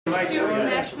All right. You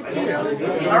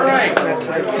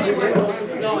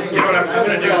know what I'm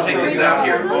going to do is take this out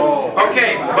here.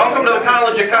 Okay, welcome to the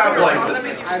College of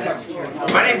Complexes.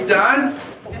 My name's Don,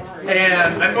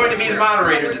 and I'm going to be the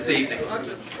moderator this evening.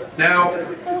 Now,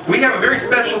 we have a very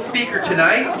special speaker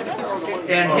tonight,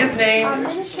 and his name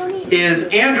is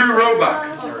Andrew Robuck.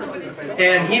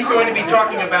 And he's going to be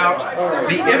talking about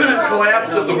the imminent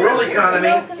collapse of the world economy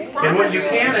and what you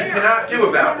can and cannot do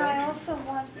about it.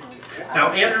 Now,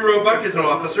 Andrew Robuck is an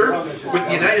officer with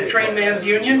the United Trainman's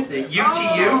Union, the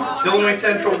UTU, Illinois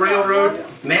Central Railroad,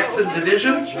 Matteson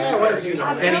Division,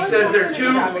 and he says there are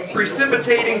two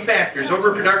precipitating factors,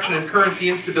 overproduction and currency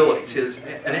instabilities. His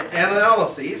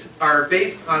analyses are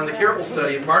based on the careful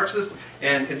study of Marxist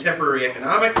and contemporary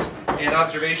economics and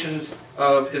observations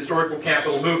of historical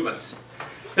capital movements.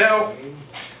 Now,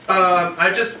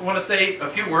 I just want to say a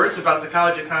few words about the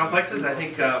College of Complexes. I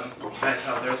think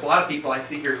there's a lot of people I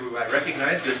see here who I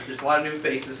recognize. There's a lot of new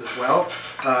faces as well.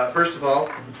 First of all,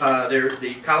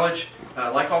 the college,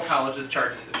 like all colleges,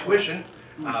 charges a tuition.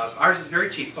 Ours is very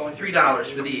cheap. It's only $3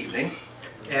 for the evening.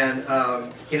 And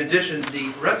in addition,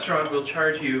 the restaurant will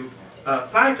charge you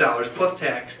 $5 plus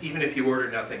tax, even if you order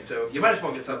nothing. So you might as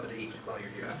well get something to eat while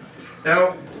you're here.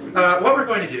 Now, what we're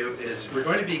going to do is we're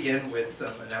going to begin with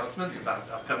some announcements about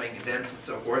upcoming events and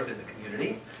so forth in the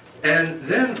community. And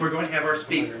then we're going to have our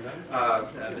speaker,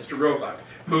 Mr. Robuck,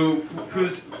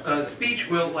 whose speech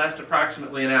will last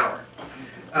approximately an hour.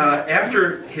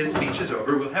 After his speech is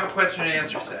over, we'll have a question and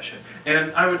answer session.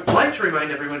 And I would like to remind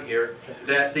everyone here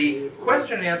that the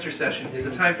question and answer session is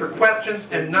the time for questions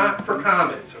and not for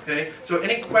comments, okay? So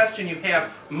any question you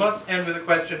have must end with a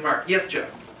question mark. Yes, Joe?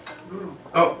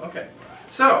 Oh, okay.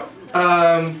 So,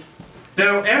 now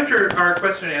after our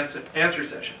question and answer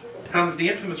session comes the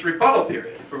infamous rebuttal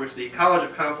period, for which the College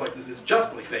of Complexes is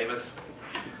justly famous.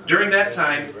 During that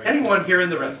time, anyone here in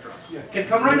the restaurant can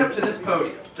come right up to this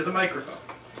podium, to the microphone,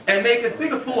 and make as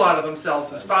big a fool out of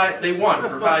themselves as they want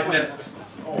for 5 minutes.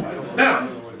 Now,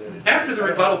 after the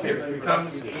rebuttal period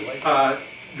comes,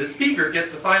 the speaker gets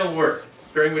the final word,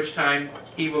 during which time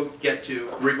he will get to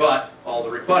rebut all the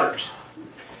rebutters.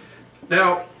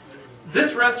 Now,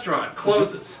 this restaurant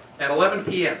closes at 11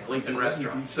 p.m., Lincoln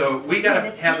Restaurant, so we got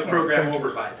to have the program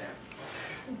over by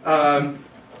then.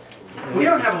 We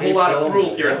don't have a whole lot of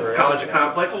rules here at the College of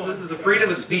Complexes. This is a freedom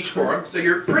of speech forum, so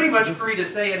you're pretty much free to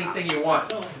say anything you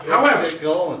want. However,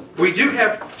 we do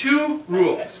have two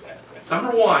rules.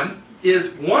 Number one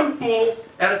is one fool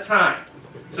at a time.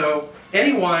 So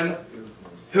anyone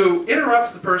who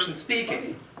interrupts the person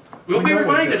speaking will be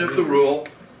reminded of the rule,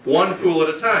 one fool at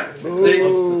a time.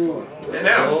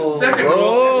 Now, second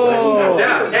rule.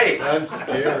 Yeah, hey. I'm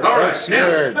scared. All right,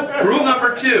 now, rule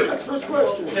number two. That's the first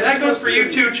question. And that goes for you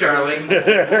too, Charlie.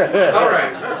 All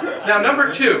right. Now,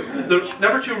 number two. The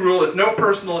number two rule is no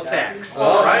personal attacks.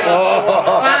 All right?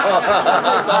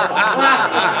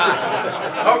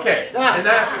 Okay.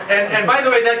 And by the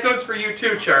way, that goes for you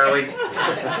too, Charlie.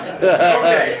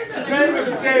 Okay.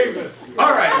 David.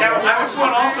 All right. Now, I just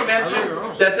want to also mention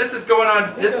that this is going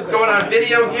on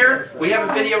video here. We have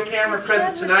a video camera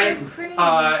present tonight.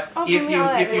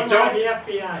 If you don't,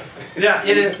 yeah,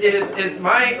 it is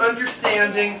my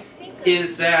understanding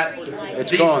is that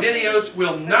these videos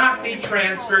will not be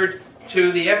transferred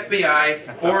to the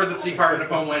FBI or the Department of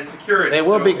Homeland Security. They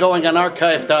will be going on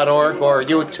archive.org or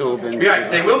YouTube.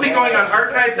 Right. They will be going on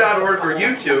archive.org or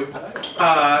YouTube.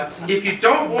 If you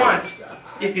don't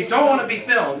want to be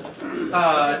filmed,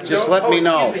 just let me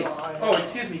know. Excuse me. Oh,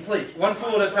 excuse me, please. One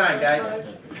fool at a time, guys.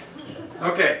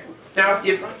 Okay. Now,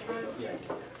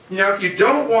 if you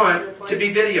don't want to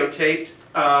be videotaped,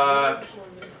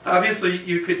 obviously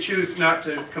you could choose not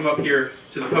to come up here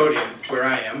to the podium where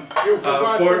I am. You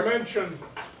forgot to mention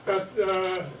that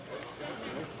the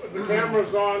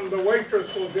camera's on. The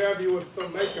waitress will dab you with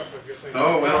some makeup if you think.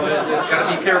 Oh well, it's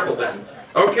got to be careful then.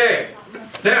 Okay.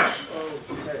 Now.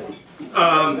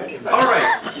 All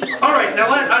right. Now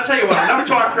I'll tell you what. Enough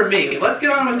talk from me. Let's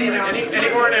get on with the any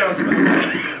more announcements.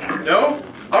 No?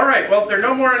 All right. Well, if there are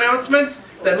no more announcements,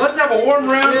 then let's have a warm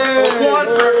round of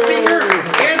applause for our speaker,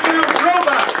 Andrew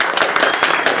Robuck.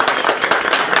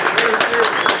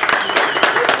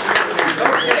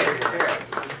 Okay.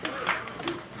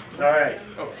 All right.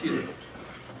 Oh, excuse me.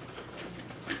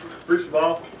 First of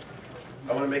all,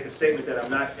 I want to make a statement that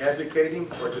I'm not advocating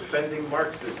or defending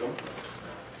Marxism.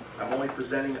 I'm only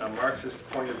presenting a Marxist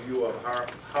point of view of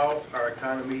how our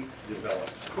economy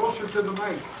develops. Closer to the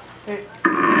mic.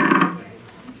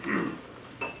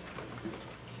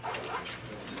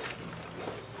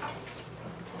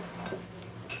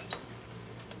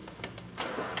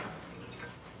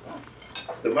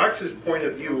 The Marxist point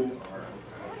of view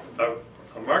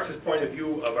Marxist point of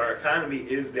view of our economy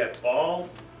is that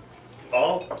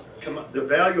the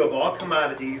value of all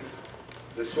commodities,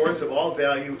 the source of all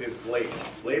value is labor.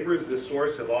 Labor is the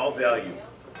source of all value.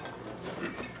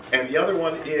 And the other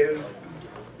one is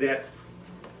that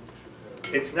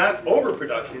it's not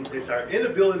overproduction, it's our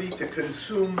inability to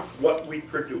consume what we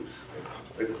produce.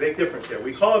 There's a big difference there.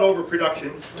 We call it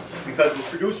overproduction because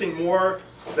we're producing more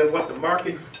than what the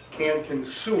market can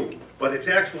consume. But it's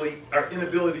actually our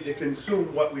inability to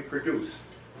consume what we produce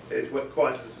is what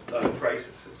causes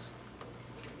crises.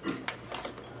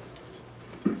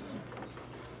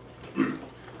 I'd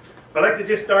like to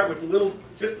just start with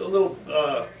just a little.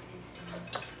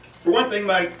 For one thing,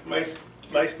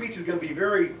 my speech is going to be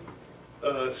very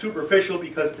superficial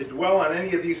because to dwell on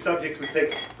any of these subjects would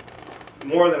take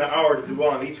more than an hour to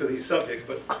dwell on each of these subjects.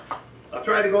 But I'll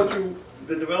try to go through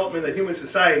the development of human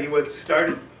society, what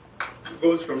started,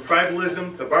 goes from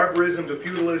tribalism to barbarism to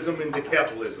feudalism and to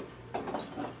capitalism.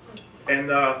 And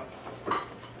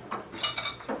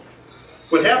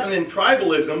what happened in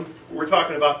tribalism, we're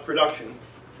talking about production.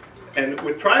 And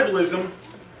with tribalism,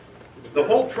 the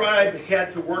whole tribe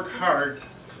had to work hard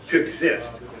to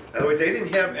exist. In other words, they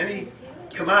didn't have any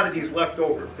commodities left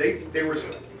over.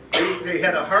 They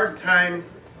had a hard time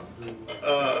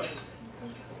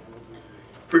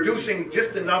producing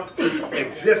just enough to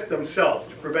exist themselves,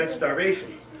 to prevent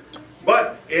starvation.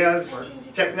 But as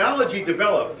technology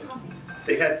developed,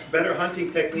 they had better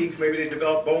hunting techniques, maybe they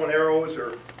developed bow and arrows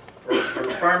or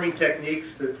farming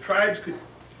techniques. The tribes could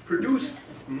produce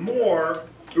more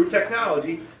through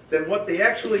technology than what they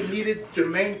actually needed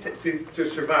to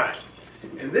survive.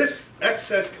 And this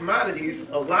excess commodities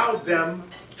allowed them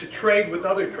to trade with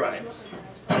other tribes.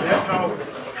 And that's how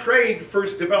trade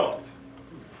first developed.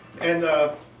 And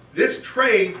this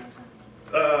trade,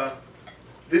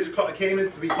 came to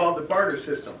be called the barter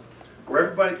system, where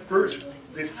everybody first,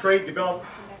 this trade developed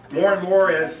more and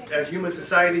more as human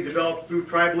society developed through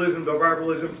tribalism to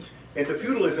barbarism and to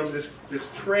feudalism. This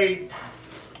trade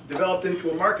developed into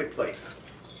a marketplace.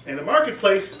 And the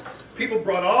marketplace, people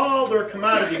brought all their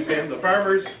commodities in. The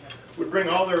farmers would bring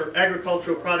all their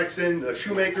agricultural products in. The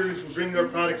shoemakers would bring their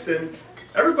products in.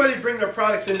 Everybody would bring their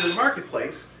products into the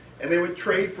marketplace, and they would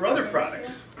trade for other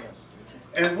products.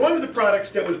 And one of the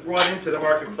products that was brought into the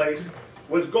marketplace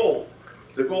was gold.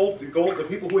 The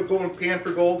people who would go and pan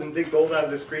for gold and dig gold out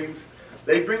of the streams,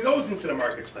 they'd bring those into the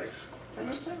marketplace.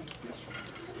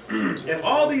 And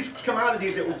all these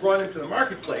commodities that were brought into the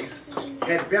marketplace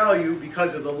had value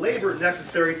because of the labor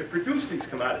necessary to produce these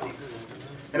commodities.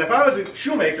 And if I was a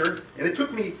shoemaker, and it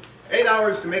took me 8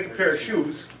 hours to make a pair of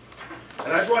shoes,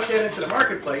 and I brought that into the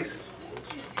marketplace,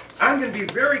 I'm going to be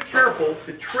very careful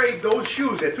to trade those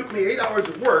shoes that took me 8 hours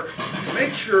of work to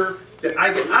make sure that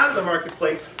I get out of the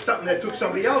marketplace something that took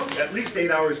somebody else at least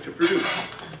 8 hours to produce.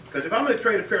 Because if I'm going to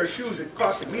trade a pair of shoes that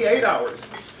costed me 8 hours,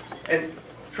 and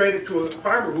trade it to a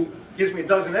farmer who gives me a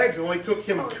dozen eggs and only took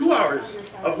him 2 hours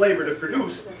of labor to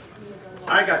produce,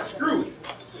 I got screwed.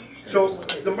 So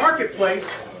the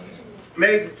marketplace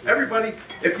made everybody,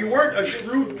 if you weren't a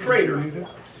shrewd trader and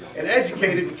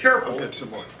educated and careful,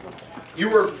 you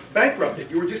were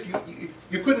bankrupted. You were just,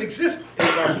 you couldn't exist in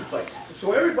the marketplace.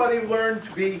 So everybody learned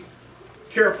to be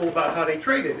careful about how they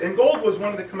traded. And gold was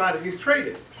one of the commodities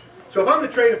traded. So if I'm going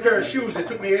to trade a pair of shoes that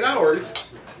took me 8 hours,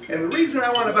 and the reason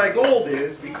I want to buy gold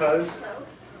is because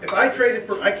if I trade it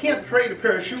for, I can't trade a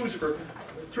pair of shoes for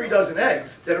 3 dozen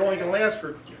eggs that are only going to last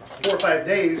for 4 or 5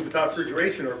 days without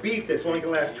refrigeration, or beef that's only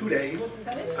going to last 2 days.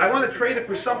 I want to trade it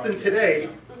for something today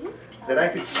that I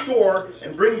could store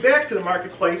and bring back to the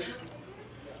marketplace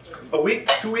a week,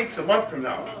 2 weeks, a month from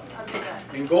now.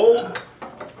 And gold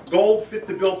fit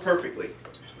the bill perfectly.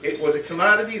 It was a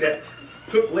commodity that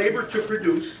took labor to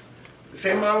produce, the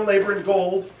same amount of labor in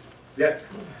gold that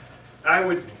I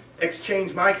would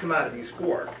exchange my commodities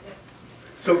for.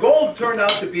 So gold turned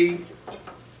out to be,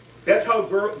 that's how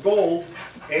gold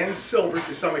and silver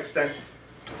to some extent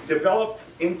developed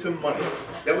into money.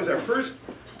 That was our first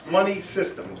money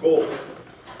system, gold.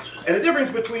 And the difference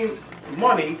between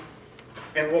money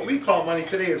and what we call money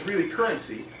today is really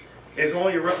currency, is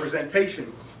only a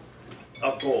representation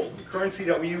of gold. The currency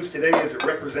that we use today is a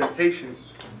representation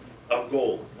of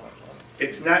gold.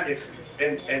 It's not,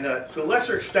 and to a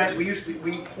lesser extent,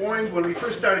 we coined, when we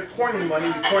first started coining money,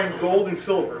 we coined gold and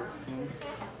silver.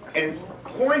 And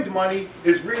coined money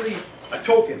is really a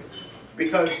token,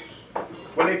 because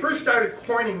when they first started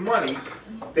coining money,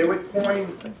 they would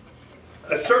coin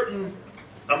a certain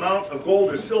amount of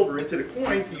gold or silver into the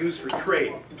coin to use for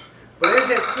trade. But as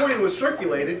that coin was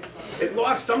circulated, it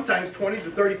lost sometimes 20 to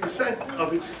 30%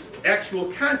 of its actual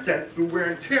content through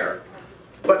wear and tear.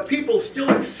 But people still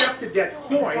accepted that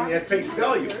coin at face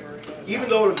value, even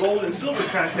though the gold and silver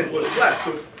content was less.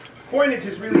 So coinage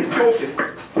is really a token.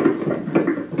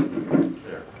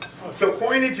 So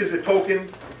coinage is a token,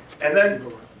 and then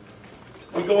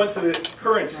we go into the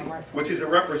currency, which is a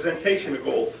representation of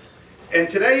gold. And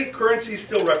today, currency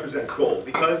still represents gold.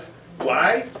 Because,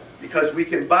 why? Because we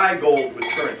can buy gold with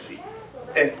currency.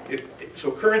 And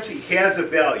so currency has a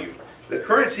value. The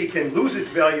currency can lose its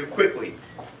value quickly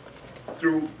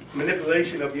through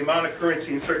manipulation of the amount of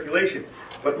currency in circulation.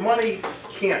 But money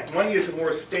can't. Money is a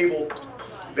more stable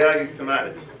valued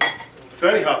commodity. So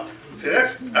anyhow,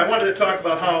 I wanted to talk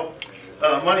about how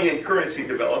money and currency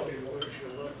developed.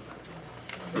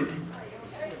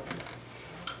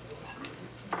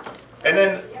 And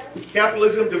then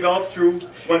capitalism developed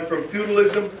went from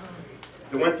feudalism,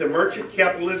 it went to merchant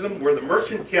capitalism, where the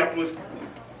merchant capitalist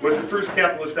was the first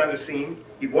capitalist on the scene.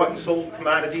 He bought and sold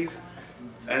commodities.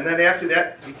 And then after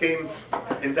that became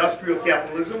industrial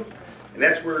capitalism, and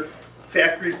that's where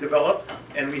factories developed,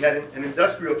 and we had an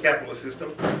industrial capitalist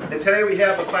system. And today we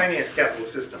have a finance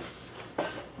capitalist system,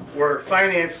 where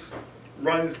finance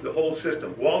runs the whole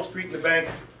system. Wall Street and the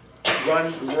banks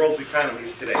run the world's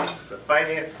economies today. It's the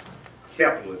finance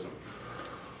capitalism.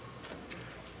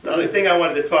 Another thing I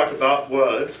wanted to talk about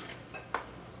was,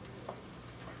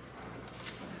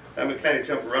 I'm going to kind of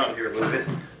jump around here a little bit,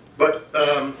 but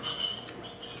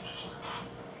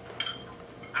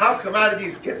how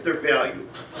commodities get their value.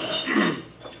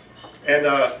 And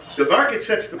the market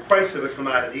sets the price of a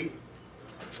commodity,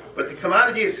 but the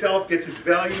commodity itself gets its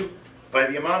value by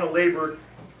the amount of labor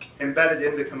embedded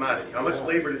in the commodity. How much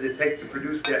labor did it take to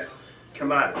produce that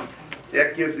commodity?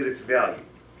 That gives it its value.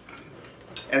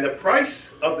 And the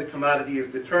price of the commodity is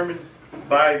determined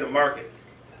by the market.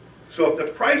 So if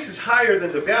the price is higher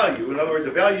than the value, in other words,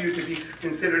 the value used to be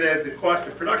considered as the cost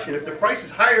of production. If the price is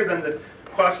higher than the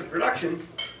cost of production,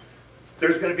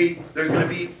 there's going to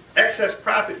be excess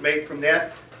profit made from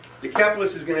that. The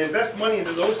capitalist is going to invest money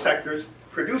into those sectors,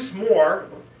 produce more,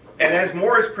 and as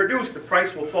more is produced, the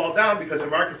price will fall down because the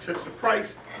market sets the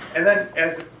price. And then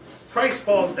as the price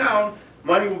falls down,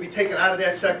 money will be taken out of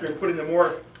that sector and put into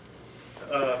more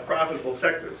profitable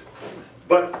sectors.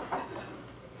 But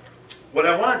what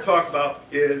I want to talk about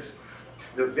is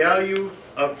the value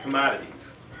of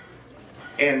commodities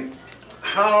and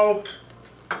how,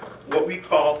 what we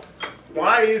call,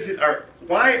 why is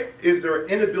there an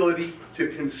inability to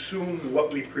consume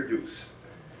what we produce?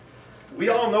 We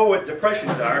all know what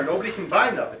depressions are. Nobody can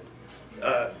buy nothing.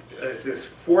 This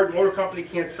Ford Motor Company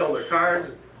can't sell their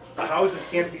cars. The houses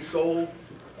can't be sold.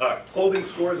 Clothing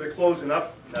stores are closing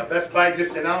up. Best Buy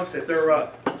just announced that they're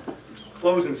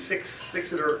closing six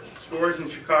of their stores in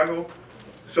Chicago.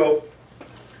 So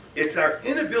it's our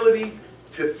inability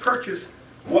to purchase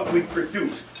what we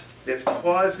produce that's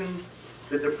causing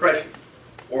the depression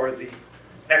or the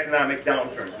economic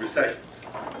downturns, recessions.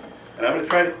 And I'm going to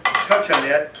try to touch on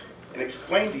that and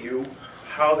explain to you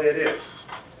how that is.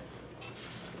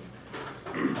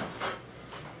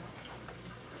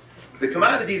 The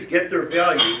commodities get their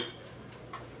value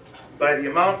by the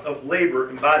amount of labor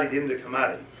embodied in the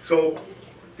commodity. So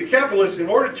the capitalist, in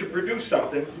order to produce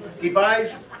something, he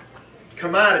buys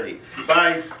commodities. He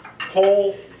buys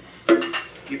coal,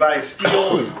 he buys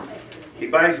steel, he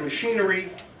buys machinery,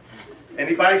 and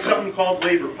he buys something called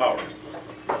labor power.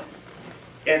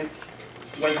 And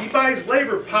when he buys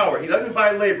labor power, he doesn't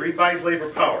buy labor, he buys labor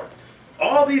power.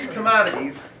 All these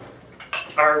commodities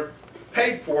are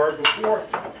paid for before,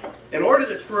 in order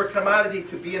for a commodity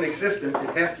to be in existence,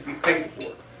 it has to be paid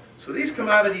for. So these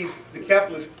commodities, the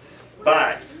capitalist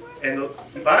buys. And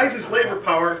he buys his labor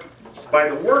power by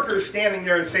the workers standing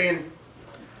there and saying,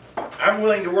 I'm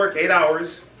willing to work 8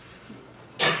 hours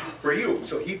for you.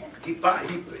 So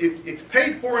it's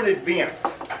paid for in advance.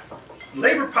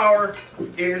 Labor power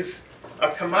is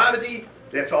a commodity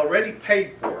that's already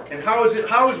paid for. And how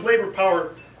is labor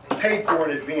power paid for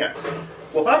in advance?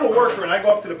 Well, if I'm a worker and I go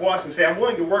up to the boss and say, I'm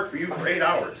willing to work for you for 8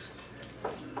 hours,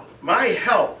 my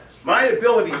health, my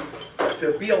ability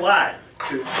to be alive,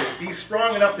 to be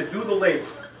strong enough to do the labor,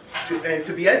 and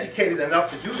to be educated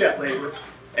enough to do that labor,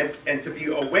 and to be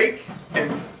awake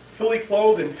and fully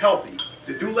clothed and healthy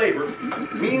to do labor,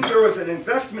 means there was an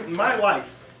investment in my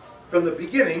life from the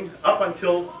beginning up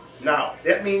until now.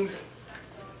 That means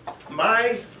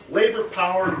my labor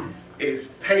power is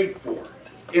paid for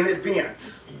in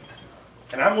advance.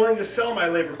 And I'm willing to sell my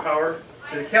labor power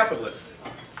to the capitalist.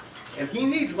 And he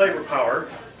needs labor power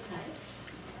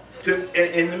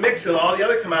in the mix of all the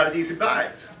other commodities he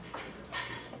buys.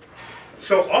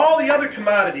 So all the other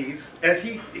commodities, as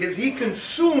he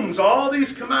consumes all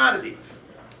these commodities,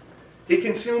 He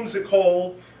consumes the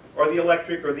coal or the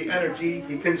electric or the energy.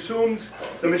 He consumes,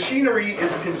 the machinery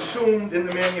is consumed in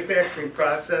the manufacturing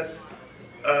process.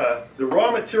 The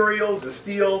raw materials, the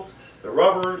steel, the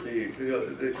rubber,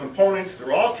 the components,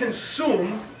 they're all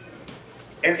consumed.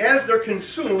 And as they're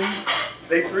consumed,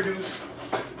 they produce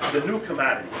the new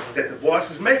commodity that the boss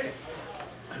is making.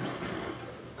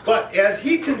 But as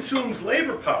he consumes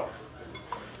labor power,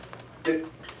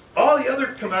 all the other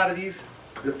commodities,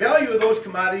 the value of those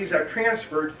commodities are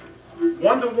transferred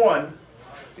one-to-one.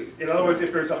 In other words,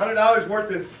 if there's $100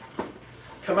 worth of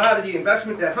commodity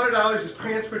investment, that $100 is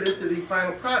transferred into the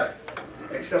final product.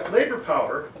 Except labor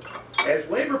power, as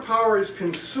labor power is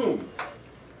consumed,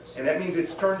 and that means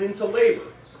it's turned into labor,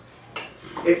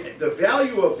 the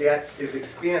value of that is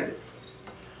expanded.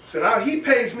 So now he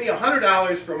pays me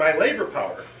 $100 for my labor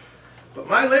power, but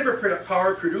my labor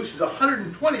power produces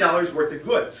 $120 worth of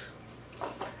goods.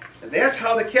 And that's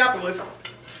how the capitalist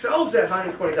sells that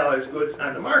 $120 goods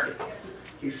on the market.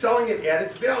 He's selling it at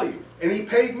its value. And he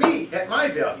paid me at my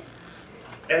value.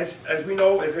 As we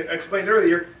know, as I explained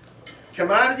earlier,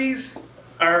 commodities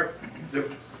are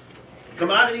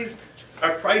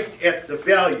priced at the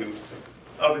value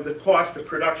of the cost of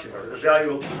production, or the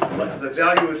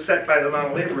value is set by the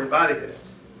amount of labor embodied in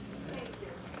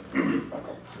it.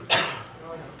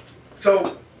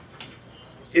 So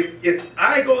if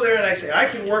I go there and I say I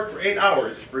can work for 8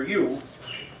 hours for you,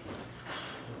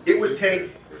 it would take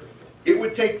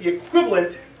the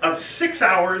equivalent of 6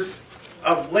 hours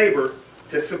of labor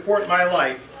to support my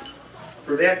life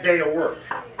for that day of work.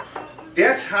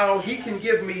 That's how he can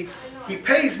give me, he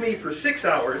pays me for 6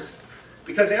 hours,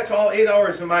 because that's all 8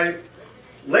 hours of my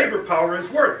labor power is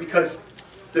worth, because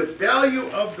the value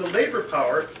of the labor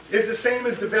power is the same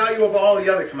as the value of all the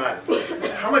other commodities.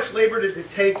 How much labor did it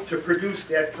take to produce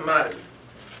that commodity?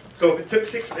 So if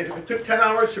it took 10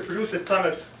 hours to produce a ton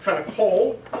of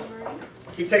coal,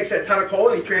 he takes that ton of coal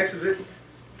and he transfers it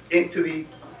into the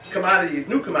commodity,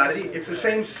 new commodity. It's the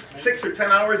same 6 or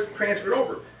 10 hours transferred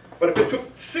over. But if it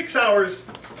took 6 hours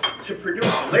to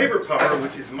produce labor power,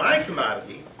 which is my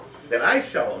commodity that I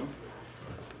sell him,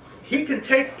 he can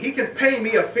pay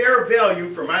me a fair value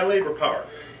for my labor power,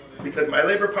 because my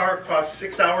labor power costs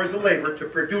 6 hours of labor to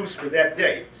produce for that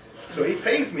day. So he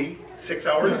pays me 6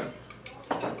 hours,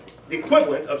 the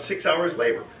equivalent of 6 hours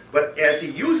labor. But as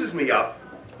he uses me up,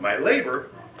 my labor,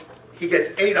 he gets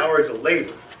 8 hours of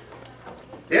labor.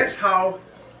 That's how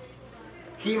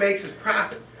he makes his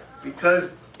profit,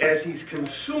 because as he's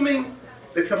consuming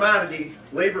the commodity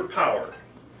labor power,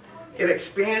 it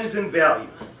expands in value.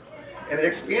 And it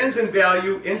expands in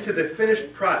value into the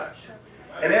finished product.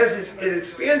 And as it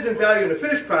expands in value in the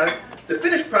finished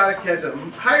product has a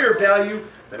higher value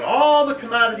than all the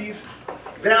commodities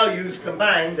values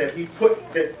combined that he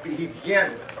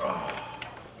began with.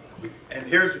 And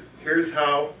here's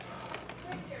how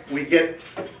we get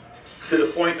to the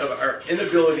point of our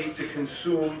inability to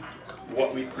consume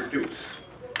what we produce.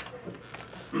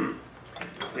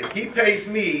 If he pays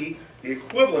me the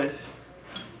equivalent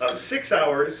of 6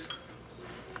 hours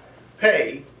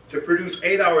pay to produce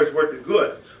 8 hours worth of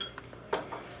goods,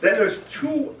 then there's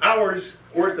 2 hours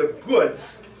worth of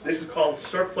goods, this is called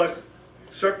surplus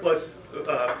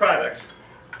products,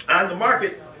 on the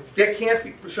market that can't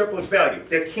be surplus value,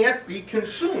 that can't be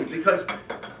consumed, because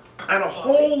on a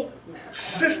whole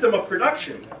system of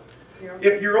production,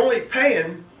 if you're only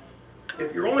putting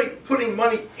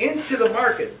money into the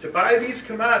market to buy these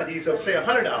commodities of, say,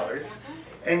 $100,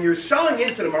 and you're selling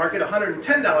into the market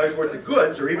 $110 worth of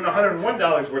goods, or even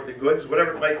 $101 worth of goods,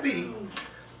 whatever it might be,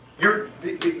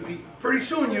 pretty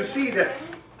soon you see that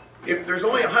if there's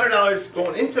only $100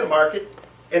 going into the market,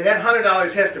 and that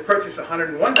 $100 has to purchase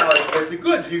 $101 worth of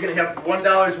goods, you're going to have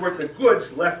 $1 worth of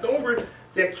goods left over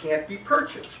that can't be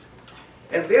purchased.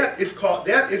 And that is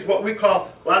what we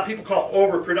call, a lot of people call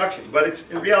overproduction, but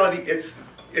in reality it's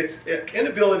an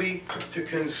inability to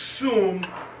consume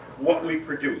what we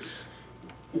produce.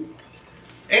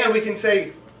 And we can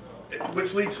say,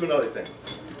 which leads to another thing.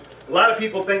 A lot of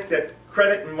people think that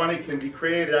credit and money can be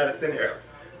created out of thin air.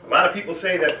 A lot of people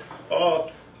say that,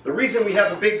 oh, the reason we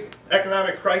have a big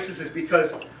economic crisis is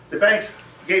because the banks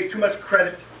gave too much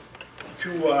credit to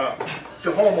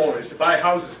homeowners to buy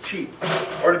houses cheap.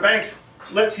 Or the banks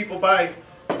let people buy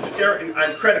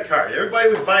on credit card. Everybody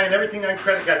was buying everything on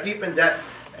credit, got deep in debt,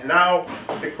 and now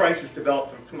the crisis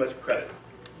developed from too much credit.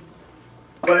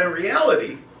 But in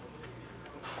reality,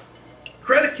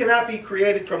 credit cannot be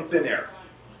created from thin air.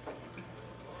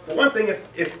 For one thing,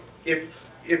 if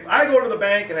I go to the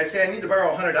bank and I say I need to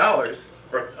borrow $100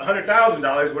 or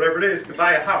 $100,000, whatever it is, to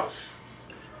buy a house,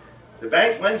 the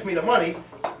bank lends me the money,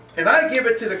 and I give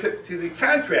it to the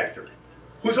contractor.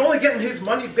 who's only getting his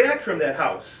money back from that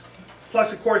house,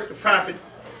 plus of course the profit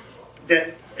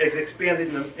that is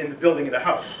expanded in the building of the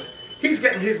house. But he's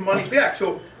getting his money back.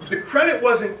 So the credit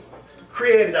wasn't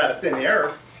created out of thin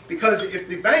air, because if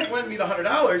the bank lent me the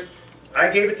 $100,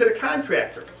 I gave it to the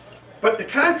contractor. But the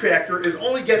contractor is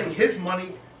only getting his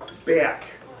money back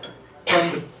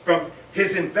from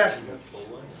his investment.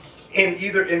 And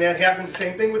that happens the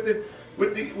same thing with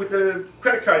the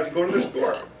credit cards. You go to the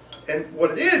store, and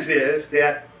what it is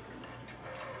that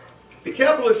the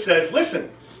capitalist says, listen,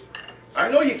 I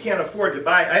know you can't afford to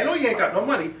buy, I know you ain't got no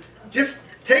money, just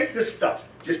take this stuff.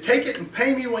 Just take it and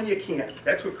pay me when you can.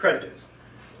 That's what credit is.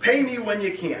 Pay me when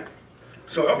you can.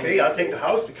 So, okay, I'll take the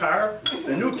house, the car,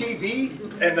 the new TV,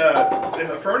 and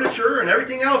the furniture, and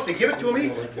everything else. They give it to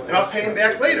me, and I'll pay him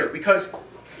back later. Because the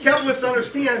capitalist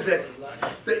understands that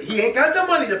he ain't got the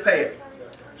money to pay it.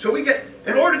 So we get,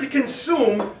 in order to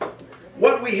consume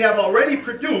what we have already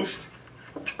produced,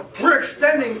 we're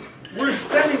extending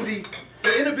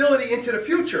the inability into the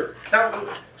future. Now,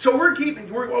 so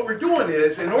what we're doing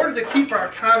is, in order to keep our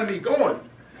economy going,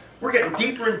 we're getting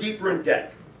deeper and deeper in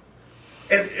debt.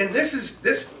 And this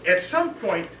at some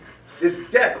point, this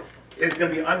debt is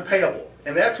going to be unpayable.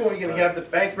 And that's when we're going to have the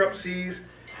bankruptcies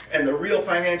and the real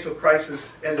financial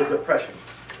crisis and the depressions.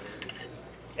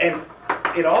 And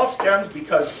it all stems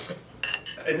because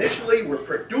initially we're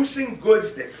producing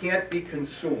goods that can't be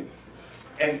consumed.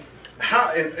 And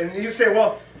you say,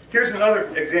 well, here's another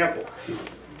example.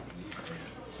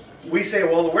 We say,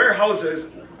 well, the warehouses,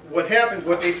 what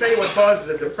they say what causes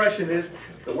the depression is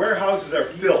the warehouses are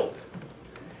filled.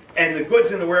 And the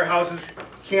goods in the warehouses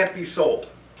can't be sold.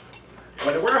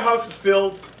 When the warehouse is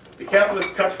filled, the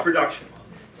capitalist cuts production.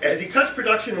 As he cuts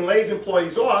production and lays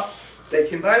employees off, they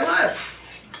can buy less.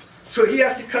 So he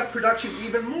has to cut production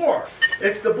even more.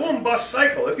 It's the boom-bust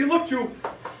cycle. If you look through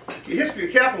the history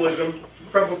of capitalism,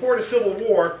 from before the Civil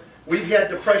War, we've had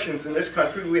depressions in this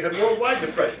country. We had worldwide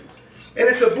depressions. And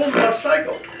it's a boom-bust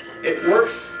cycle. It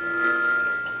works.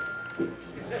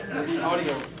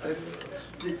 Audio.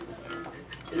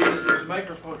 It's a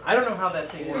microphone. I don't know how that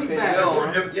thing works.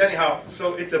 Anyhow,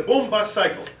 so it's a boom-bust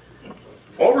cycle.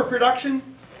 Overproduction,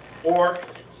 or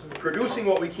producing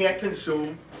what we can't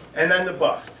consume, and then the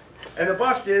bust. And the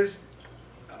bust is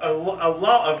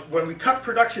when we cut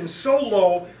production so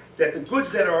low that the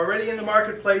goods that are already in the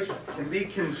marketplace can be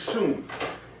consumed.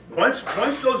 Once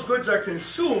those goods are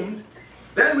consumed,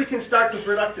 then we can start the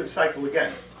productive cycle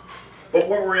again. But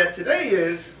what we're at today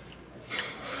is,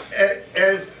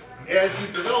 as we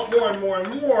develop more and more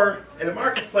and more in the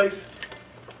marketplace,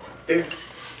 as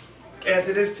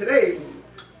it is today,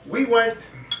 we went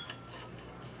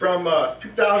from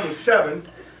 2007,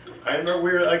 I remember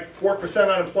we were like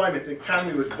 4% unemployment, the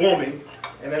economy was booming,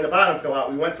 and then the bottom fell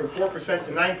out. We went from 4%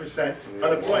 to 9%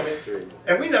 unemployment,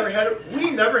 and we never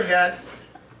had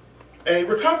a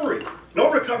recovery,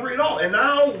 no recovery at all. And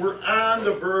now we're on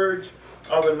the verge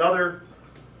of another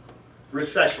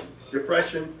recession,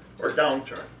 depression, or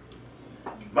downturn.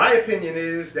 My opinion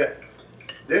is that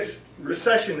this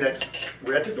recession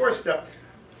we're at the doorstep,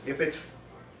 if it's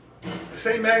the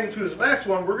same magnitude as the last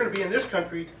one, we're going to be in this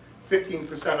country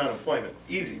 15% unemployment,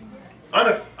 easy.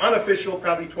 Unofficial,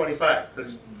 probably 25,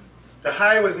 because the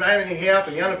high was 9.5,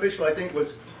 and the unofficial, I think,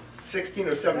 was 16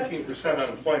 or 17%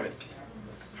 unemployment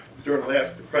during the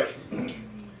last depression.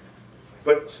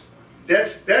 But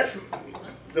that's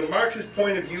the Marxist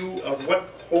point of view of what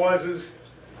causes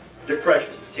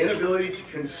depressions: inability to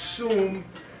consume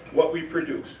what we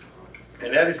produce,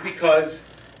 and that is because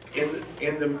in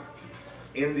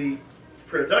the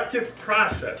productive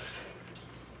process,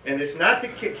 and it's not the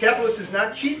capitalist is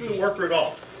not cheating the worker at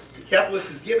all. The capitalist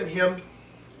is giving him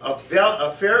a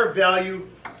fair value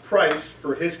price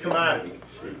for his commodity.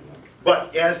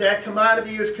 But as that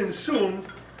commodity is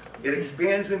consumed, it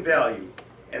expands in value,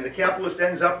 and the capitalist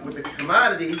ends up with a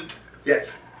commodity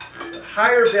that's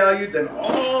higher valued than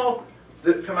all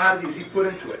the commodities he put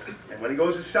into it. And when he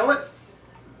goes to sell it,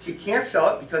 he can't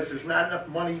sell it because there's not enough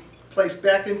money placed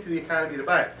back into the economy to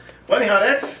buy it. Well, anyhow,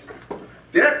 that's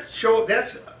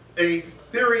a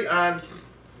theory on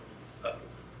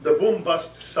the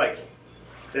boom-bust cycle.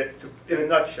 That, in a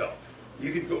nutshell,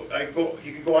 you could go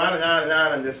on and on and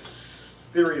on this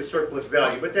theory of surplus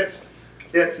value, but that's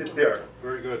it there.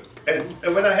 Very good. And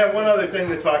when I have one other thing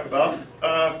to talk about,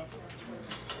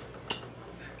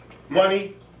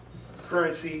 money,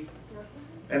 currency,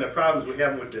 and the problems we're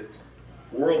having with the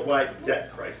worldwide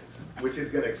debt crisis, which is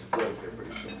going to explode here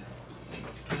pretty soon.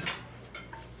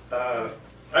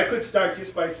 I could start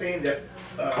just by saying that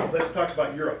let's talk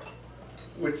about Europe,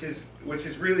 which is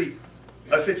really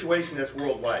a situation that's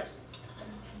worldwide.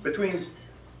 Between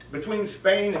between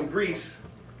Spain and Greece,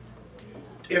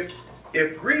 if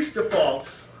Greece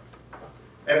defaults,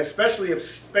 and especially if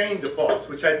Spain defaults,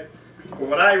 which from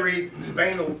what I read,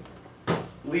 Spain will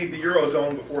leave the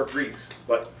Eurozone before Greece,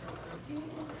 but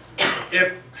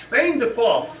if Spain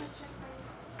defaults,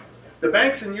 the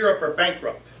banks in Europe are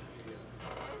bankrupt.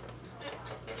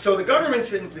 So the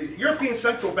governments in the European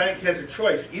Central Bank has a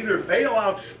choice: either bail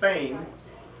out Spain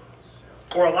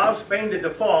or allow Spain to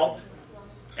default,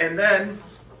 and then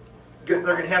they're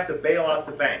going to have to bail out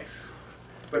the banks.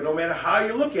 But no matter how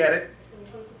you look at it,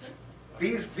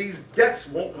 these debts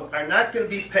are not going to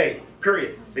be paid,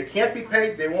 period. They can't be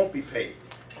paid, they won't be paid.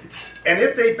 And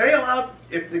if they bail out,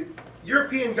 if the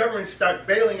European governments start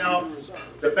bailing out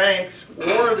the banks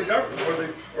or the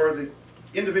government or the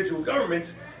individual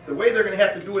governments, the way they're going to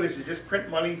have to do it is to just print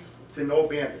money to no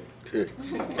abandon.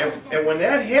 And when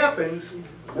that happens,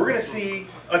 we're going to see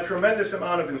a tremendous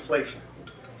amount of inflation,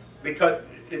 because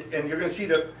and you're going to see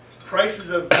the prices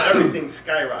of everything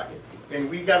skyrocket. And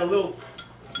we got a little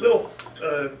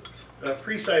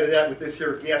pre-sight of that with this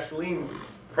here gasoline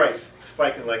price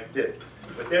spiking like it did.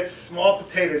 But that's small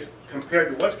potatoes compared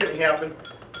to what's going to happen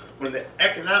when the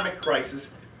economic crisis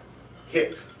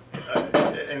hits.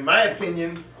 In my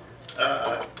opinion,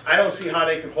 I don't see how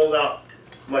they can hold out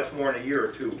much more than a year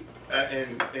or two.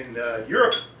 In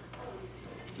Europe,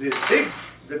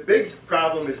 the big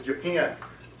problem is Japan.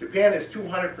 Japan is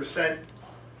 200%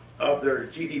 of their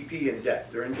GDP in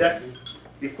debt. They're in debt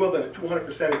the equivalent of 200%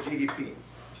 of GDP.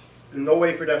 There's no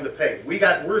way for them to pay.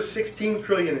 We're 16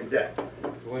 trillion in debt.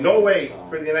 No way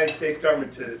for the United States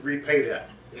government to repay that.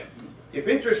 If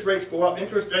interest rates go up, I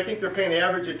think they're paying an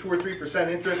average of 2 or 3%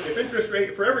 interest. If interest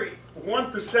rate, for every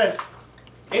 1%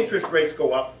 interest rates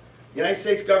go up, the United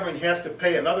States government has to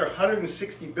pay another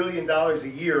 $160 billion a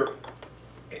year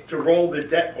to roll the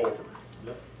debt over.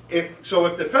 If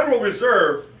the Federal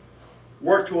Reserve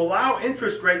were to allow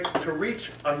interest rates to reach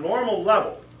a normal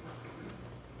level,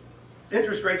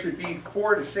 interest rates would be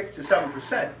 4 to 6 to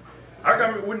 7%. Our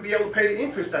government wouldn't be able to pay the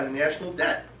interest on the national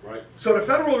debt. Right. So the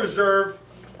Federal Reserve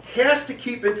has to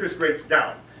keep interest rates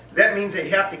down. That means they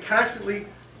have to constantly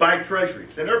buy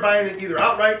treasuries. And they're buying it either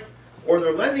outright or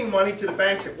they're lending money to the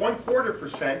banks at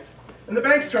 1/4%, and the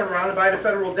banks turn around and buy the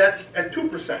federal debt at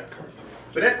 2%.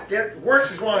 But that works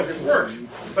as long as it works.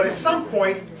 But at some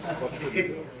point,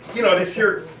 this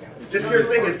here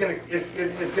thing is going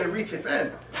to reach its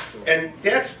end, and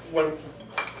that's when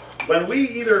we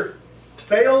either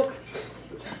fail,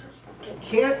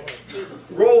 can't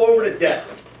roll over the debt.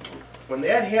 When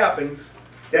that happens,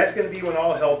 that's going to be when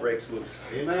all hell breaks loose.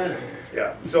 Amen.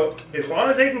 Yeah. So as long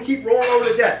as they can keep rolling over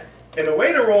the debt, and the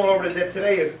way they're rolling over the debt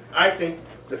today is, I think,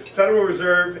 the Federal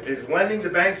Reserve is lending the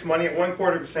banks money at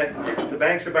 1/4%. The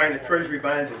banks are buying the Treasury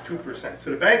bonds at 2%.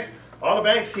 So all the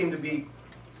banks seem to be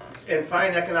in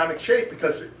fine economic shape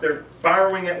because they're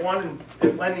borrowing at 1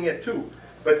 and lending at 2.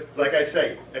 But like I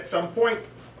say, at some point,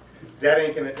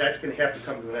 that's going to have to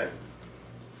come to an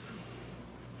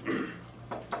end.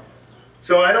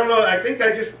 So I don't know. I think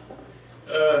I just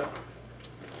I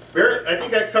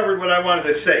think I covered what I wanted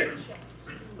to say.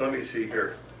 Let me see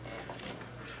here.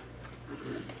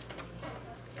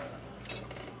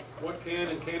 What can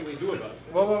and can we do about it?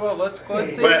 Whoa. Let's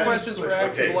save questions for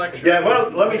after the lecture. Yeah, well,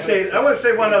 let me say, I want to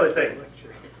say one other thing.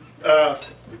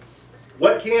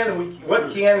 What can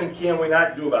and can we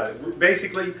not do about it?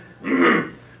 Basically,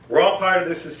 we're all part of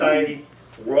this society.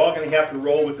 We're all going to have to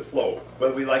roll with the flow,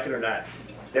 whether we like it or not.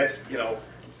 That's,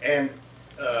 and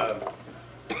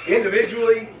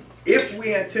individually, if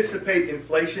we anticipate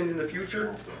inflation in the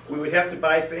future, we would have to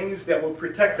buy things that will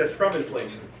protect us from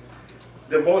inflation.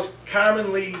 The most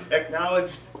commonly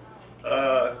acknowledged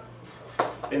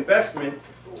investment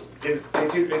is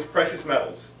precious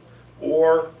metals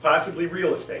or possibly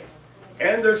real estate.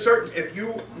 And there's certain, if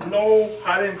you know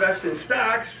how to invest in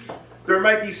stocks, there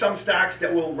might be some stocks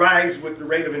that will rise with the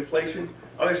rate of inflation.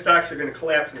 Other stocks are going to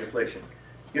collapse in inflation.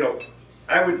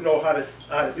 I wouldn't know how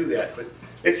to do that, but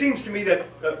it seems to me that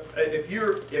if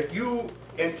you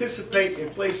anticipate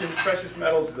inflation, precious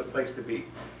metals is the place to be.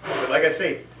 But like I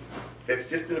say, it's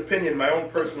just an opinion, my own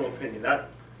personal opinion, not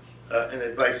an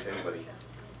advice to anybody.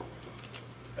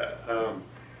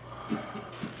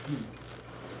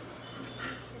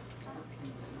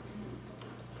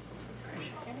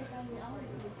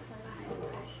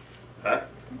 Huh?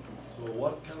 So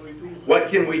what can we do? What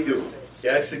can we do?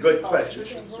 Yeah, that's a good question.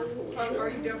 Are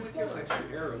you done with your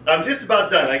lecture? I'm just about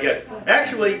done, I guess.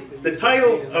 Actually, the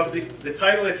title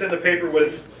that's in the paper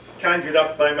was conjured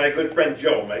up by my good friend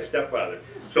Joe, my stepfather.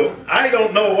 So I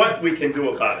don't know what we can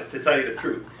do about it, to tell you the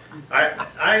truth.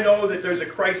 I know that there's a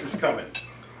crisis coming.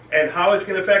 And how it's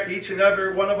going to affect each and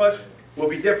every one of us will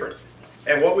be different.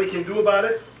 And what we can do about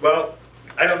it, well,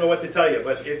 I don't know what to tell you,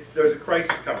 but there's a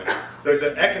crisis coming. There's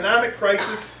an economic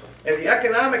crisis, and the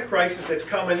economic crisis that's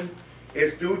coming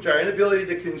is due to our inability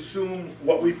to consume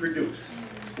what we produce.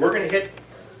 We're going to hit,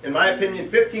 in my opinion,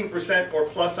 15% or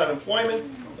plus unemployment,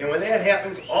 and when that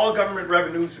happens, all government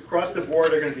revenues across the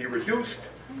board are going to be reduced.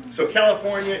 So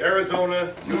California,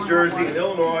 Arizona, New Jersey, and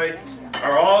Illinois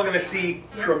are all going to see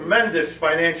tremendous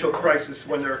financial crisis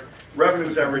when their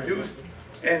revenues are reduced.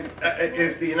 And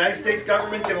is the United States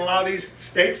government going to allow these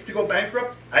states to go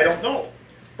bankrupt? I don't know.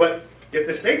 But if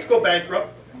the states go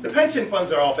bankrupt, the pension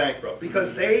funds are all bankrupt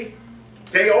because they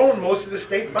own most of the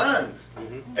state bonds.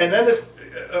 And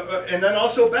then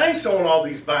also banks own all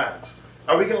these bonds.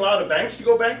 Are we going to allow the banks to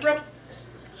go bankrupt?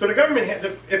 So the government,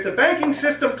 if the banking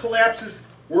system collapses,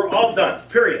 we're all done,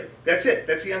 period. That's it.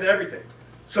 That's the end of everything.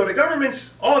 So the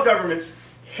governments, all governments,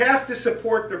 have to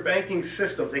support their banking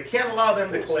systems. They can't allow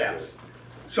them to collapse.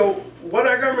 So what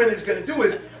our government is going to do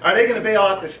is, are they going to bail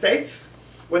out the states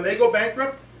when they go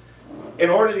bankrupt in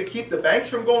order to keep the banks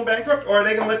from going bankrupt? Or are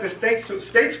they going to let the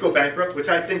states go bankrupt, which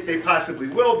I think they possibly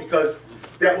will, because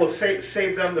that will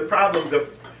save them the problems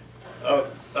of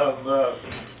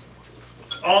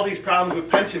all these problems with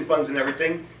pension funds and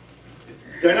everything.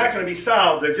 They're not going to be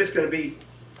solved. They're just going to be,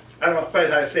 I don't know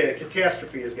how to say it, a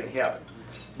catastrophe is going to happen.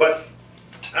 But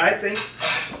I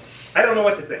don't know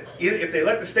what to think. If they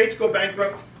let the states go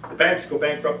bankrupt, the banks go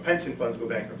bankrupt, pension funds go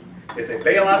bankrupt. If they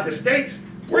bail out the states,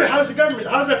 how's the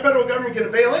federal government going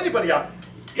to bail anybody out?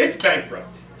 It's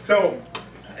bankrupt. So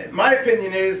my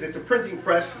opinion is it's a printing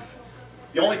press,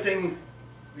 the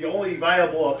only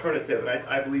viable alternative, and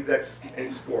I believe that's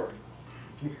in score.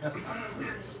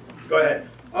 Go ahead.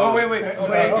 Oh, wait.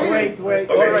 Okay.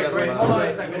 Hold on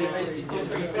a second. Are you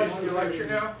finishing your lecture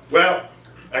now? Well,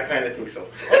 I kind of think so.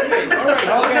 Okay, all right.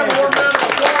 Well, let's have a warm round of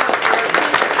applause.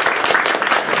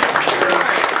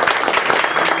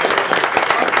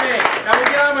 Okay, now we'll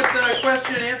get on with the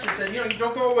question and answer session. You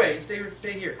don't go away. Stay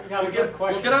here. We'll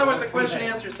get on with the question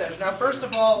and answer session. Now, first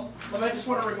of all, I just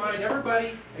want to remind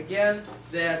everybody again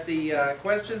that the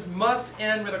questions must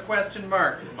end with a question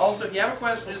mark. Also, if you have a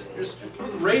question, just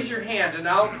raise your hand and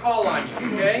I'll call on you.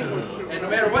 Okay? And no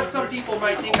matter what some people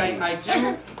might think, I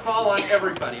do call on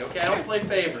everybody. Okay? I don't play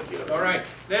favorites. All right.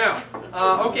 Now,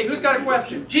 okay, who's got a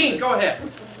question? Gene, go ahead.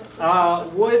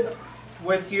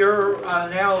 With your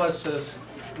analysis,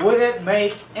 would it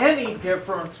make any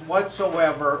difference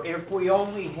whatsoever if we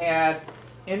only had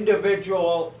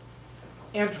individual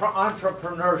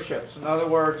entrepreneurships? In other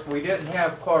words, we didn't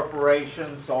have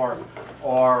corporations or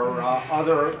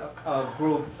other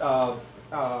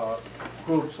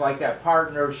groups like that,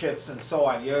 partnerships and so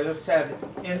on. You just had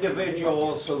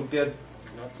individuals who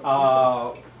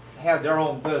had their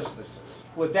own businesses.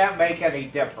 Would that make any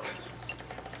difference?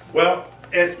 Well,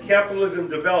 as capitalism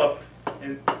developed,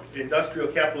 and industrial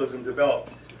capitalism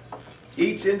developed,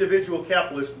 each individual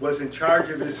capitalist was in charge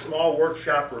of his small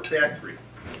workshop or factory.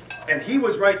 And he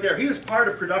was right there. He was part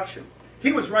of production.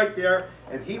 He was right there,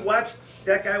 and he watched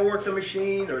that guy work the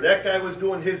machine, or that guy was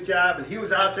doing his job, and he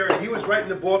was out there, and he was writing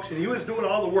the books, and he was doing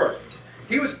all the work.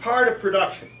 He was part of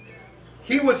production.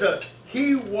 He was a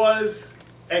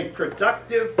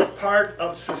productive part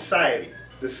of society,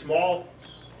 the small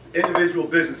individual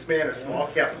businessman or small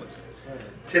capitalist.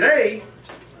 Today,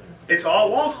 it's all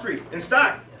Wall Street and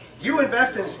stock. You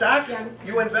invest in stocks,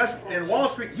 you invest in Wall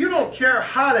Street, you don't care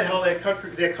how the hell that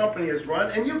company is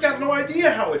run, and you've got no idea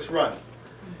how it's run,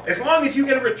 as long as you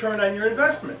get a return on your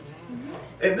investment.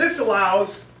 And this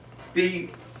allows the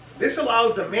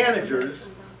managers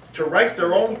to write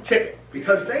their own ticket,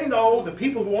 because they know the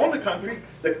people who own the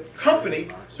company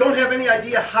don't have any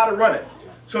idea how to run it.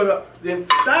 So the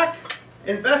stock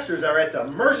investors are at the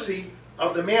mercy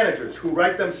of the managers who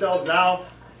write themselves now.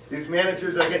 These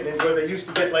managers are getting where they used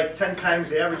to get like 10 times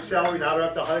the average salary, now they're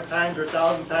up to 100 times or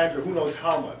 1,000 times or who knows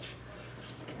how much.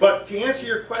 But to answer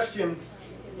your question,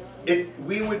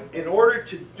 we would, in order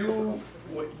to do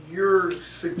what you're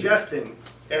suggesting,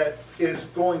 is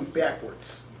going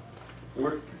backwards.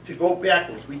 To go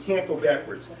backwards, we can't go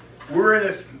backwards. We're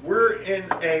in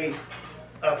a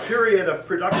period of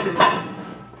production.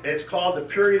 It's called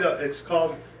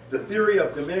the theory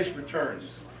of diminished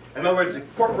returns. In other words, the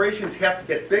corporations have to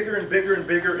get bigger and bigger and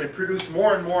bigger and produce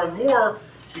more and more and more,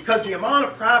 because the amount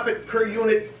of profit per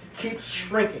unit keeps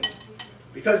shrinking.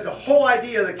 Because the whole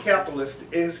idea of the capitalist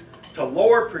is to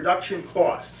lower production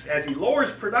costs. As he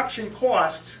lowers production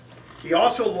costs, he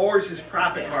also lowers his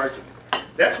profit margin.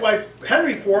 That's why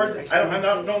Henry Ford, I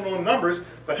don't know the numbers,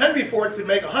 but Henry Ford could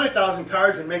make 100,000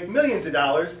 cars and make millions of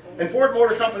dollars, and Ford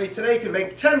Motor Company today can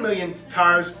make 10 million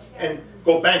cars and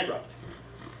go bankrupt.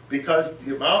 Because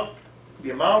the amount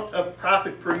of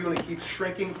profit per unit keeps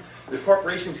shrinking. The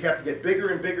corporations have to get bigger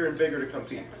and bigger and bigger to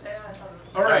compete.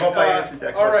 All right. I hope I answered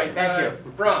that question. All right. Thank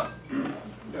you. Bron.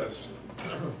 Yes.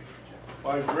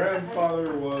 My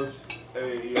grandfather was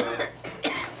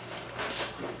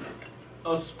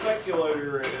a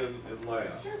speculator in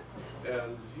land,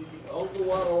 and he owned a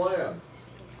lot of land.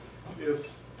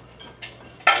 If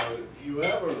you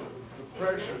have a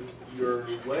depression, your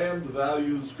land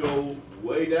values go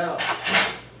way down.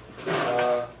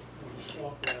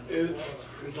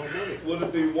 Would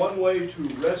it be one way to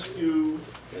rescue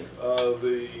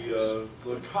the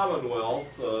Commonwealth,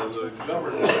 the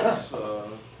governments,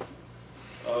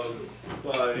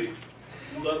 by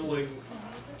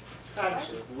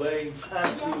laying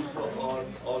taxes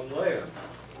on land?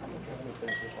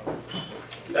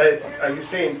 Are you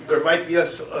saying there might be a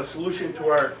solution to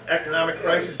our economic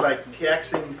crisis by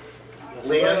taxing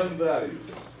land? Value.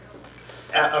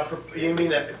 You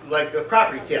mean like a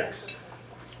property tax?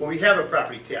 Well, we have a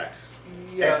property tax.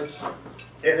 Yes.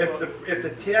 And if the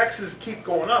taxes keep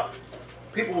going up,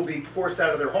 people will be forced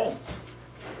out of their homes.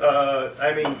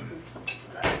 I mean,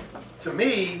 to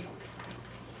me,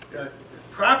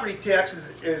 property taxes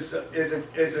is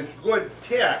a good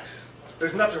tax.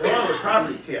 There's nothing wrong with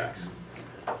property tax.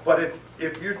 But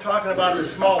if you're talking about the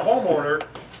small homeowner,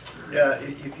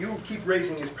 if you keep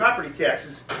raising his property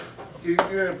taxes, you're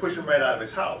going to push him right out of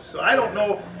his house. So I don't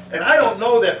know, and I don't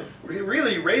know that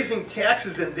really raising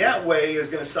taxes in that way is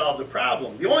going to solve the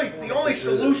problem. The only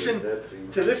solution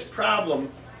to this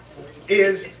problem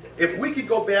is if we could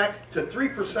go back to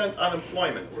 3%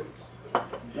 unemployment,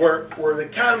 where the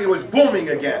economy was booming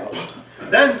again.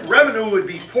 Then revenue would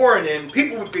be pouring in,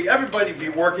 everybody would be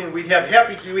working, we'd have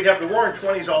the roaring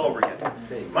 20s all over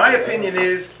again. My opinion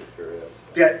is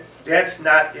that that's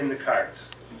not in the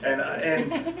cards.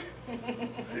 And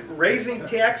raising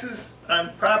taxes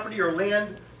on property or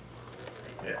land,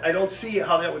 I don't see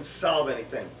how that would solve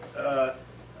anything.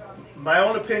 My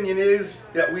own opinion is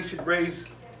that we should raise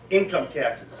income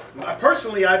taxes.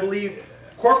 Personally, I believe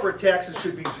corporate taxes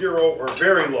should be zero or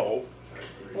very low.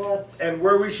 And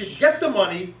where we should get the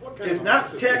money is not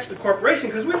to tax the corporation,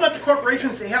 because we want the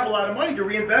corporations to have a lot of money to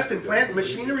reinvest in plant and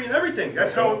machinery and everything.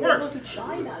 That's how it works.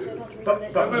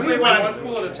 But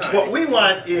what we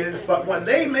want is, but when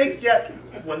they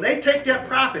take that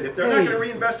profit, if they're not going to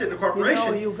reinvest it in the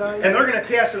corporation, and they're going to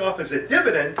pass it off as a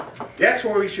dividend, that's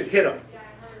where we should hit them.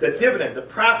 The dividend, the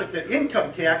profit, the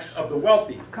income tax of the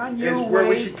wealthy is where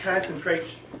we should concentrate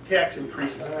tax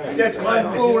increases. That's my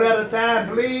opinion. Food at a time,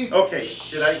 please. Okay,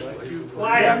 did I?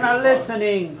 Why am I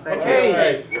listening?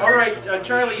 Okay. All right,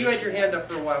 Charlie, you had your hand up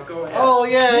for a while. Go ahead. Oh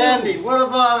yeah, Andy, what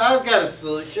about, I've got a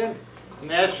solution.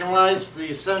 Nationalize the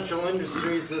essential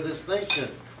industries of this nation.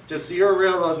 Just see your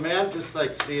railroad, man, just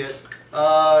like see it,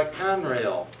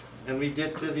 Conrail. And we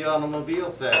did to the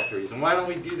automobile factories. And why don't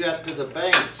we do that to the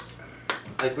banks?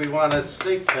 Like we want a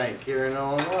state bank here in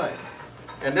Illinois.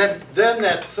 And then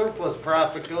that surplus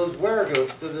profit goes where? It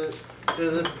goes to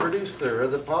the producer or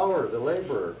the power, the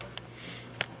laborer.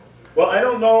 Well, I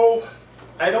don't know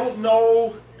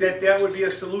that would be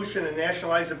a solution to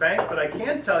nationalize the bank, but I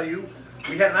can tell you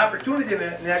we had an opportunity to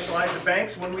nationalize the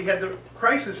banks when we had the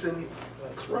crisis in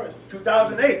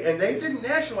 2008, and they didn't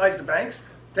nationalize the banks.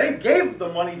 They gave the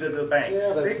money to the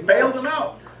banks. They bailed them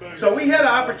out. So we had an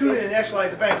opportunity to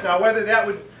nationalize the banks. Now, whether that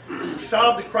would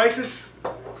solve the crisis,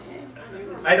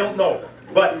 I don't know.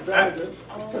 But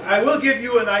I will give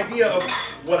you an idea of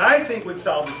what I think would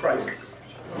solve the crisis.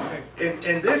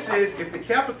 And this is, if the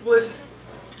capitalist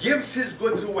gives his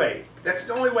goods away, that's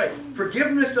the only way.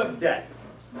 Forgiveness of debt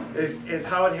is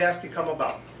how it has to come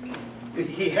about.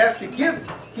 He has to give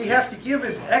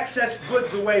his excess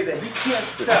goods away that he can't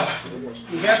sell.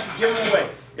 He has to give them away.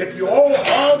 If you owe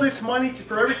all this money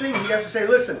for everything, he has to say,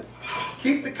 listen,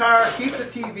 keep the car, keep the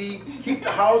TV, keep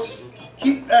the house,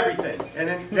 keep everything. And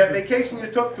then that vacation you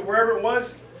took to wherever it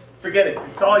was, forget it.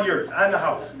 It's all yours, on the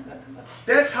house.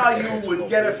 That's how you would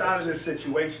get us out of this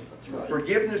situation.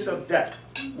 Forgiveness of debt,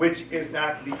 which is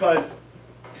not, because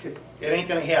it ain't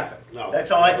going to happen. No.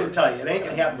 That's all I can tell you. It ain't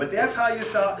going to happen. But that's how you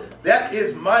solve, that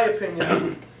is my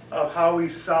opinion of how we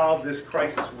solve this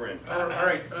crisis we're in. All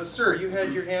right, sir, you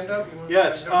had your hand up. You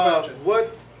Yes.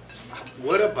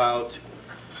 What about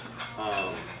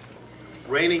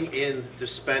reining in the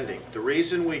spending? The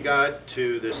reason we got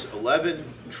to this 11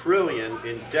 trillion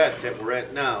in debt that we're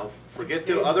at now, forget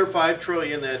the other 5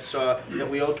 trillion that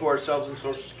we owe to ourselves in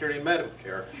Social Security and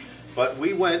Medicare, but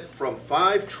we went from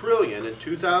 5 trillion in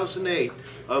 2008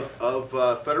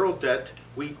 of federal debt.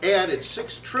 We added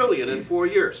 6 trillion in 4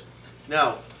 years.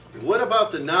 Now, what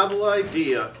about the novel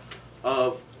idea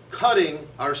of cutting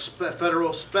our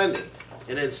federal spending,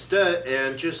 and instead,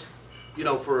 and just, you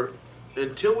know,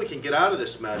 until we can get out of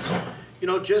this mess, you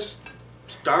know, just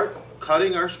start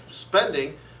cutting our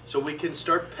spending so we can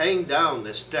start paying down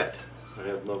this debt. I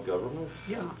have no government?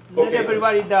 Yeah, let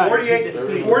everybody die.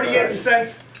 48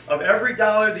 cents of every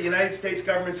dollar the United States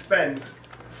government spends,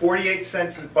 48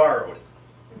 cents is borrowed.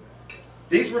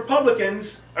 These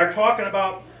Republicans are talking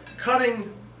about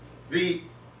cutting the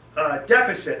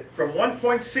deficit from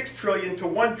 1.6 trillion to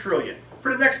 1 trillion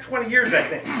for the next 20 years, I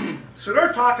think. So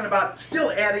they're talking about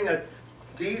still adding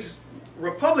these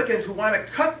Republicans who want to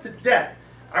cut the debt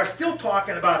are still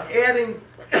talking about adding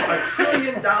 $1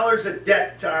 trillion of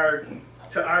debt to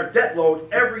our debt load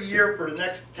every year for the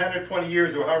next 10 or 20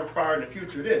 years, or however far in the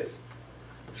future it is.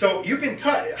 So you can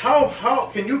cut, how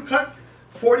can you cut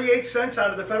 48 cents out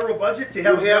of the federal budget to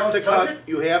have a balanced budget?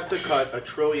 You have to cut $1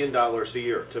 trillion a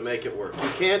year to make it work. You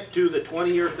can't do the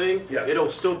 20-year thing. Yeah.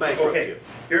 It'll still bankrupt you.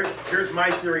 Here's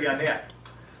my theory on that.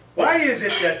 Why is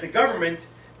it that the government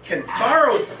can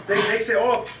borrow? They say,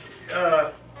 oh,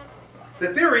 the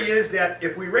theory is that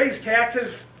if we raise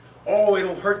taxes, oh,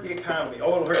 it'll hurt the economy.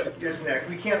 Oh, it'll hurt this and that.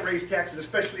 We can't raise taxes,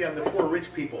 especially on the poor,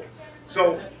 rich people.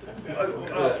 So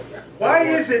why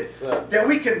is it that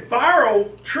we can borrow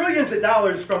trillions of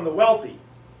dollars from the wealthy,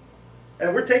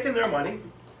 and we're taking their money,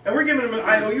 and we're giving them an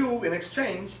IOU in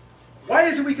exchange? Why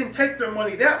is it we can take their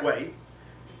money that way,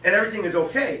 and everything is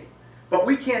okay, but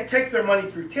we can't take their money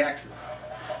through taxes?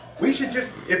 We should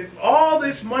just, if all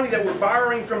this money that we're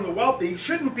borrowing from the wealthy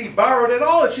shouldn't be borrowed at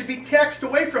all, it should be taxed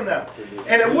away from them.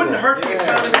 And it wouldn't hurt the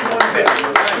economy one bit. It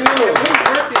wouldn't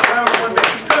hurt the economy one bit,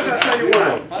 because I'll tell you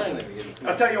why.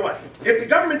 I'll tell you what. If the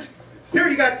government's, here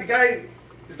you got the guy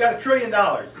who's got $1 trillion.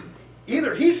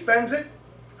 Either he spends it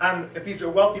on, if he's a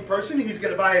wealthy person, he's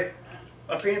going to buy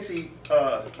a fancy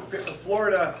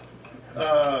Florida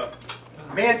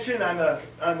mansion on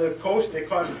the coast that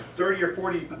costs 30 or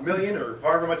 40 million, or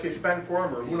however much they spend for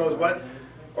him, or who knows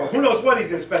what he's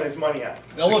going to spend his money on.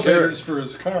 Elevators for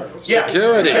his cars. Yeah,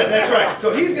 security. Yeah, that's right.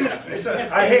 So he's going to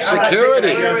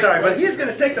security. I'm sorry, but he's going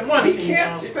to take the money. He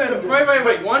can't spend it.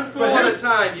 Wait, one fool at a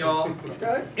time, y'all.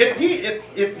 If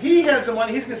he has the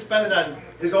money, he's going to spend it on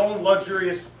his own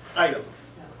luxurious items.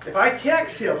 If I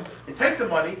tax him and take the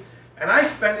money, and I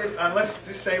spend it on, let's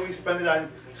just say we spend it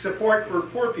on support for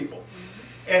poor people,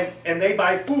 and they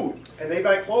buy food, and they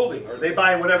buy clothing, or they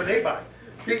buy whatever they buy,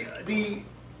 the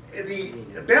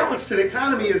balance to the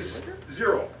economy is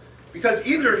zero. Because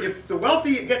either if the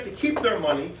wealthy get to keep their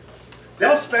money,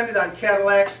 they'll spend it on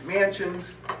Cadillacs,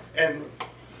 mansions, and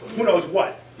who knows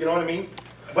what, you know what I mean?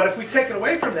 But if we take it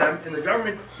away from them, and the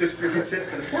government distributes it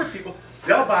to the poor people,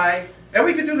 they'll buy, and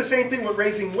we could do the same thing with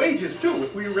raising wages too.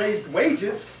 If we raised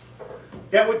wages,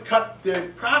 that would cut the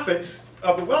profits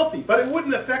of the wealthy, but it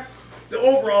wouldn't affect the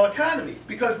overall economy,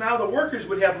 because now the workers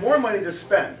would have more money to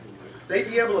spend. They'd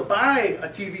be able to buy a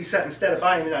TV set instead of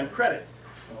buying it on credit.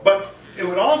 But it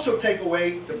would also take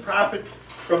away the profit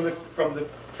from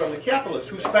the capitalist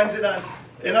who spends it on.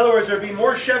 In other words, there'd be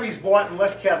more Chevys bought and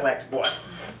less Cadillacs bought.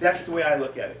 That's the way I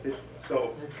look at it.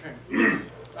 So,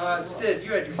 Sid,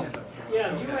 you had your hand up. Yeah,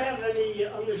 do you have any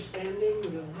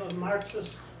understanding of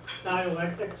Marxist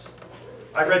dialectics?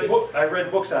 I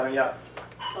read books on it. Yeah.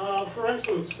 For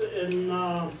instance, in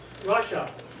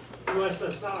Russia,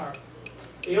 USSR,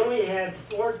 they only had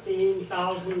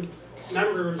 14,000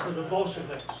 members of the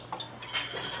Bolsheviks,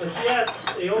 but yet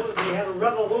they had a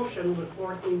revolution with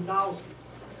 14,000.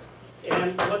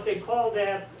 And what they call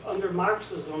that under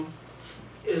Marxism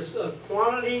is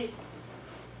quantity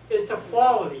into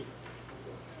quality.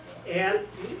 And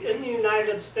in the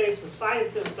United States, the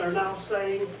scientists are now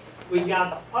saying we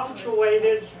got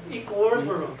punctuated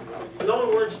equilibrium. In other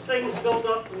words, things build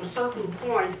up to a certain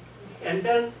point, and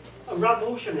then a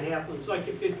revolution happens. Like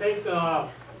if you take,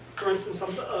 for instance,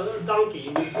 a donkey,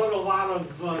 and you put a lot of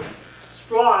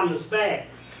straw in his back,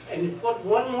 and you put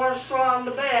one more straw on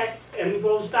the back, and it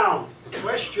goes down.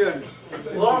 Question.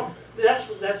 Well,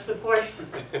 that's the question.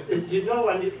 Did you know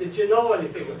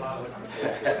anything about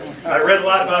it? I read a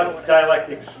lot about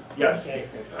dialectics, yes. Okay.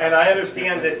 And I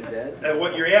understand that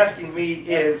what you're asking me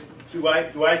is, do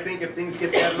I think if things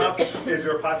get bad enough, is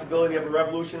there a possibility of a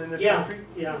revolution in this country?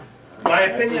 Yeah. My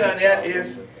opinion on that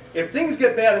is, if things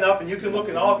get bad enough, and you can look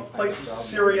in all places,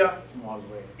 Syria,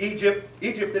 Egypt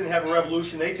didn't have a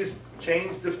revolution, they just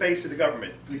changed the face of the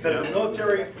government. Because the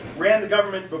military ran the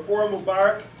government before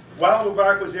Mubarak, while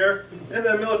Mubarak was there, and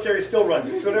the military still runs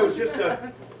it. So there was just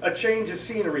a change of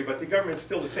scenery, but the government's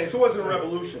still the same. So it wasn't a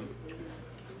revolution.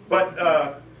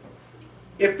 But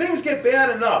if things get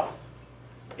bad enough,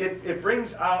 it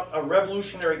brings out a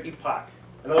revolutionary epoch.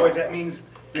 In other words, that means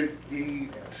the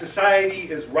society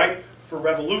is ripe for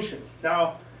revolution.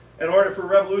 Now, in order for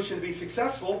revolution to be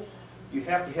successful, you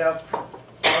have to have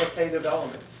qualitative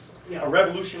elements. A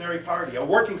revolutionary party, a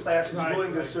working class is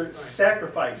willing to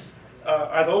sacrifice.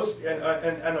 Are those,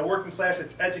 and a working class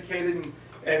that's educated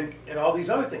and all these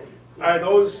other things. Are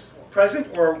those present,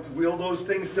 or will those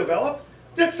things develop?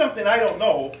 That's something I don't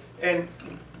know. And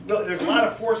there's a lot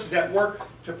of forces at work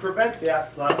to prevent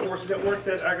that. A lot of forces at work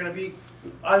that are going to be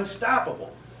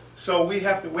unstoppable. So we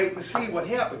have to wait and see what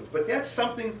happens. But that's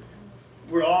something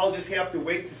we all just have to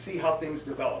wait to see how things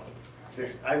develop.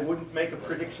 I wouldn't make a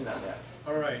prediction on that.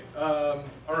 All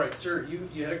right, sir,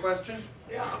 you had a question?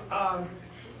 Yeah,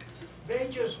 they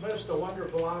just missed a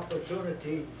wonderful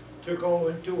opportunity to go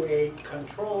into a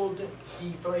controlled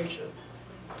deflation.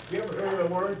 You ever heard of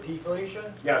the word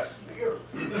deflation? Yes.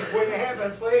 When you have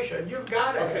inflation, you've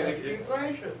got to have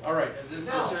deflation. All right, this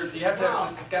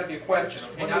has got to be a question.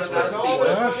 Okay, not a all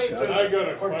this money I got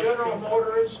a for question. General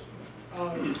Motors,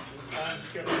 I'm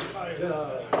getting tired.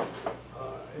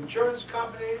 the insurance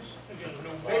companies,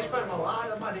 they spend a lot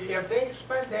of money. If they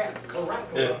spend that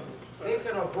correctly, they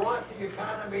could have brought the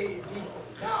economy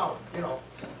down, you know.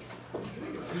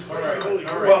 All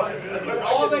right. But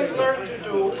all they've learned to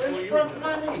do is print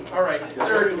money. All right,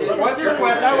 sir, what's your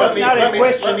question? That was not a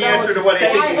question. Let me answer to what I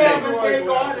think Why he said. haven't they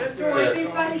gone into a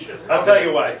deflation? I'll tell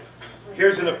you why.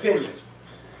 Here's an opinion.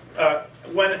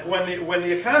 When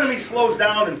the economy slows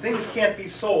down and things can't be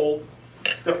sold,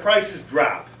 the prices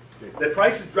drop. The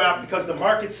prices drop because the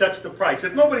market sets the price.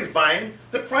 If nobody's buying,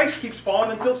 the price keeps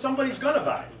falling until somebody's going to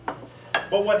buy.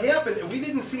 But what happened, we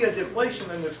didn't see a deflation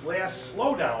in this last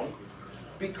slowdown,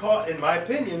 because, in my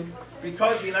opinion,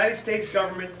 because the United States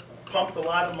government pumped a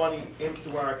lot of money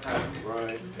into our economy.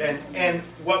 Right. And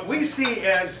what we see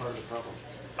as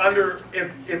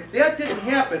if that didn't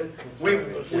happen, we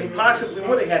possibly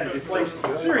would have had a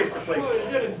deflation, serious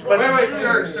deflation. But Wait,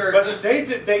 sir. But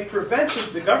they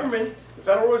prevented, the government, the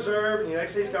Federal Reserve, and the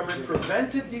United States government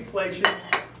prevented deflation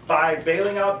by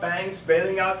bailing out banks,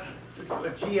 bailing out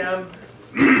GM,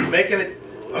 making it,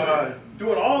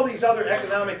 doing all these other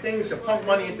economic things to pump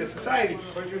money into society.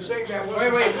 But you're saying that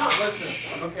Wait,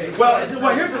 listen. Okay. Well,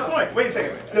 here's the point. Wait a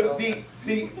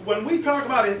second. When we talk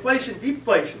about inflation,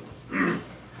 deflation,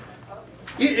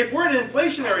 if we're in an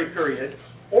inflationary period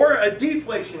or a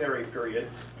deflationary period,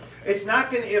 it's not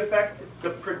going to affect the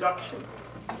production.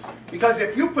 Because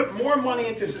if you put more money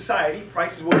into society,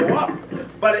 prices will go up.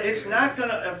 But it's not going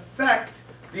to affect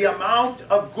the amount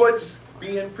of goods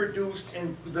being produced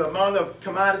and the amount of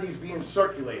commodities being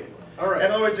circulated. All right. In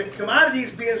other words, the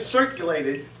commodities being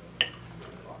circulated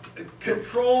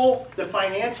control the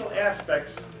financial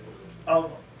aspects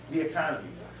of the economy.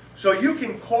 So you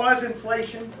can cause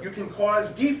inflation, you can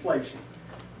cause deflation,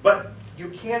 but you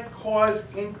can't cause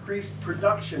increased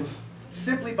production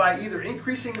simply by either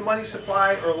increasing the money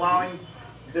supply or allowing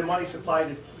the money supply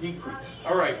to decrease.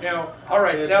 All right, now,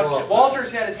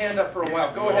 Walter's had his hand up for a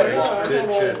while. Go ahead,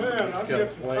 Walter. Man, I'm getting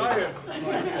tired.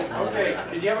 Okay,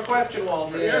 did you have a question,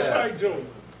 Walter? Yes, I do.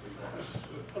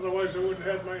 Otherwise, I wouldn't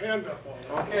have my hand up,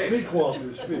 Walter. Okay. Speak,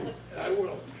 Walter, speak. I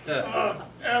will.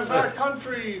 As our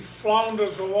country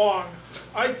flounders along,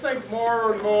 I think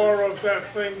more and more of that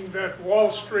thing that Wall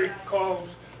Street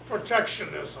calls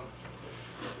protectionism.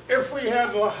 If we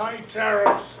had high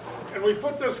tariffs and we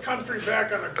put this country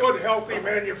back on a good, healthy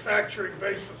manufacturing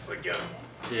basis again,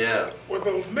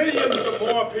 with millions of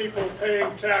more people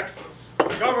paying taxes,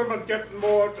 the government getting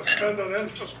more to spend on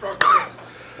infrastructure,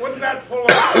 wouldn't that pull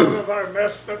us out of our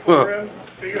mess that we're in?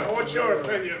 What's your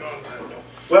opinion on that?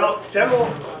 Well,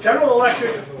 General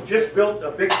Electric just built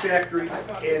a big factory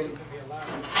in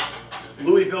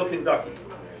Louisville, Kentucky.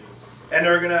 And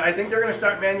I think they're gonna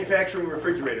start manufacturing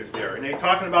refrigerators there. And they're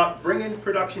talking about bringing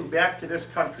production back to this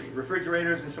country,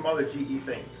 refrigerators and some other GE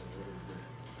things.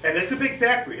 And it's a big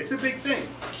factory, it's a big thing.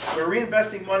 We're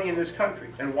reinvesting money in this country.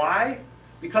 And why?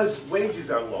 Because wages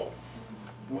are low.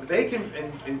 They can,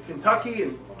 in Kentucky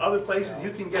and other places,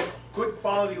 you can get good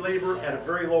quality labor at a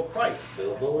very low price,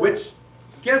 which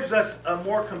gives us a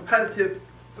more competitive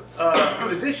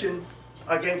position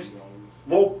against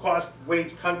low-cost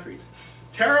wage countries.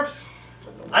 Tariffs,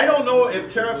 I don't know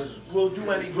if tariffs will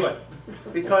do any good,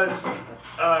 because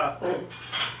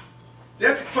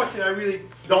that's a question I really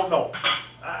don't know.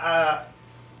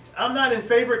 I'm not in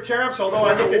favor of tariffs, although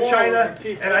I look at China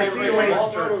and I see the way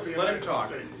Let him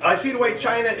talk. I see the way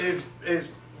China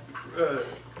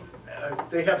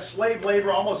they have slave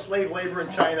labor, almost slave labor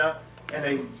in China,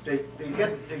 and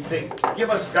they give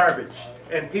us garbage,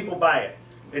 and people buy it.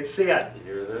 It's sad.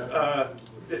 You hear that?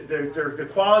 The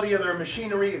quality of their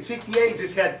machinery, and CTA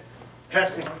just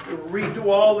has to redo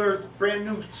all their brand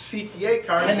new CTA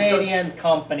cars. Canadian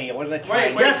company, or the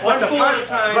Chinese. Yes, but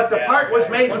the part was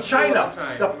made in China.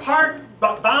 The part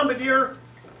Bombardier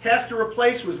has to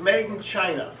replace was made in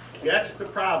China. That's the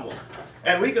problem.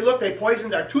 And we could look, they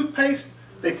poisoned our toothpaste,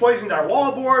 they poisoned our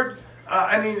wallboard.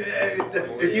 I mean,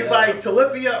 if you buy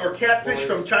tilapia or catfish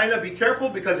from China, be careful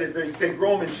because they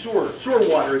grow them in sewer. Sewer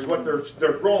water is what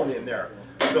they're grown in there.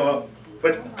 So,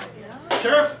 but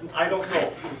tariffs, I don't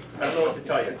know. I don't know what to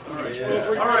tell you.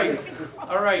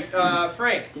 All right,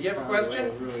 Frank, you have a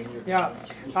question? Yeah.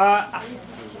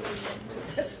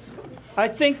 I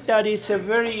think that it's a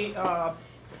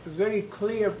very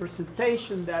clear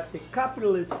presentation that the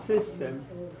capitalist system,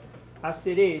 as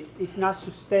it is not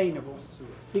sustainable.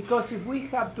 Because if we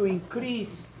have to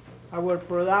increase our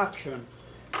production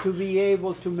to be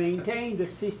able to maintain the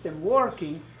system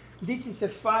working, this is a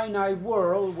finite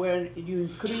world where you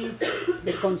increase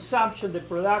the consumption, the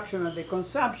production, and the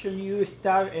consumption, you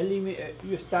start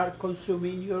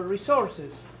consuming your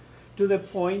resources to the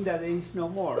point that there is no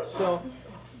more. So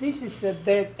this is a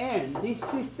dead end. This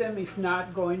system is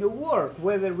not going to work,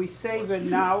 whether we save it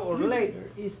now or later.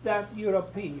 Is that your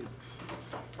opinion?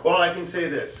 Well, I can say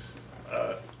this.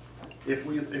 If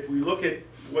we look at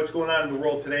what's going on in the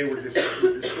world today, we're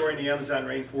destroying the Amazon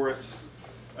rainforests.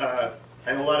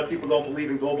 And a lot of people don't believe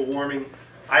in global warming.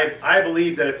 I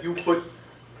believe that if you put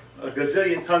a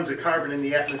gazillion tons of carbon in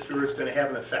the atmosphere, it's going to have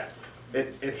an effect.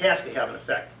 It has to have an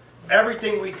effect.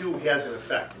 Everything we do has an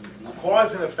effect.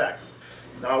 Cause and effect.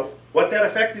 Now, what that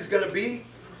effect is going to be,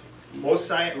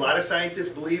 a lot of scientists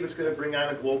believe it's going to bring on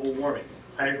a global warming.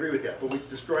 I agree with that. But we're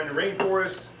destroying the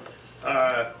rainforests.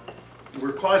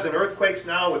 We're causing earthquakes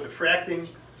now with the fracking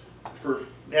for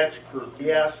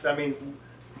gas. I mean,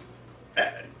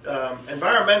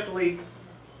 environmentally,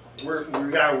 we're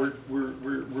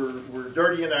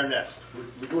dirty in our nest.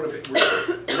 We're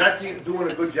not doing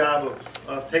a good job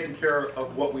of taking care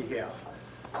of what we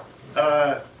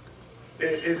have.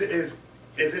 Is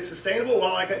it sustainable?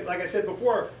 Well, like I said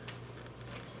before,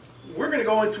 we're going to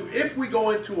go into, if we go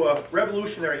into a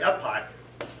revolutionary epoch,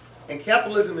 and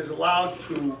capitalism is allowed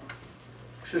to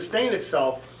sustain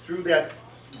itself through that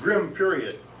grim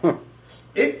period,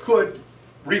 it could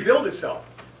rebuild itself.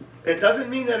 It doesn't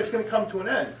mean that it's going to come to an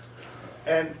end.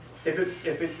 And if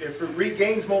it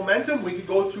regains momentum, we could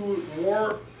go through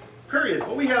more periods.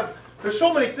 But there's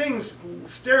so many things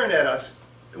staring at us.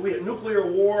 We have nuclear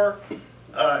war,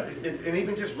 and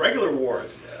even just regular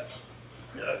wars.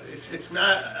 It's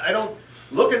not.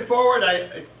 Looking forward,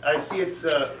 I see it's.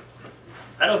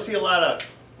 I don't see a lot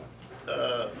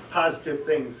of positive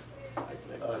things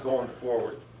going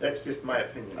forward. That's just my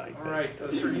opinion. All right,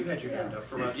 sir, you had your hand up.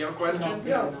 Do you have a question?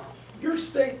 Yeah. Your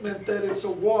statement that it's a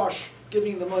wash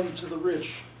giving the money to the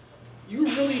rich, you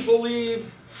really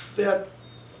believe that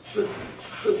the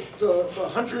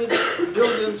hundreds,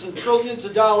 billions, and trillions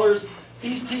of dollars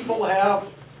these people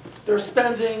have, they're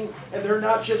spending, and they're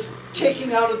not just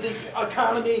taking out of the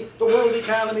economy, the world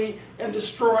economy, and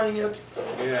destroying it?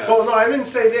 Yeah. Oh, no, I didn't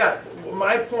say that.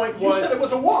 My point was... You said it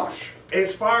was a wash.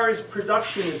 As far as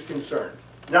production is concerned.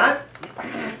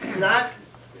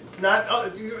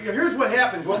 Here's what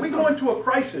happens. When we go into a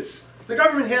crisis, the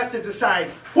government has to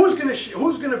decide who's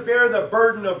going to bear the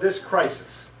burden of this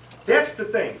crisis. That's the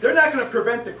thing. They're not going to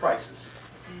prevent the crisis,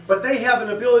 but they have an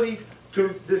ability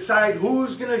to decide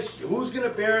who's going to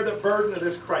bear the burden of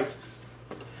this crisis.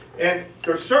 And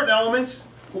there are certain elements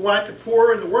who want the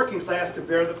poor and the working class to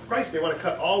bear the price. They want to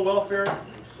cut all welfare,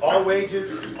 all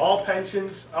wages, all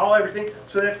pensions, all everything,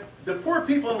 so that the poor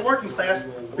people in the working class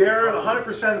bear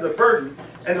 100% of the burden,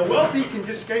 and the wealthy can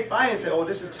just skate by and say, oh,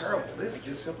 this is terrible. This is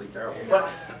just simply terrible.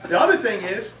 But the other thing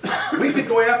is, we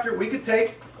could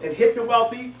take and hit the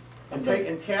wealthy and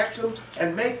tax them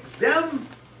and make them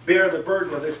bear the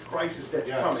burden of this crisis that's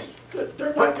coming.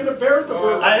 They're not going to bear the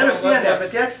burden. I understand that,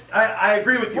 but I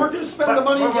agree with you. We're going to spend the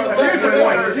money and give it back to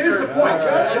them. Here's the point.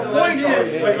 The point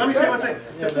is, wait, let me say one thing.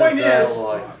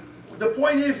 The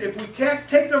point is, if we take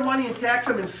their money and tax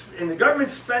them, and the government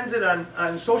spends it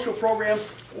on social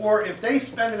programs, or if they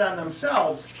spend it on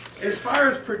themselves, as far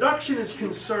as production is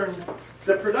concerned,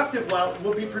 the productive wealth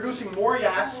will be producing more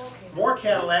yachts, more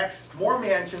Cadillacs, more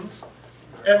mansions,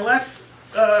 and less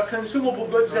consumable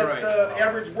goods that All right.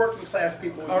 average working class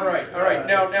people would All right, use. all right.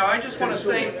 Now I just want to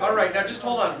say, all right, now just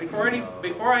hold on. Before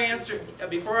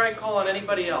I call on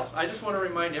anybody else, I just want to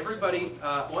remind everybody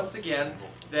once again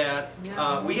that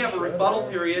we have a rebuttal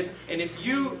period, and if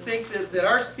you think that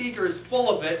our speaker is full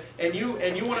of it, and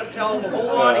you want to tell the whole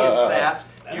audience that,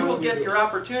 you will get your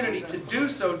opportunity to do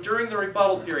so during the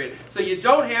rebuttal period. So you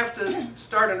don't have to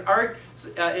start an argument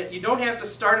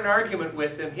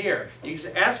with him here. You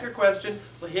just ask your question,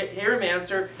 hear him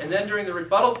answer, and then during the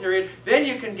rebuttal period, then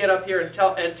you can get up here and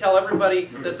tell everybody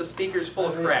that the speaker's full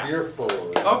of crap. You're full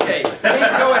of it. Okay,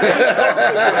 Gene, go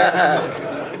ahead.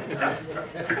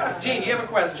 Gene, you have a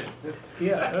question.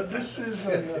 Yeah, this is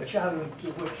a challenge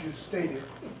to what you stated.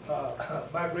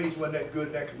 My grades weren't that good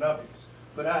in economics,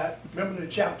 but I remember the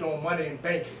chapter on money and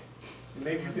banking. And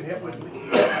maybe you can help me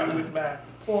with my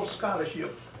full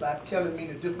scholarship by telling me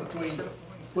the difference between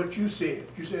what you said.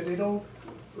 You said they don't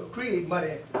create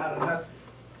money out of nothing.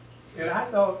 And I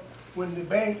thought when the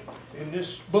bank in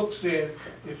this book said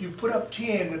if you put up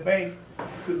 10, the bank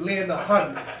could lend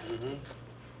 100.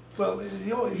 Well,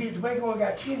 the bank only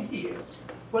got 10 here.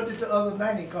 Where did the other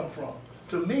 90 come from?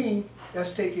 To me,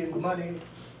 that's taking money,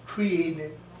 creating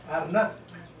it out of nothing.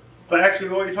 But actually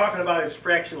what you're talking about is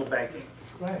fractional banking.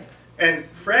 Right. And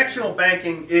fractional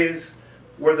banking is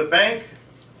where the bank,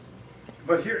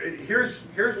 but here's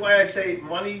why I say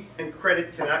money and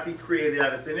credit cannot be created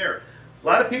out of thin air. A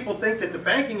lot of people think that the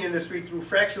banking industry through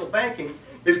fractional banking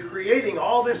is creating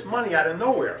all this money out of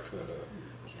nowhere.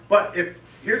 But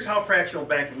here's how fractional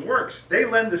banking works. They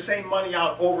lend the same money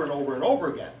out over and over and over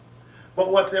again.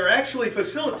 But what they're actually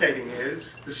facilitating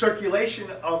is the circulation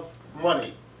of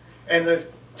money. And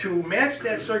to match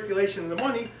that circulation of the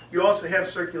money, you also have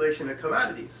circulation of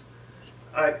commodities.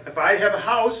 If I have a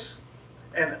house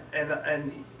and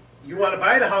you want to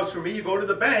buy the house from me, you go to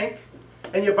the bank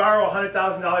and you borrow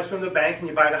 $100,000 from the bank and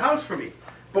you buy the house from me.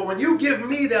 But when you give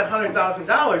me that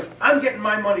 $100,000, I'm getting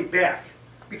my money back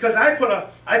because I put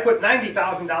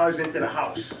 $90,000 into the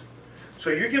house.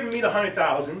 So you're giving me the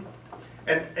 $100,000,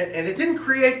 and it didn't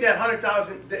create that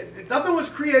 $100,000. Nothing was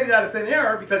created out of thin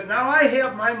air because now I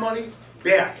have my money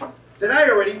back that I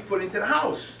already put into the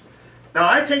house.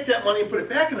 Now I take that money and put it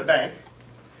back in the bank,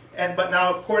 but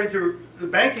now according to the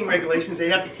banking regulations, they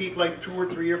have to keep like 2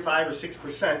 or 3 or 5 or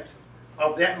 6%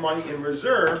 of that money in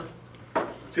reserve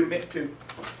to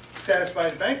satisfy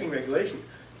the banking regulations.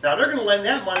 Now they're going to lend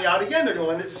that money out again. They're going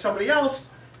to lend it to somebody else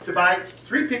to buy.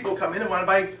 3 people come in and want to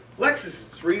buy Lexuses,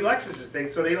 3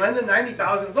 Lexuses. So they lend the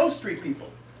 $90,000 of those 3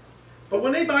 people. But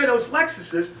when they buy those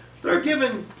Lexuses, they're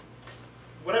given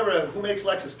whatever. Who makes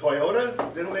Lexus? Toyota?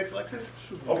 Is that who makes Lexus?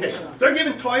 Okay, they're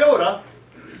giving Toyota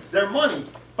their money,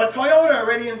 but Toyota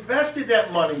already invested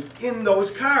that money in those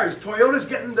cars. Toyota's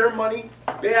getting their money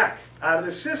back out of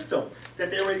the system that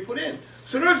they already put in.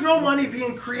 So there's no money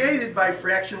being created by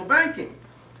fractional banking.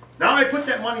 Now I put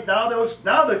that money, now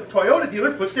the Toyota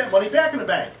dealer puts that money back in the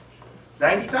bank.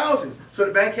 $90,000. So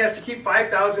the bank has to keep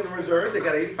 $5,000 in reserves. They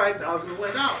got $85,000 to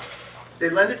lend out.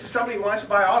 They lend it to somebody who wants to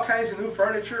buy all kinds of new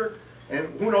furniture and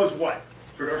who knows what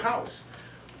for their house.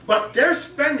 But they're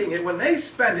spending it. When they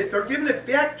spend it, they're giving it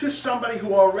back to somebody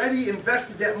who already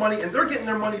invested that money, and they're getting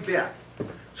their money back.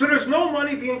 So there's no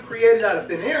money being created out of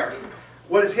thin air.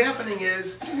 What is happening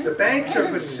is the banks are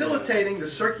facilitating the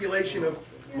circulation of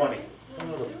money.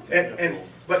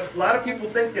 But a lot of people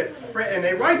think that, and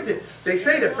they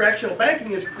say that fractional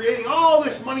banking is creating all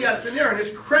this money out of thin air, and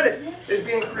this credit is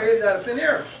being created out of thin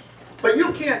air. But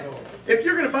you can't, if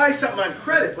you're going to buy something on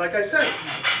credit, like I said,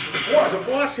 the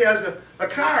boss has a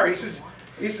car. He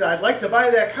says, I'd like to buy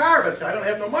that car, but I don't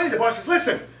have no money. The boss says,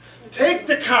 listen, take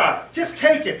the car, just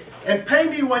take it, and pay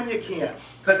me when you can,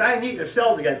 because I need to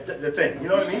sell the thing. You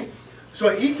know what I mean?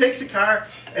 So he takes the car,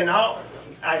 and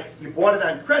you bought it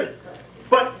on credit.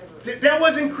 But that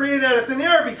wasn't created out of thin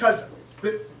air because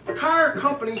the car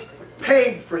company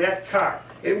paid for that car.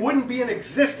 It wouldn't be in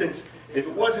existence if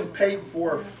it wasn't paid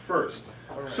for first.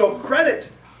 So credit,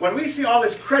 when we see all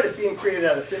this credit being created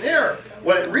out of thin air,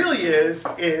 what it really is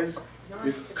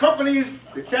the companies,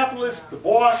 the capitalists, the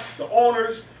boss, the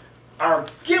owners are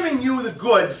giving you the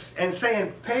goods and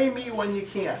saying, pay me when you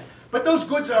can. But those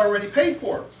goods are already paid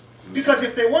for. Because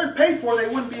if they weren't paid for, they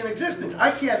wouldn't be in existence.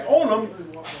 I can't own them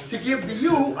to give to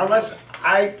you unless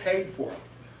I paid for them.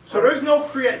 So there's no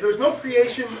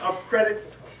creation of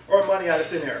credit or money out of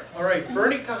thin air. All right,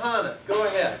 Bernie Kahana, go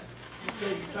ahead.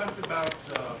 You talked about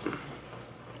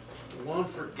loan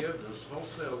forgiveness.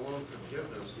 Wholesale loan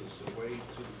forgiveness is a way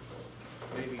to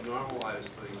maybe normalize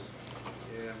things.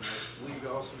 And I believe you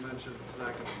also mentioned it's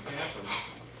not going to happen.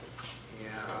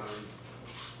 And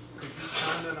could you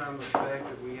comment on the fact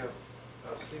that we have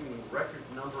seeming record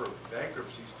number of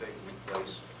bankruptcies taking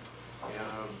place,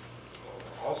 and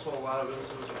also a lot of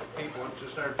instances of people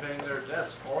just aren't paying their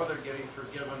debts, or they're getting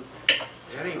forgiven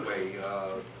anyway.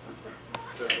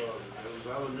 There was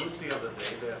on the news the other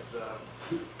day that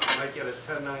you might get a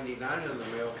 1099 in the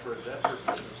mail for a debt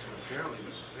forgiveness, and apparently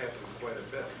this is happening quite a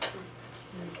bit.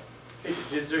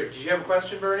 Did you have a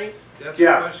question, Bernie? That's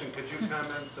Yeah. the question. Could you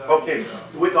comment? Okay,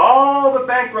 with all the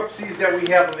bankruptcies that we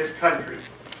have in this country,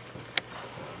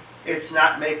 it's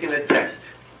not making a dent.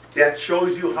 That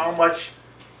shows you how much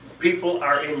people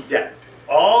are in debt.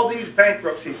 All these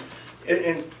bankruptcies,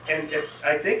 and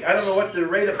I think, I don't know what the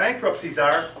rate of bankruptcies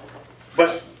are,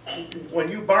 but when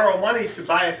you borrow money to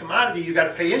buy a commodity, you got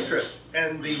to pay interest,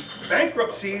 and the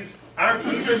bankruptcies aren't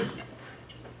even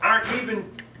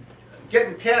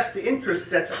getting past the interest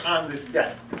that's on this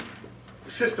debt,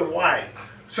 system-wide.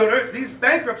 So these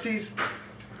bankruptcies,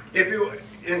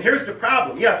 and here's the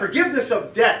problem. Yeah, forgiveness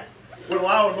of debt would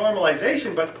allow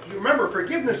normalization, but you remember,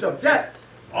 forgiveness of debt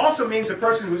also means the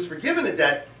person who's forgiven a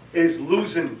debt is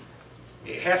losing,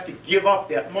 has to give up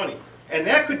that money. And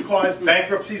that could cause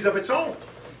bankruptcies of its own.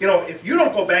 You know, if you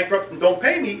don't go bankrupt and don't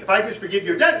pay me, if I just forgive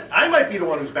your debt, I might be the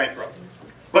one who's bankrupt.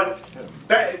 But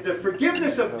the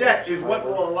forgiveness of debt is what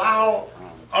will allow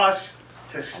us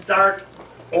to start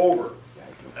over.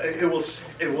 It will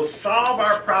solve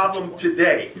our problem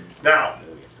today. Now,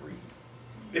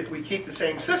 if we keep the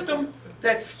same system,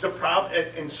 that's the problem.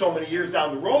 And so many years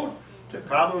down the road, the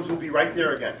problems will be right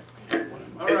there again.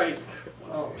 All right.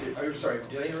 Oh, I'm sorry.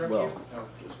 Did I interrupt you? No.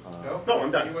 No, I'm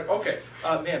done. Okay.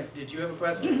 Ma'am, did you have a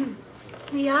question?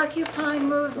 The Occupy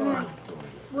movement,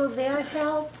 will that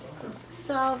help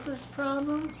solve this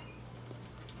problem?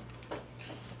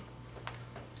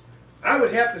 I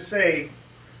would have to say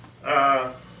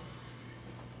the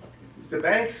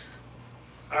banks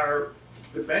are,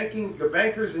 the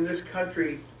bankers in this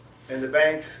country and the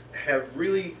banks have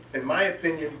really, in my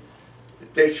opinion,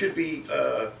 they should be,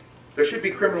 there should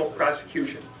be criminal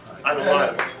prosecution on a lot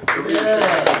of it.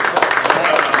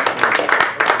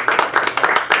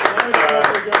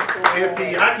 If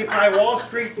the Occupy Wall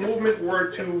Street movement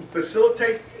were to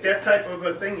facilitate that type of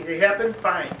a thing to happen,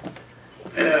 fine.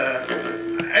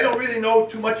 I don't really know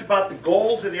too much about the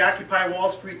goals of the Occupy Wall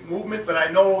Street movement, but I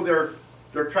know they're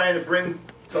trying to bring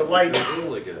to light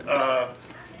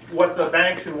what the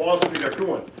banks in Wall Street are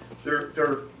doing.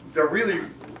 They're really,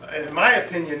 in my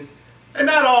opinion, and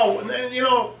not all, you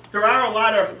know, there are a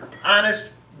lot of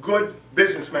honest, good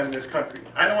businessmen in this country.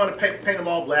 I don't want to paint them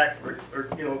all black or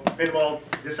you know, paint them all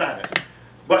dishonest.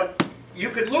 But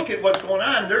you could look at what's going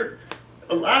on.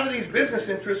 A lot of these business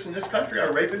interests in this country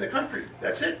are raping the country.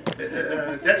 That's it.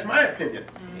 That's my opinion.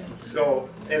 So,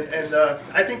 and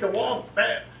I think the Wall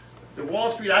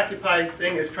Street Occupy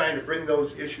thing is trying to bring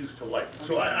those issues to light.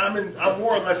 So I'm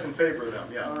more or less in favor of them.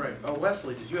 Yeah. All right. Oh,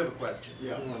 Wesley, did you have a question?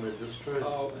 Yeah.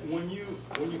 When you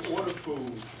order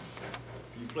food,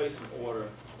 you place an order,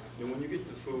 and when you get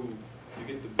the food, you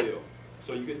get the bill.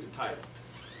 So you get the title.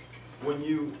 When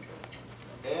you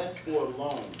ask for a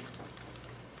loan,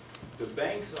 the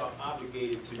banks are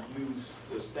obligated to use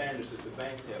the standards that the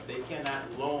banks have. They cannot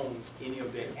loan any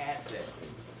of their assets,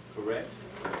 correct?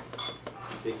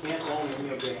 They can't loan any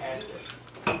of their assets.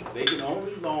 They can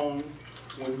only loan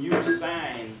when you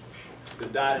sign the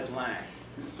dotted line.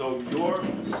 So your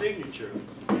signature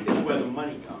is where the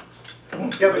money comes.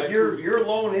 Yeah, but your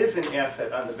loan is an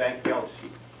asset on the bank balance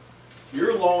sheet.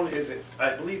 Your loan is,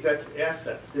 I believe that's an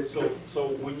asset. So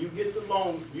when you get the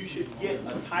loan, you should get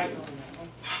a title.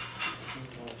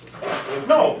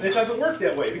 No, it doesn't work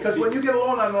that way, because when you get a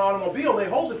loan on an automobile, they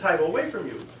hold the title away from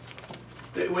you.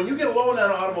 When you get a loan on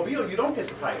an automobile, you don't get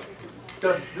the title.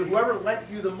 Whoever lent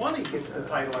you the money gets the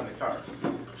title on the car.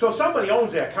 So somebody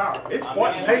owns that car. It's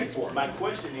bought and paid for. My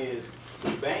question is,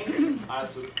 banks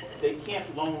they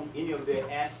can't loan any of their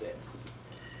assets.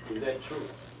 Is that true?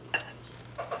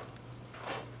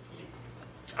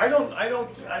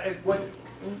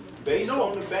 Based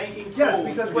on the banking code, yes,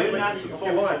 because they're not supposed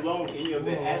to loan any of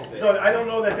their assets. No, I don't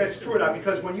know that that's true or not,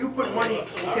 because when you put money,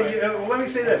 okay, let me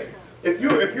say this. If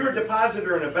you're a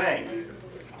depositor in a bank,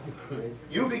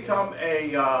 you become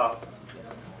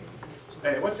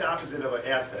what's the opposite of an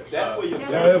asset? That's where you're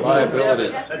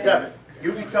liability. A debit.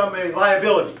 You become a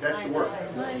liability, that's the word.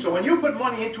 So when you put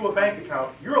money into a bank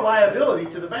account, you're a liability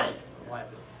to the bank.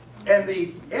 And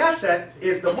the asset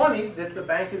is the money that the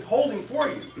bank is holding for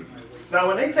you. Now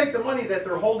when they take the money that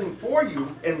they're holding for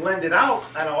you and lend it out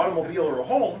on an automobile or a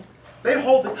home, they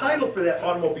hold the title for that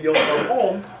automobile or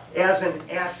home as an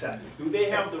asset. Do they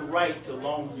have the right to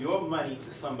loan your money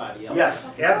to somebody else?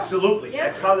 Yes, absolutely.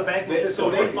 That's how the banking system So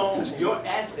they works. loaned your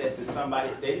asset to somebody.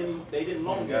 They didn't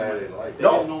loan your money. They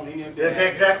No, didn't loan any of their that's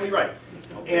assets. exactly right.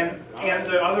 And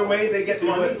the other way they get See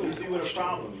money. you see what the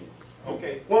problem is.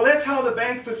 Okay. Well, that's how the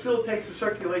bank facilitates the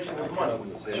circulation of money.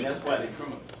 And that's why they're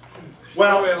criminals.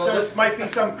 Well, there might be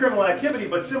some criminal activity,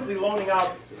 but simply loaning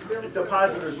out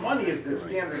depositors' money is the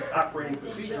standard operating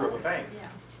procedure of a bank.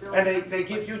 And they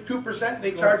give you 2%,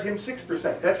 they charge him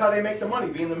 6%. That's how they make the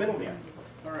money, being the middleman.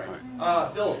 All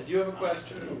right. Bill, did you have a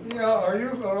question? Yeah, are you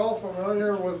at all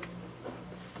familiar with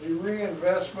the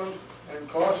reinvestment and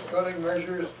cost-cutting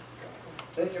measures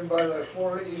taken by the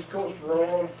Florida East Coast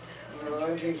Railroad in the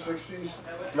 1960s?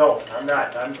 No, I'm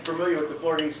not. I'm familiar with the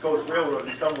Florida East Coast Railroad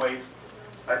in some ways.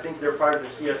 I think they're part of the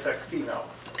CSXT now.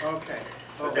 Okay.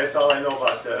 But that's all I know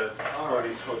about the Florida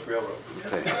East Coast Railroad.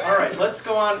 All right, let's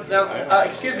go on. Now,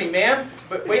 excuse me, ma'am,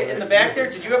 but wait, in the back there,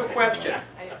 did you have a question?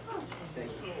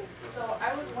 So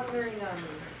I was wondering,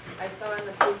 I saw in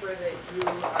the paper that you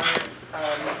are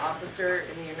an officer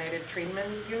in the United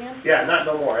Trainmen's Union? Yeah, not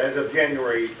no more. As of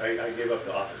January, I gave up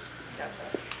the office.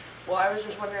 Gotcha. Well, I was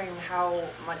just wondering how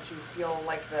much you feel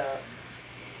like the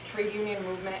trade union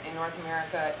movement in North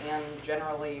America and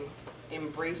generally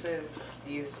embraces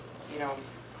these, you know,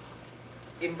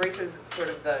 embraces sort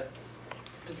of the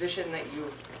position that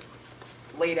you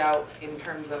laid out in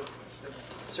terms of the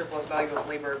surplus value of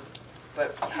labor,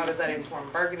 but how does that inform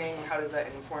bargaining? How does that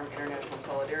inform international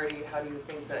solidarity? How do you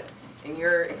think that, in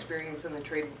your experience in the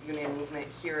trade union movement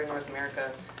here in North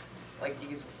America, like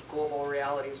these global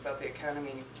realities about the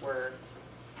economy were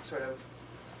sort of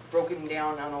broken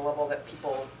down on a level that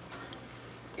people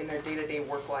in their day-to-day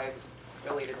work lives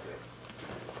related to it?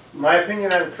 My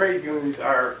opinion on trade unions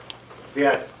are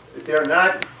that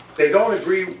they don't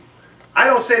agree. I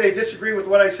don't say they disagree with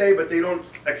what I say, but they don't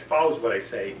espouse what I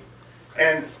say.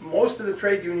 And most of the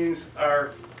trade unions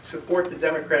support the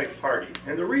Democratic Party.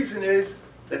 And the reason is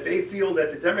that they feel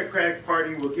that the Democratic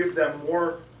Party will give them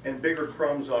more and bigger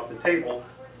crumbs off the table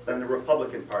than the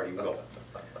Republican Party will.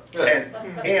 And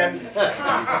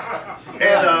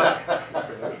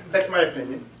that's my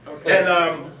opinion. And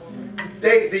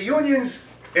the unions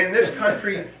in this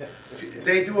country,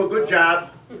 they do a good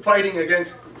job fighting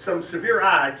against some severe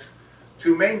odds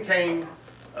to maintain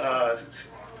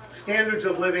standards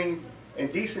of living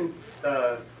and decent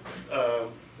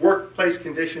workplace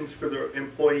conditions for their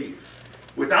employees.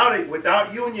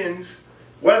 Without unions,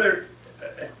 whether,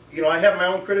 you know, I have my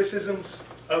own criticisms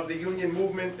of the union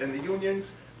movement and the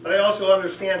unions, but I also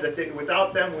understand that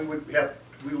without them we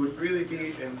would really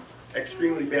be in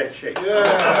extremely bad shape.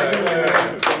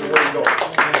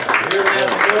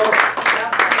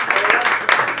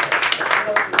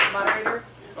 Moderator?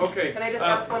 Okay. Can I just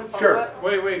ask one follow-up?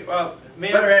 Sure. Wait, ma'am.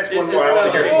 Better ask one more.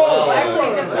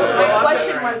 Actually, just my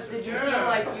question was, did you feel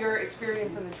like your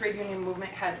experience in the trade union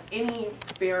movement had any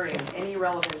bearing, any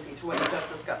relevancy to what you just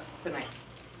discussed tonight?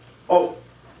 Oh,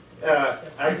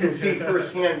 I can see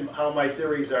firsthand how my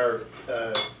theories are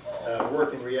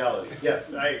work in reality.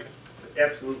 Yes,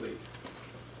 absolutely.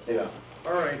 Yeah.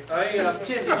 All right.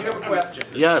 Tim, did you have a question?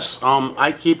 Yes,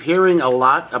 I keep hearing a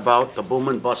lot about the boom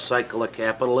and bust cycle of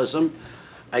capitalism.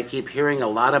 I keep hearing a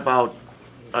lot about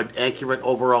an accurate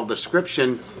overall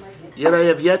description, yet I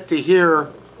have yet to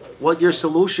hear what your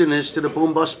solution is to the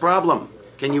boom bust problem.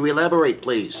 Can you elaborate,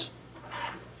 please?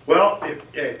 Well,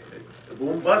 the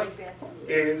boom bust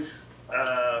is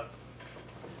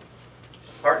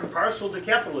part and parcel to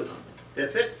capitalism.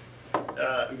 That's it.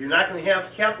 You're not going to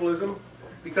have capitalism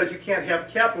because you can't have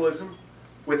capitalism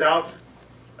without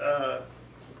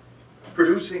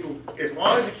producing. As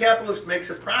long as a capitalist makes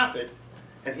a profit,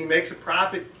 and he makes a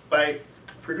profit by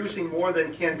producing more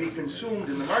than can be consumed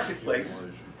in the marketplace,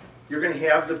 you're going to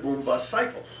have the boom-bust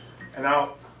cycle. And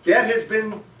now, that has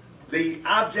been the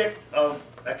object of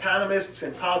economists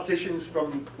and politicians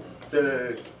from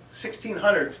the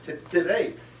 1600s to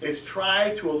today, is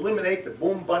try to eliminate the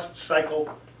boom-bust cycle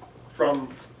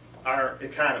from our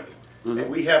economy. Mm-hmm.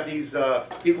 And we have these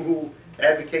people who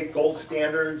advocate gold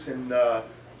standards and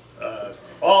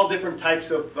all different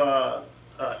types of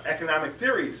economic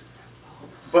theories.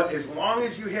 But as long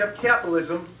as you have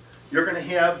capitalism, you're going to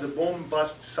have the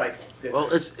boom-bust cycle. Well,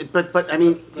 but I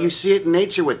mean, you see it in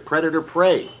nature with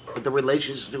predator-prey, with the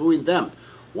relations between them.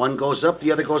 One goes up,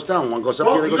 the other goes down. One goes up,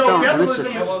 the other goes down.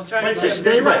 And it's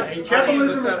stable.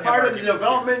 Capitalism is part of the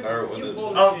development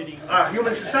of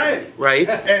human society. Right.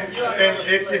 And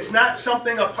it's not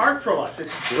something apart from us.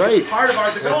 It's part of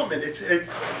our development.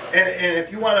 And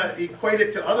if you want to equate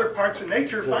it to other parts of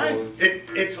nature, fine.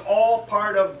 It's all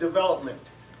part of development.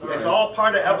 It's all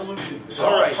part of evolution. It's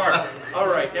All right. part. All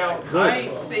right. Now,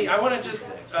 Good. I want to just,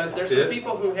 there's some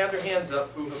people who have their hands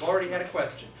up who have already had a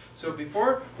question. So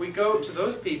before we go to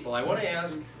those people, I want to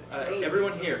ask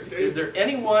everyone here, is there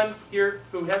anyone here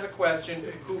who has a question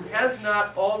who has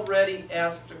not already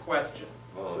asked a question?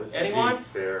 Oh, this Anyone? is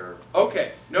fair.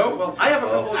 Okay. No? Well, I have a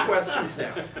couple of questions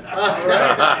now. All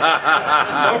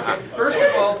right.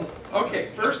 Okay.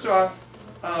 First off,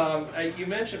 you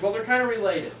mentioned, well, they're kind of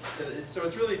related. So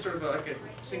it's really sort of like a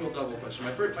single double question.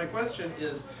 My question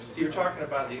is, you're talking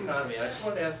about the economy. I just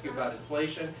wanted to ask you about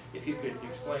inflation. If you could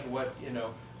explain what,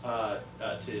 to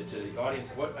the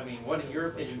audience, what in your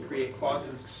opinion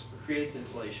creates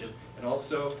inflation, and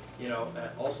also,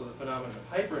 also the phenomenon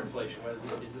of hyperinflation. Whether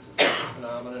is this a separate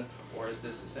phenomenon, or is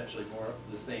this essentially more of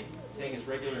the same thing as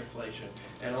regular inflation?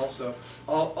 And also,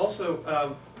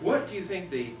 what do you think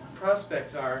the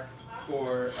prospects are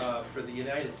for the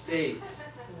United States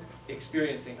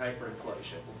experiencing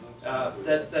hyperinflation?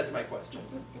 That's my question.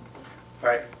 All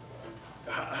right.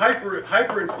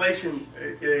 Hyperinflation,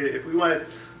 if we want to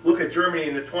look at Germany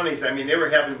in the 20s, I mean, they were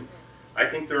having, I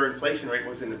think their inflation rate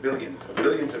was in the billions of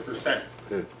percent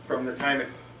from the time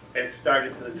it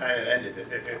started to the time it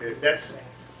ended. That's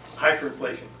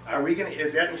hyperinflation.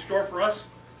 Is that in store for us?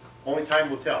 Only time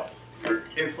will tell.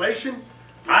 Inflation,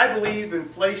 I believe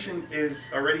inflation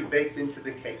is already baked into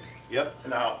the cake. Yep.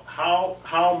 Now, how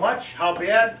much, how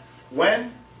bad,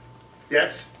 when,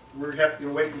 we're having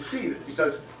to wait and see,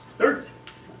 because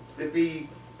the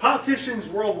politicians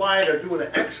worldwide are doing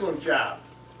an excellent job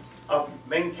of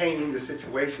maintaining the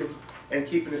situation and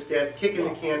kicking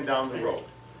the can down the road.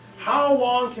 How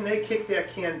long can they kick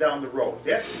that can down the road?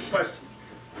 That's the question.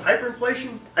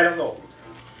 Hyperinflation? I don't know.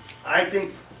 I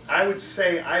would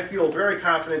say I feel very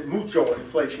confident mucho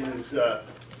inflation is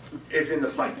in the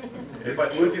fight.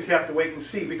 But we'll just have to wait and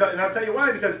see. And I'll tell you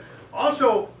why. Because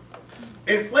also,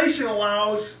 inflation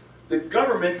allows the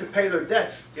government to pay their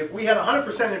debts. If we had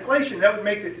 100% inflation, that would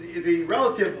make the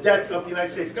relative debt of the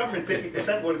United States government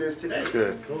 50% what it is today.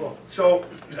 Good. Cool. So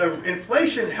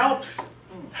inflation helps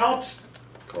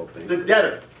the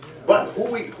debtor. But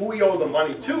who we owe the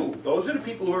money to, those are the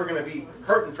people who are going to be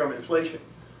hurting from inflation.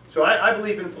 So I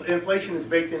believe inflation is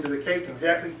baked into the cake.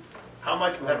 Exactly how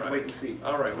much, we'll have to wait and see.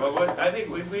 All right. Well, I think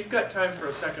we've got time for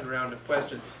a second round of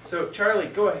questions. So, Charlie,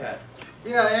 go ahead.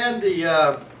 Yeah, Andy,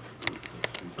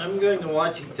 I'm going to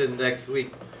Washington next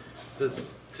week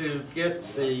to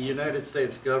get the United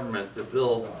States government to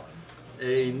build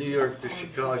a New York to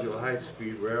Chicago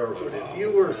high-speed railroad. If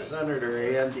you were Senator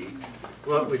Andy,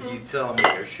 what would you tell me?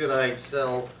 Or should I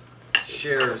sell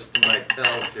shares to my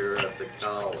pals here at the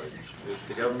college? Is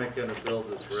the government going to build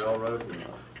this railroad and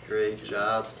create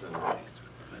jobs and add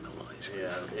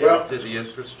to the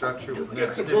infrastructure? Wouldn't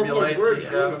that stimulate the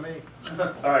economy?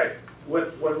 All right.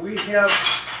 What we have,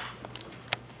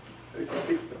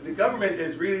 the government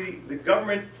is really, the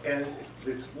government and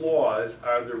its laws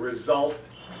are the result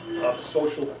of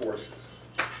social forces.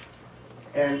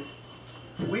 And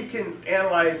we can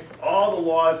analyze all the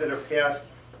laws that are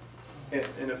passed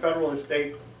in the federal and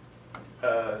state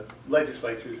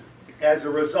legislatures as a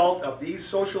result of these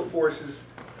social forces,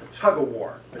 a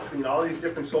tug-of-war between all these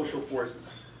different social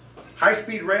forces.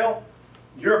 High-speed rail,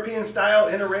 European-style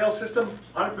inter-rail system,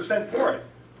 100% for it.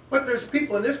 But there's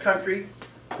people in this country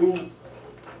who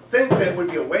think that it would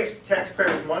be a waste of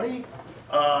taxpayers' money.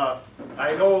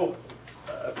 I know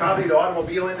probably the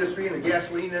automobile industry and the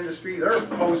gasoline industry, they're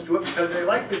opposed to it because they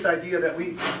like this idea that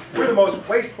we're the most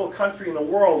wasteful country in the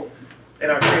world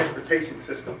in our transportation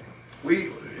system.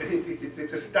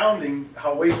 It's astounding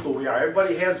how wasteful we are.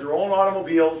 Everybody has their own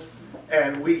automobiles,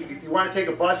 and if you want to take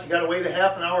a bus, you got to wait a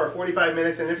half an hour or 45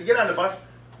 minutes, and if you get on the bus,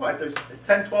 what, there's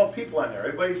 10, 12 people on there.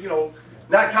 Everybody's,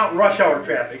 not counting rush hour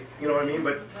traffic, you know what I mean?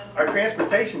 But our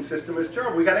transportation system is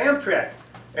terrible. We got Amtrak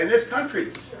in this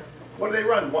country. What do they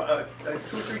run? 2 or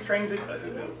 3 trains,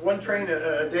 one train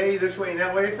a day this way and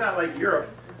that way? It's not like Europe.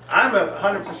 I'm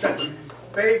 100% in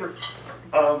favor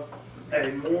of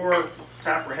a more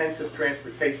comprehensive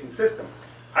transportation system.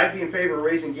 I'd be in favor of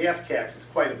raising gas taxes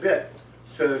quite a bit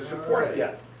to support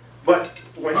that. But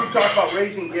when you talk about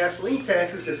raising gasoline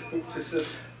taxes,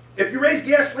 if you raise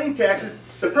gasoline taxes,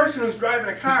 the person who's driving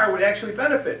a car would actually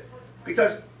benefit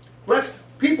because less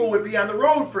people would be on the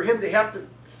road for him to have to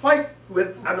fight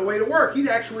with on the way to work. He'd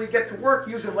actually get to work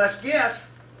using less gas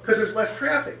because there's less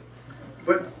traffic.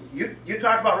 But you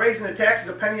talk about raising the taxes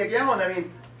a penny a gallon. I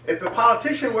mean, if a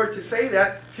politician were to say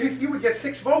that, he would get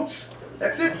 6 votes.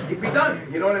 That's it. He'd be done.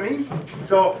 You know what I mean?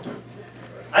 So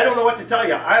I don't know what to tell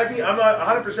you. I'm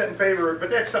 100% in favor of it, but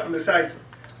that's something besides.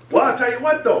 Well, I'll tell you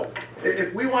what, though.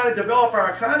 If we want to develop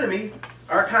our economy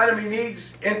Our economy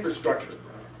needs infrastructure.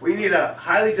 We need a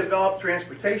highly developed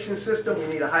transportation system. We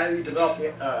need a highly developed,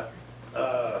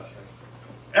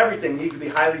 everything needs to be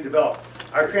highly developed.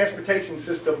 Our transportation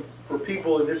system for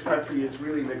people in this country is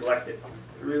really neglected.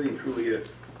 It really and truly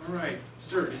is. All right.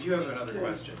 Sir, did you have another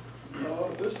question?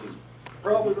 This is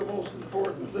probably the most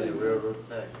important thing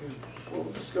we'll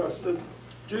discuss.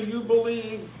 Do you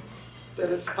believe that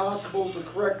it's possible to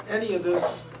correct any of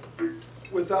this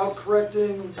without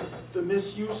correcting the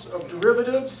misuse of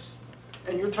derivatives?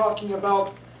 And you're talking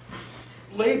about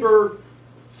labor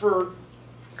for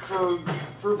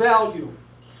value,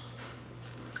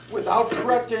 without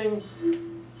correcting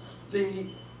the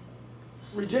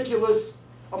ridiculous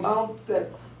amount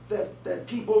that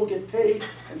people get paid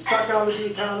and suck out of the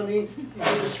economy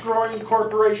and destroying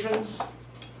corporations,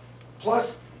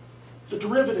 plus the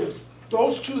derivatives.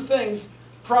 Those two things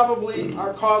probably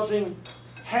are causing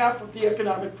half of the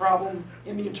economic problem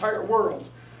in the entire world.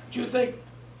 Do you think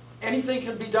anything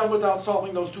can be done without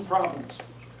solving those two problems?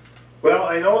 Well,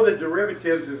 I know that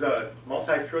derivatives is a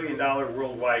multi-trillion-dollar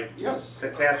worldwide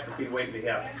catastrophe waiting to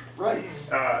happen. Right.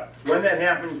 When that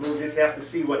happens, we'll just have to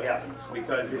see what happens,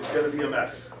 because it's going to be a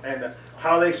mess. And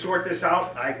how they sort this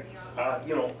out, I have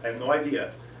no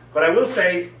idea. But I will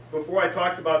say, before I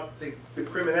talked about the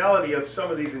criminality of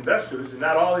some of these investors, and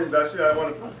not all investors, I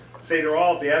want to say they're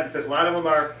all bad, because a lot of them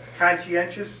are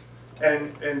conscientious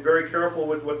and very careful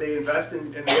with what they invest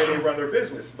in and the way they run their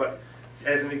business. But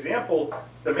as an example,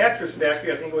 the mattress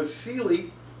factory, I think it was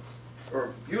Sealy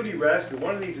or Beauty Rest or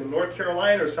one of these in North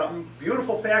Carolina or something,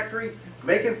 beautiful factory,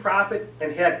 making profit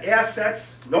and had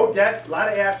assets, no debt, a lot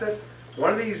of assets.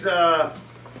 One of these buyout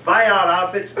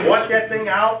outfits bought that thing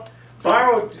out,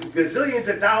 borrowed gazillions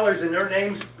of dollars in their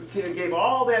names, gave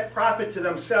all that profit to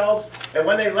themselves, and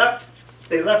when they left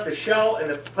a shell and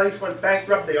the place went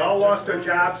bankrupt. They all lost their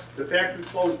jobs. The factory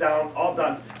closed down, all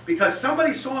done, because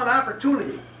somebody saw an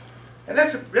opportunity. And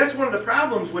that's one of the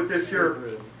problems with this here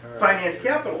finance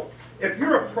capital. If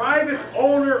you're a private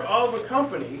owner of a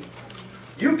company,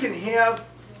 you can have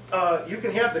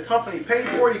the company paid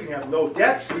for, you can have no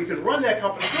debts, you can run that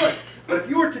company good. But if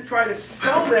you were to try to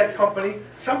sell that company,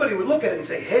 somebody would look at it and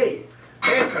say, hey,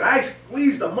 man, could I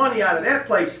squeeze the money out of that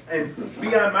place and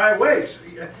be on my way?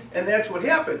 And that's what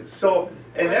happens. So,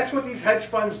 and that's what these hedge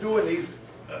funds do and these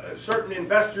certain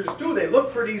investors do. They look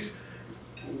for these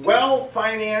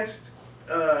well-financed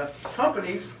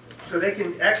companies so they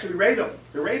can actually rate them,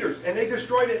 the raters. And they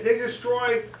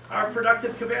destroy our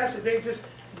productive capacity just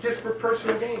for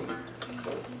personal gain.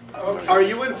 Okay. Are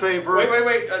you in favor?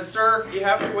 Wait, sir, you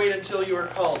have to wait until you are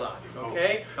called on,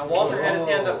 okay? Now, Walter had his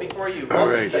hand up before you.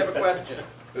 Walter, do you have a question?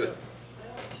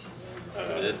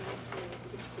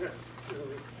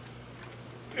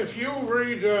 If you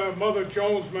read Mother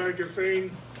Jones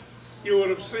magazine, you would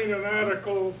have seen an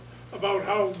article about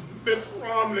how Mitt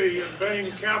Romney and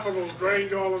Bain Capital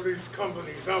drained all of these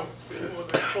companies out before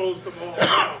they closed them all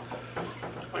down.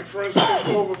 Like, for instance,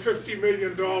 over $50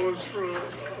 million for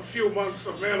a few months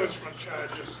of management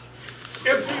charges.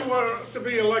 If he were to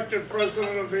be elected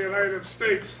President of the United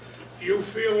States, do you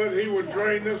feel that he would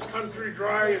drain this country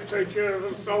dry and take care of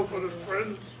himself and his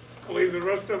friends, leave the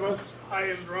rest of us high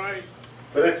and dry?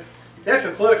 But that's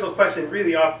a political question,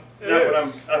 really off, not what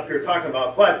I'm up here talking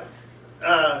about. But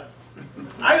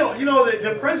I don't,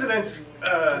 the president's,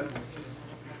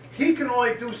 he can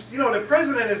only do, the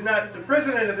president is not, the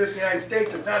president of this United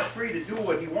States is not free to do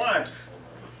what he wants.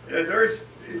 There's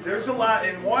a lot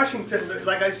in Washington,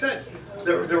 like I said,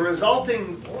 the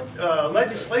resulting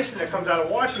legislation that comes out of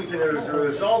Washington is a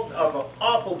result of an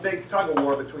awful big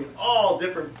tug-of-war between all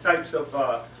different types of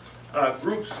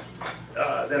groups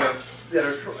that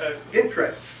are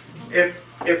interests.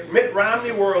 If Mitt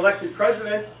Romney were elected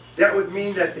president, that would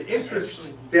mean that the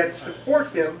interests that support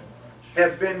him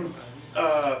have been,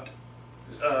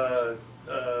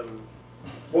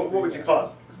 what would you call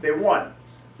it? They won.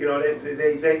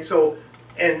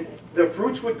 And the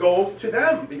fruits would go to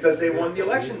them because they won the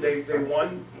election. They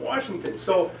won Washington.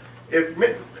 So and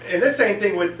the same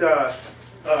thing with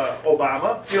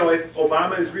Obama. If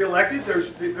Obama is reelected,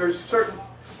 there's certain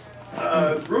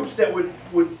groups that would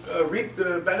reap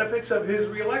the benefits of his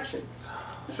reelection.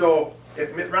 So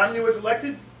if Mitt Romney was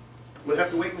elected, we'll have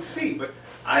to wait and see. But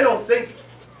I don't think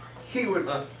he would.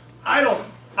 I'm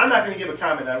not going to give a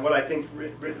comment on what I think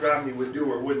Mitt Romney would do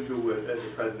or wouldn't do as a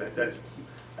president.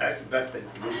 That's the best thing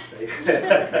for me to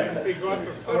say.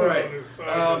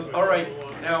 All right.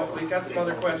 Now we've got some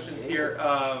other questions here.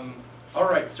 All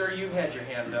right, sir, you had your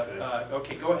hand up.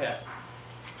 Okay, go ahead.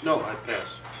 No, I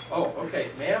pass. Oh,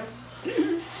 okay, ma'am.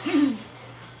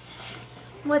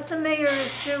 What the mayor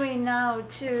is doing now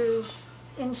to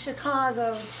in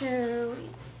Chicago to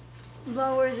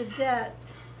lower the debt.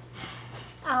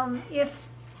 If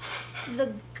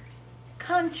the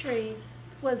country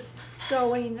was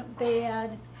going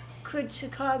bad, could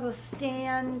Chicago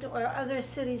stand or other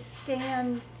cities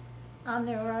stand on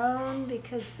their own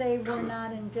because they were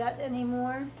not in debt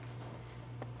anymore?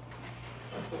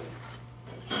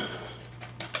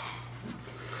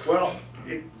 Well,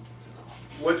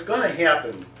 what's going to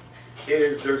happen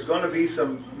is there's going to be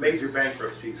some major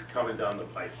bankruptcies coming down the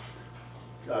pipe.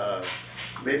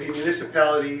 Maybe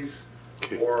municipalities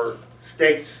or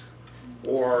states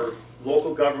or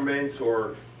local governments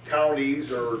or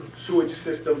counties or sewage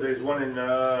systems. There's one in,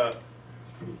 I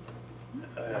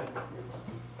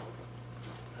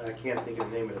can't think of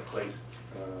the name of the place,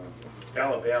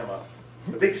 Alabama.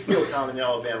 The big steel town in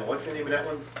Alabama. What's the name of that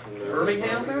one?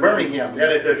 Birmingham? Birmingham.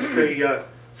 Yeah, the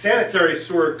sanitary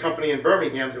sewer company in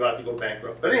Birmingham is about to go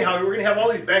bankrupt. But anyhow, we're going to have all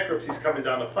these bankruptcies coming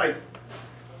down the pipe.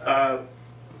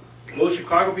 Will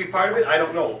Chicago be part of it? I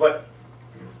don't know. But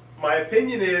my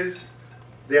opinion is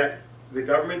that the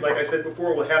government, like I said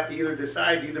before, will have to either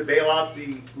decide, either bail out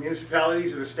the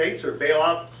municipalities or the states or bail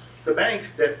out the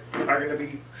banks that are going to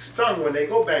be stung when they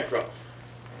go bankrupt.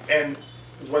 And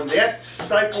when that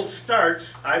cycle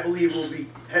starts, I believe we'll be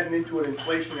heading into an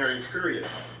inflationary period.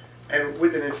 And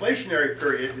with an inflationary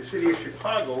period, the city of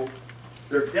Chicago,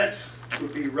 their debts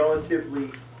would be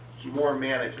relatively more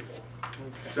manageable. Okay.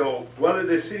 So whether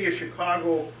the city of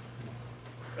Chicago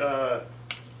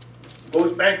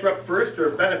goes bankrupt first or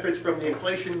benefits from the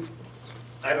inflation,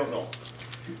 I don't know.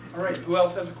 All right, who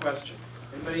else has a question?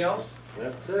 Anybody else?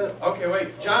 That's it. Okay,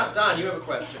 wait, Don, you have a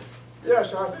question.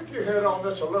 Yes, I think you hit on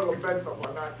this a little bit, but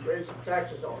we're not raising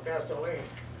taxes on gasoline.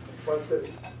 But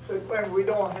when we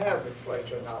don't have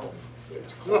inflation now,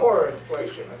 it's core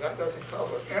inflation, and that doesn't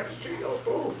cover energy or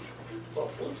food. Well,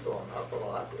 food's going up a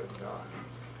lot, and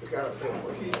you gotta pay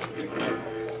for heat,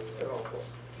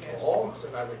 for homes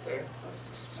and everything.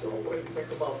 So what do you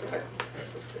think about that?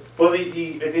 Well,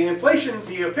 the inflation,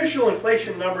 the official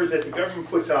inflation numbers that the government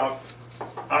puts out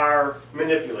are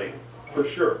manipulated, for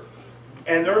sure.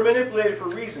 And they're manipulated for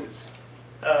reasons.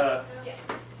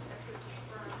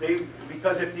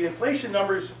 Because if the inflation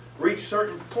numbers reach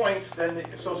certain points, then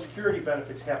the Social Security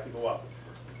benefits have to go up.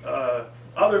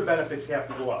 Other benefits have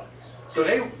to go up. So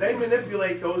they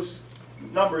manipulate those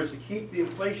numbers to keep the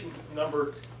inflation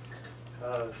number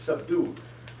subdued.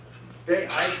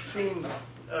 I've seen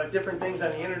different things on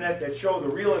the internet that show the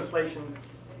real inflation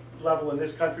level in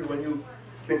this country when you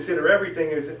consider everything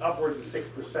is upwards of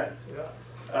 6%.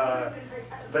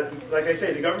 But like I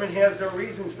say, the government has no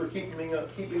reasons for keeping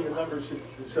the numbers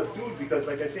subdued because,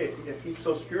 like I say, it keeps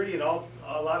Social Security and a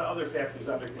lot of other factors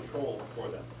under control for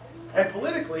them. And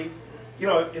politically, you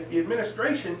know, if the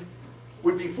administration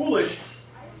would be foolish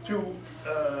to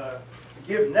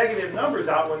give negative numbers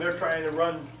out when they're trying to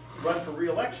run for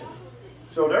re-election.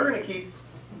 So they're going to keep.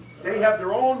 They have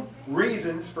their own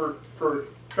reasons for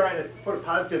trying to put a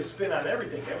positive spin on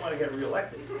everything. They want to get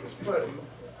re-elected.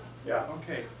 Yeah.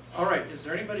 Okay. All right. Is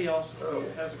there anybody else who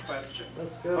has a question?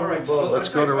 Let's go to All right. rebuttal. Well, Let's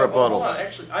go to hold rebuttals. on.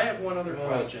 Actually, I have one other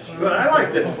question. Good. I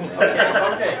like this.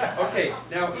 Okay.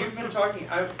 Now, you've been talking.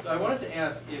 I wanted to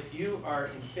ask if you are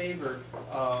in favor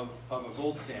of a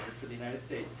gold standard for the United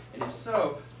States, and if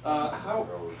so,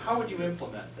 how would you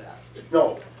implement that?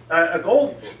 No. A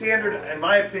gold standard, in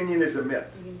my opinion, is a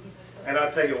myth. And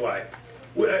I'll tell you why.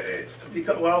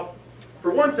 Because, well, for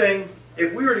one thing,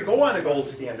 if we were to go on a gold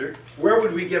standard, where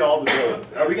would we get all the gold?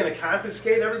 Are we going to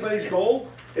confiscate everybody's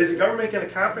gold? Is the government going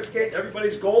to confiscate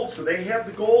everybody's gold so they have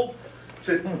the gold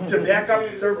to back up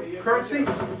their currency?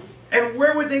 And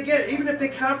where would they get, even if they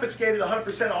confiscated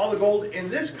 100% of all the gold in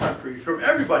this country from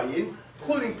everybody,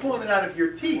 including pulling it out of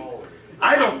your teeth?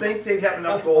 I don't think they'd have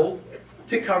enough gold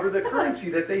to cover the currency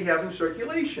that they have in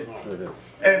circulation.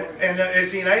 And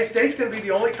is the United States going to be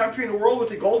the only country in the world with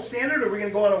the gold standard, or are we going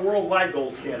to go on a worldwide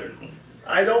gold standard?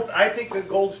 I think the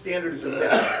gold standard is a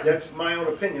myth. That's my own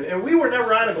opinion. And we were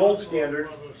never on a gold standard.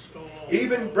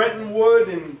 Even Bretton Woods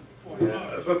and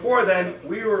before then,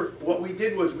 what we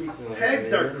did was we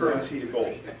pegged our currency to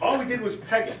gold. All we did was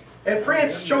peg it. And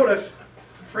France showed us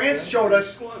France showed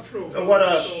us what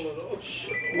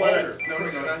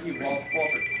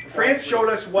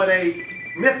a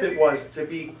myth it was to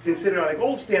be considered on a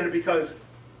gold standard, because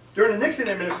during the Nixon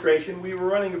administration we were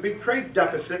running a big trade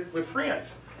deficit with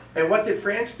France. And what did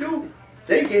France do?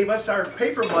 They gave us our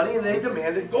paper money and they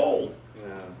demanded gold.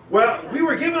 Well, we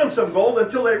were giving them some gold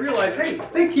until they realized, hey,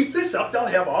 if they keep this up, they'll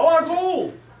have all our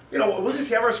gold. You know, we'll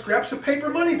just have our scraps of paper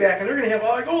money back and they're going to have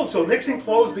all our gold. So Nixon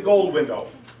closed the gold window.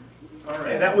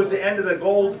 And that was the end of the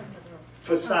gold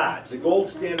facade, the gold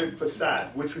standard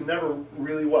facade, which never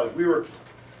really was. We were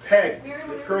pegged,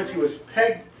 the currency was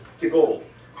pegged to gold.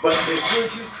 But as soon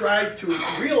as you tried to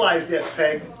realize that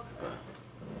peg,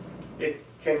 it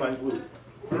came unglued.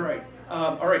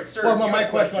 All right, sir. Well, my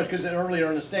question was because earlier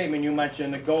in the statement you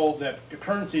mentioned the gold, that the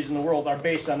currencies in the world are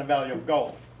based on the value of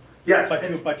gold. Yes.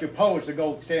 But you oppose the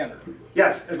gold standard.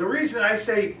 Yes, and the reason I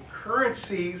say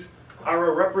currencies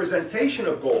are a representation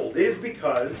of gold is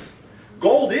because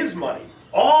gold is money.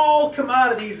 All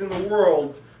commodities in the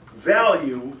world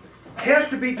value has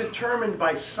to be determined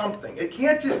by something. It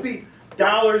can't just be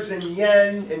dollars and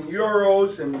yen and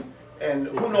euros and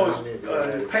who knows,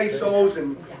 pesos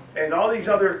and all these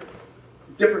other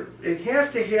different, it has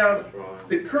to have,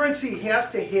 the currency has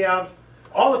to have,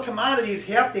 all the commodities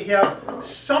have to have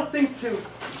something to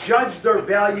judge their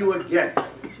value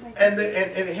against. And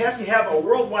it has to have a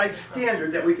worldwide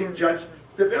standard that we can judge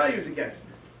the values against.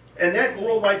 And that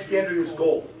worldwide standard is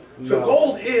gold. So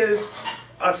gold is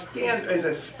a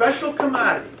special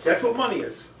commodity. That's what money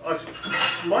is.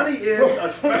 Money is a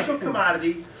special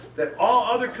commodity that all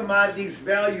other commodities'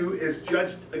 value is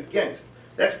judged against.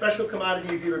 That special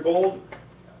commodity is either gold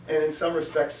and in some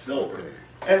respects silver.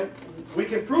 And we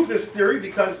can prove this theory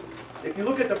because if you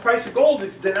look at the price of gold,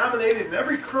 it's denominated in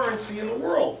every currency in the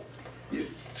world.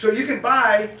 So you can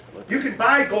buy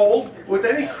gold with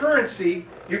any currency,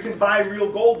 you can buy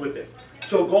real gold with it.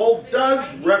 So gold does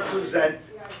represent,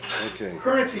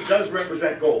 currency does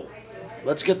represent gold.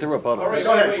 Let's get the rebuttal. All right,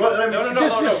 go ahead.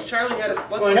 No. Charlie had us.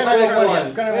 Let's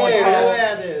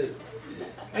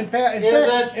In fact,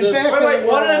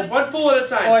 wait, one fool at a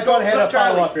time. Oh, I thought I had a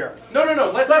follow-up here. No. Let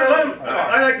him.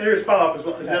 I'd like to hear his follow-up.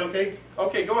 Is that okay?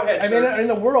 Okay, go ahead. I mean, in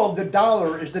the world, the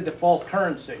dollar is the default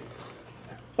currency,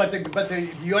 but the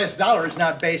U.S. dollar is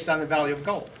not based on the value of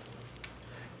gold.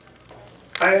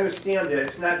 I understand that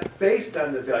it's not based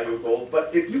on the value of gold,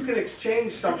 but if you can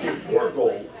exchange something for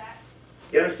gold,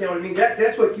 you understand what I mean?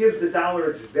 That's what gives the dollar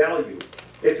its value,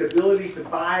 its ability to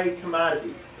buy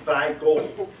commodities, to buy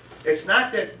gold. It's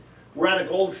not that we're on a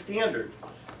gold standard,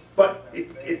 but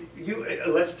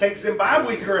let's take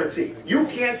Zimbabwe currency. You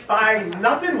can't buy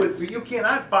nothing with, you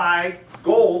cannot buy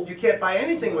gold, you can't buy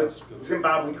anything with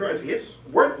Zimbabwe currency. It's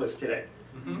worthless today.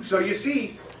 So you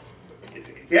see,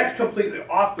 that's completely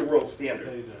off the world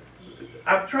standard.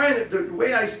 I'm trying to,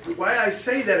 why I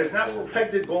say that is not we're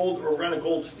pegged to gold or we're on a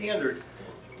gold standard,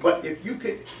 but if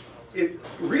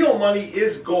real money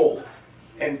is gold,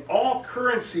 and all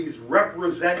currencies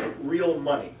represent real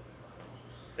money.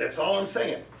 That's all I'm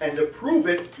saying. And to prove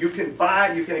it, you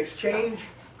can exchange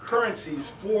currencies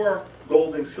for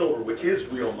gold and silver, which is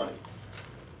real money.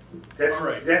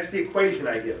 That's the equation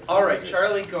I give. All right,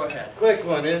 Charlie, go ahead. Quick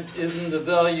one. Isn't the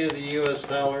value of the U.S.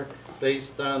 dollar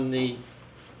based on the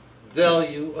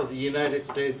value of the United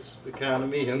States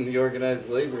economy and the organized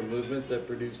labor movement that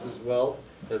produces wealth?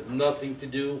 Has nothing to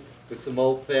do with some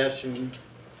old-fashioned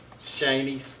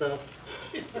shiny stuff?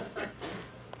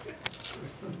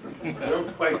 I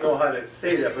don't quite know how to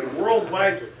say that, but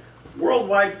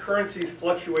worldwide currencies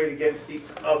fluctuate against each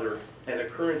other in the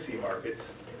currency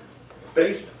markets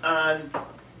based on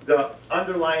the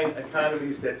underlying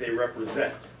economies that they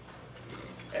represent.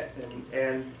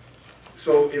 And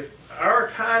so if our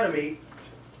economy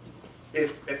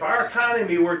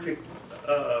were to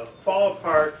fall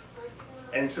apart,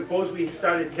 and suppose we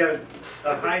started to have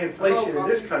a high inflation in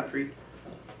this country,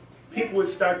 people would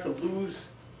start to lose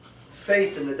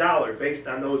faith in the dollar based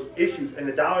on those issues, and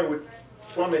the dollar would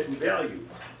plummet in value.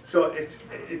 So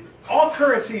all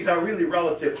currencies are really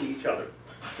relative to each other.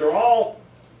 They're all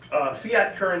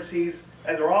fiat currencies,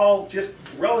 and they're all just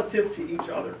relative to each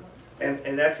other.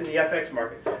 And that's in the FX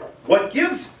market. What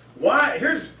gives,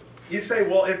 you say,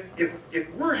 well, if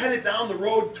we're headed down the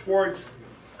road towards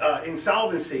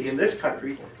insolvency in this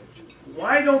country,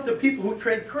 why don't the people who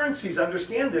trade currencies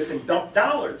understand this and dump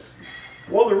dollars?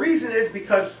 Well, the reason is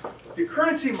because the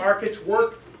currency markets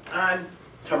work on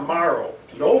tomorrow,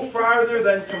 no farther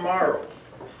than tomorrow.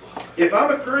 If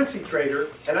I'm a currency trader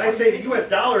and I say the US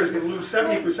dollar is going to lose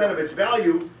 70% of its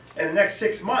value in the next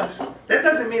 6 months, that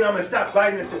doesn't mean I'm going to stop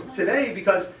buying it today,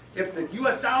 because if the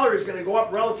US dollar is going to go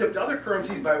up relative to other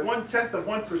currencies by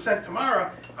 0.1%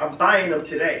 tomorrow, I'm buying them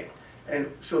today.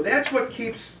 And so that's what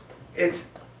keeps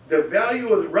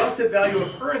the relative value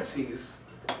of currencies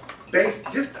based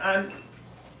just on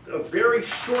a very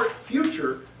short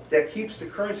future that keeps the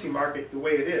currency market the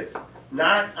way it is,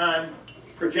 not on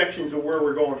projections of where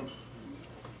we're going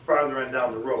farther on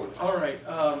down the road. All right.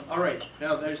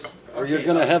 Now there's. Are you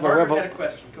going to have Margaret had a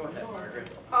question. Go ahead, Margaret.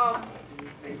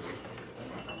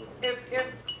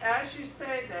 If, as you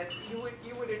say that you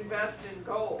would invest in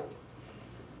gold,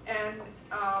 and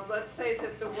let's say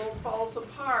that the world falls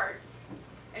apart,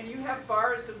 and you have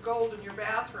bars of gold in your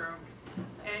bathroom,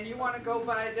 and you want to go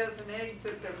buy a dozen eggs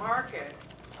at the market,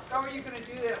 how are you going to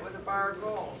do that with a bar of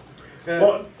gold?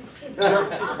 Well, there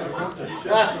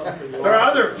are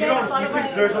other,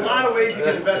 there's a lot of ways you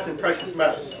can invest in precious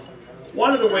metals.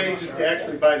 One of the ways is to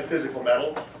actually buy the physical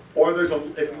metal, or if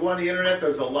you go on the internet,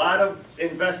 there's a lot of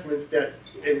investments that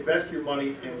invest your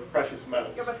money in precious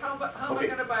metals. Yeah, but how am I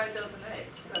going to buy a dozen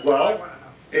eggs? That's Well, what I want to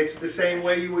know. it's the same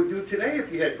way you would do today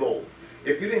if you had gold.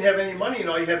 If you didn't have any money and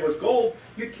all you had was gold,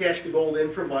 you'd cash the gold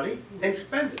in for money and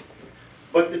spend it.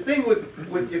 But the thing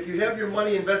with if you have your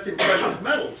money invested in precious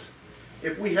metals,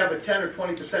 if we have a 10 or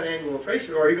 20% annual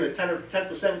inflation, or even a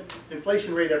 10%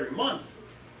 inflation rate every month,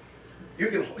 you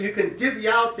can divvy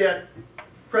out that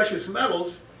precious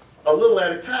metals a little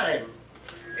at a time.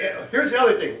 Here's the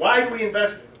other thing. Why do we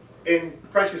invest in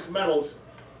precious metals?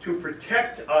 To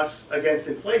protect us against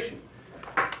inflation.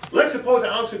 Let's suppose an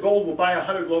ounce of gold will buy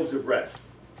 100 loaves of bread.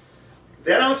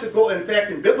 That ounce of gold, in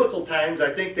fact, in biblical times,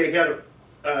 I think they had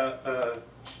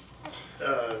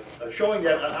showing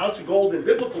that an ounce of gold in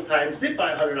biblical times did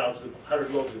buy 100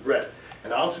 loaves of bread.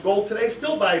 An ounce of gold today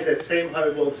still buys that same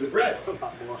 100 loaves of bread.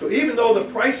 So even though the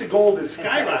price of gold is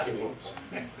skyrocketing,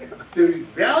 the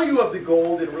value of the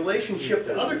gold in relationship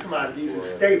to other commodities is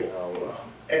stable.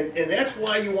 And that's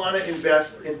why you want to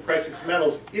invest in precious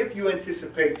metals if you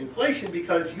anticipate inflation,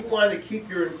 because you want to keep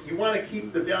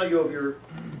the value of your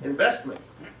investment.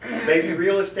 Maybe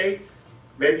real estate,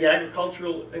 maybe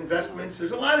agricultural investments.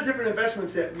 There's a lot of different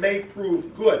investments that may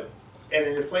prove good in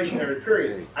an inflationary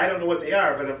period. I don't know what they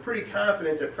are, but I'm pretty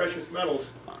confident that precious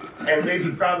metals and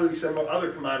maybe probably some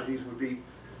other commodities would be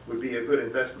a good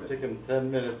investment. Take him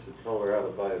 10 minutes to tell her how to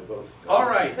buy a bus. All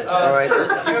right. All right. Sir,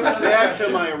 do you have another Back question?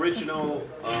 to my original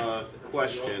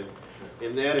question,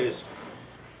 and that is,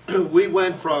 we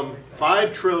went from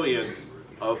 $5 trillion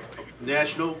of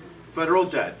national federal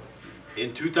debt.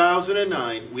 In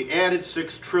 2009, we added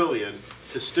 $6 trillion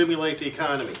to stimulate the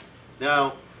economy.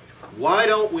 Now, why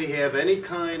don't we have any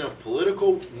kind of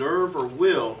political nerve or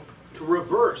will to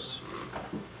reverse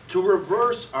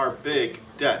our big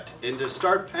debt and to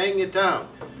start paying it down?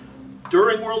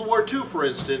 During World War II, for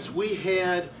instance, we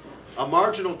had a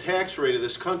marginal tax rate of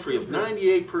this country of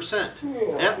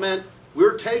 98%. That meant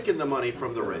we're taking the money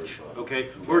from the rich, okay?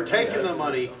 We're taking the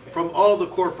money from all the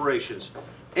corporations.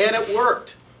 And it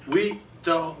worked. We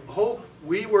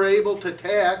were able to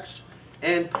tax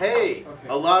and pay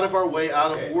a lot of our way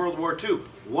out of World War II.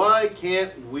 Why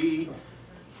can't we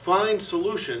find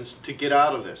solutions to get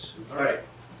out of this? All right.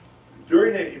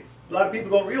 A lot of people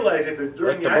don't realize it, but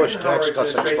during the Bush Eisenhower tax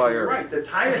cuts administration, expire. you're right, the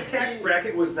highest tax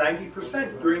bracket was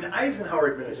 90% during the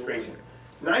Eisenhower administration.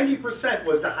 90%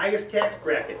 was the highest tax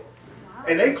bracket.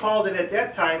 And they called it at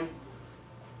that time,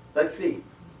 let's see,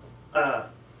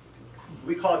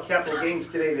 we call it capital gains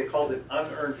today, they called it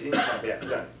unearned income back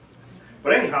then.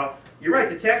 But anyhow, you're right,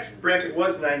 the tax bracket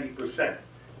was 90%.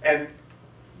 And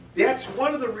that's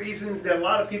one of the reasons that a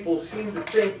lot of people seem to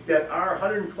think that our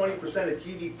 120% of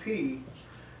GDP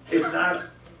is not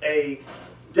a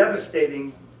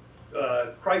devastating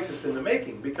crisis in the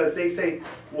making, because they say,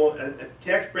 well,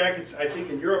 tax brackets, I think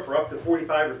in Europe are up to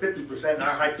 45 or 50%, and our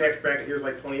high tax bracket here is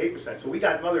like 28%. So we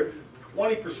got another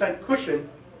 20% cushion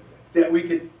that we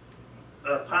could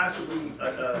possibly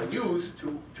use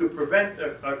to prevent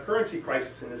a currency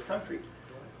crisis in this country.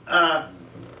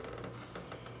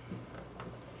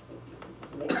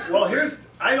 Well,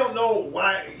 I don't know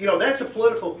why, that's a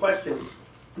political question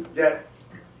that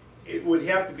it would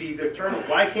have to be determined.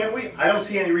 Why can't we? I don't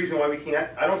see any reason why we can't.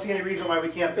 I don't see any reason why we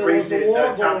can't raise the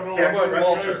top tax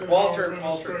bracket.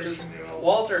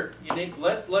 Walter, you need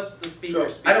let the speaker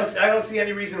speak. I don't see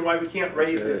any reason why we can't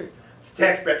raise the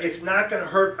tax bracket. It's not going to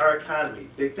hurt our economy.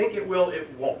 They think it will, it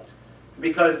won't.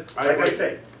 Because, like I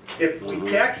say, if we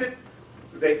tax it,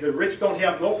 the rich don't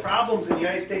have no problems in the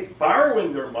United States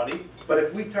borrowing their money, but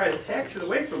if we try to tax it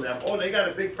away from them, they got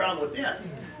a big problem with that.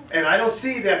 And I don't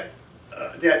see that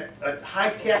a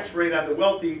high tax rate on the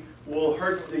wealthy will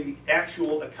hurt the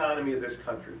actual economy of this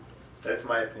country. That's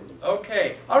my opinion.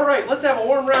 Okay. All right. Let's have a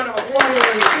warm round of applause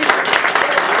for the speaker.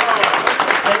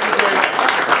 Thank you very much.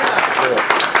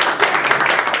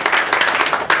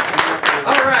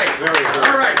 All right.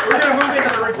 All right. We're going to move into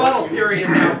the rebuttal period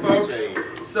now, folks.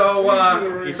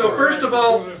 So first of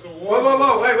all,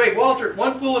 whoa, wait, Walter,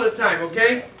 one fool at a time,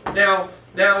 okay? Now,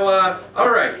 all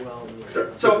right.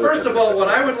 So first of all, what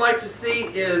I would like to see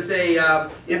is a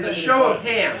show of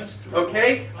hands,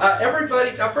 okay?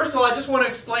 Everybody. Now, first of all, I just want to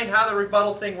explain how the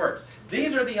rebuttal thing works.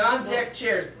 These are the on-deck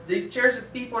chairs. These chairs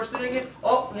that people are sitting in.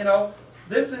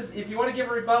 This is, if you want to give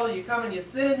a rebuttal, you come and you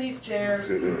sit in these chairs,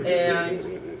 and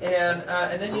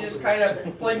then you just kind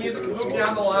of play music and move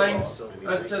down the line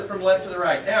from left to the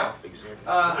right. Now,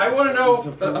 I want to know,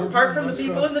 apart from the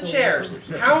people in the chairs,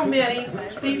 how many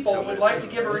people would like to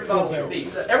give a rebuttal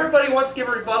speech? Everybody wants to give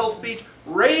a rebuttal speech.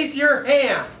 Raise your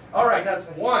hand. All right, that's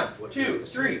 1, 2,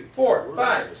 3, 4,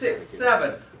 5, 6,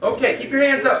 7. Okay, keep your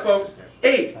hands up, folks.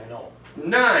 8,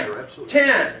 9,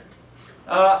 10,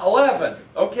 11.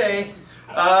 Okay.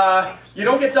 You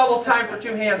don't get double time for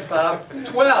 2 hands, Bob.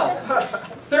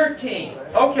 12, 13.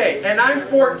 Okay, and I'm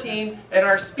 14, and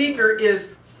our speaker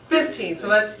is 15, so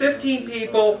that's 15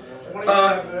 people.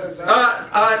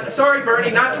 Sorry,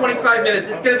 Bernie, not 25 minutes.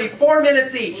 It's going to be 4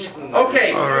 minutes each.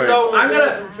 Okay, so I'm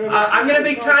gonna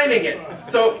be timing it.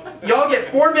 So y'all get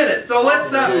 4 minutes. So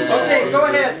let's. Okay, go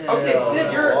ahead. Okay,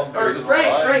 Sid, or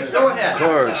Frank, go ahead. Of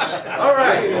course. All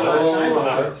right.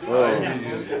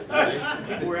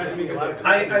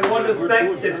 I want to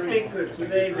thank the speaker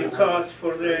today because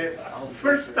for the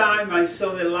first time I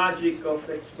saw the logic of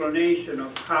explanation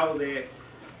of how the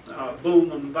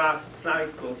boom and bust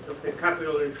cycles of the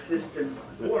capitalist system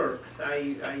works.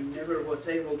 I never was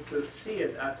able to see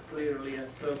it as clearly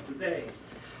as so today.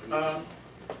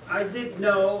 I did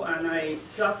know, and I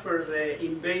suffered the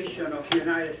invasion of the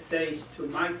United States to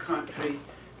my country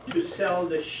to sell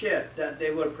the shit that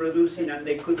they were producing and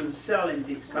they couldn't sell in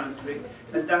this country.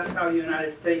 And that's how the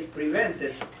United States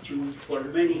prevented, for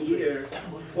many years,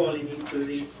 falling into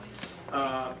these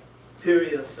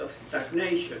periods of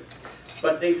stagnation.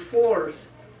 But they forced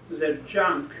their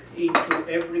junk into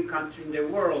every country in the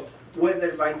world,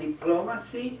 whether by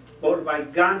diplomacy or by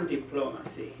gun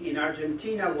diplomacy. In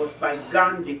Argentina it was by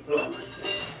gun diplomacy.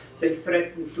 They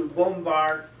threatened to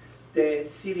bombard the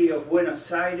city of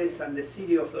Buenos Aires and the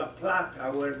city of La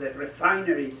Plata, where the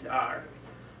refineries are,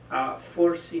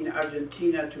 forcing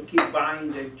Argentina to keep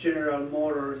buying the General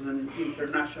Motors and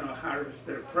International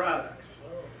Harvester products.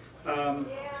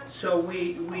 So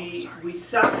we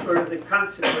suffer the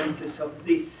consequences of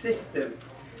this system.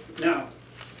 Now,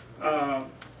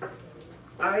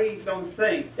 I don't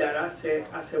think that as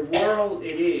a world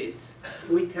it is,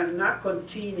 we cannot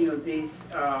continue this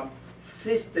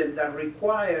system that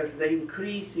requires the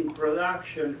increase in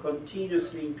production,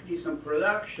 continuously increase in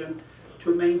production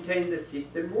to maintain the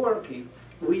system working.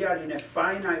 We are in a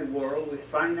finite world with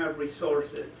finite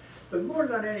resources. But more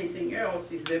than anything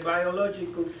else is the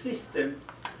biological system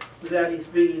that is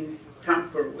being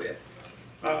tampered with.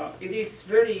 It is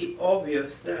very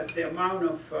obvious that the amount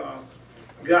of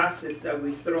gases that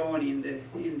we throw in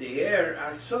the air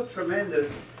are so tremendous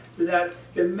that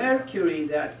the mercury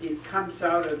that it comes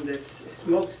out of the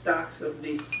smokestacks of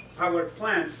these power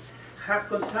plants have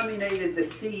contaminated the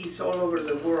seas all over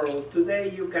the world.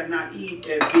 Today you cannot eat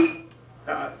a big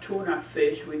tuna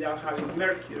fish without having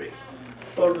mercury,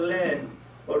 or lead,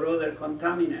 or other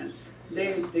contaminants.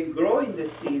 They grow in the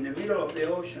sea, in the middle of the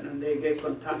ocean, and they get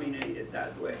contaminated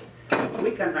that way.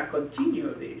 We cannot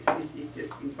continue this. It's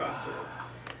just impossible.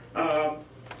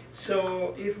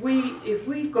 So if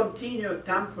we continue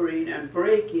tampering and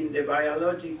breaking the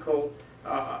biological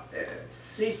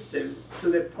system to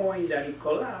the point that it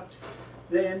collapses,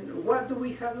 then what do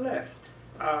we have left?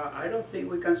 I don't think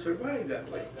we can survive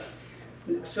that way.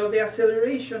 So the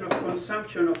acceleration of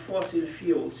consumption of fossil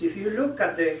fuels, if you look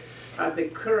at the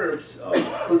curves of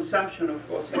consumption of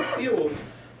fossil fuels,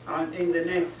 in the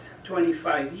next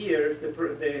 25 years,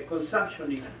 the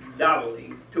consumption is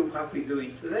doubling to what we're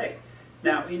doing today.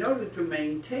 Now, in order to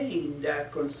maintain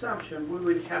that consumption, we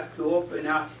will have to open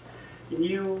up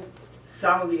new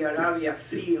Saudi Arabia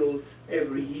fields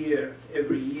every year,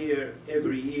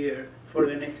 for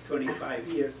the next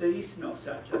 25 years. There is no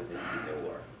such a thing in the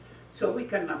world. So we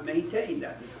cannot maintain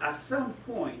that. At some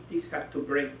point, this has to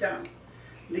break down.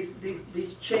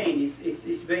 This chain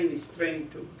is being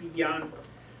strained to beyond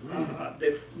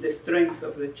the strength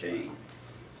of the chain.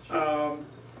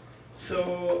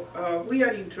 So we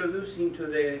are introducing to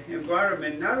the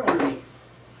environment not only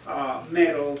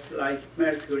metals like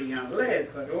mercury and lead,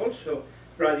 but also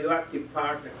radioactive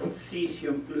particles,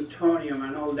 cesium, plutonium,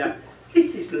 and all that.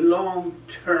 This is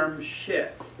long-term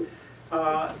shit.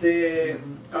 The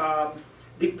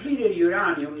depleted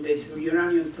uranium, this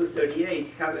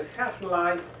uranium-238, has a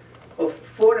half-life of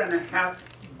 4.5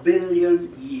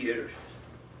 billion years.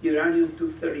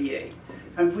 Uranium-238,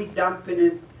 and we dumping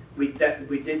it. We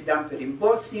did dump it in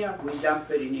Bosnia. We dumped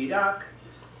it in Iraq.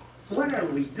 What are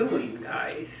we doing,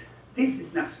 guys? This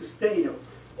is not sustainable.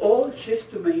 All just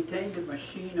to maintain the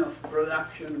machine of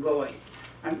production going.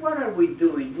 And what are we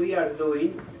doing? We are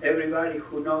doing, everybody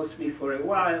who knows me for a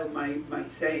while, my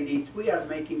saying is, we are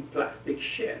making plastic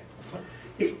shit.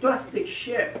 It's plastic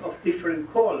shit of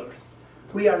different colors.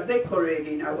 We are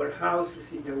decorating our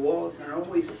houses in the walls and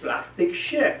always plastic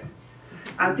shit.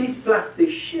 And this plastic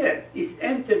shit is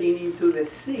entering into the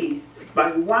seas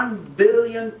by 1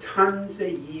 billion tons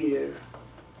a year.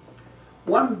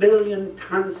 1 billion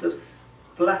tons of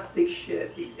plastic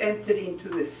shit is entering into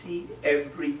the sea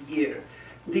every year.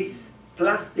 This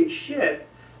plastic shit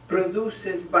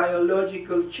produces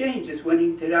biological changes when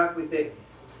interact with the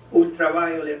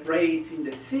ultraviolet rays in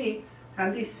the sea,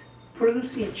 and is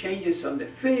producing changes on the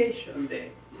fish, on the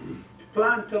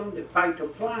plankton, the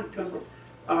phytoplankton.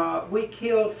 We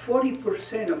kill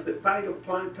 40% of the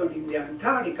phytoplankton in the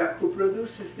Antarctica, who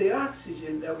produces the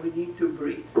oxygen that we need to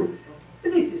breathe.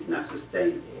 This is not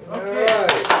sustainable. Okay.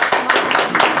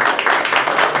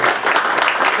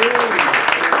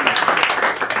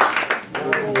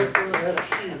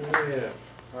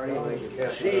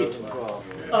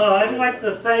 I'd like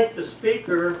to thank the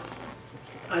speaker.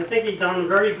 I think he done a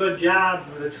very good job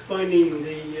of explaining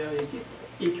the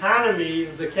economy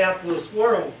of the capitalist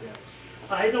world.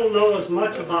 I don't know as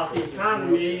much about the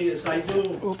economy as I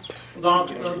do about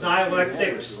the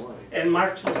dialectics and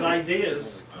Marx's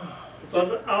ideas.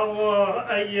 But I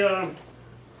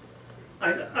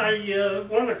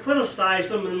want to criticize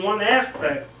him in one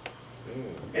aspect,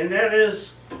 and that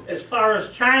is as far as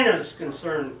China is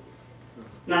concerned.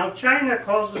 Now, China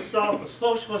calls itself a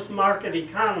socialist market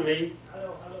economy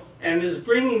and is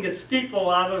bringing its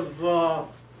people out of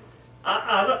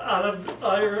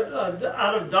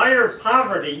dire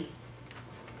poverty,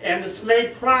 and it's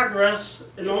made progress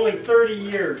in only 30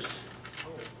 years.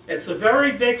 It's a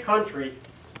very big country,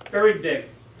 very big,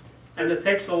 and it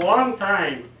takes a long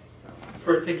time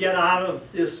for it to get out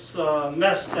of this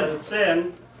mess that it's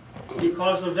in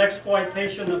because of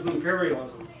exploitation of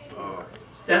imperialism.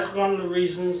 That's one of the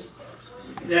reasons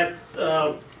that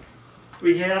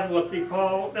we have what they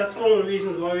call, that's one of the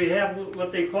reasons why we have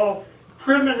what they call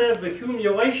primitive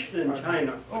accumulation in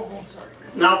China.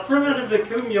 Now, primitive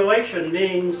accumulation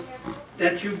means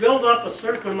that you build up a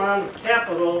certain amount of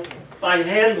capital by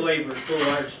hand labor to a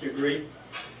large degree,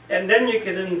 and then you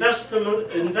can invest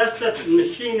it in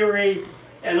machinery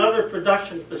and other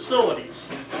production facilities.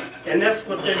 And that's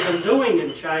what they've been doing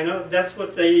in China. That's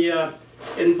what they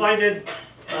invited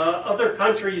other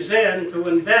countries in to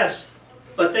invest,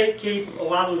 but they keep a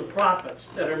lot of the profits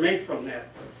that are made from that.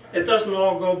 It doesn't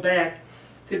all go back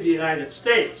to the United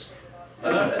States.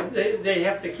 They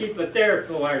have to keep it there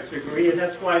to a large degree, and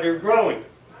that's why they're growing.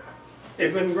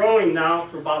 They've been growing now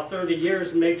for about 30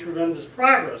 years and made tremendous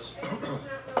progress.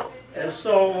 And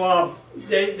so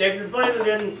they've invited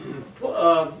in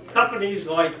companies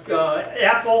like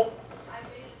Apple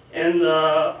and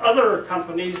other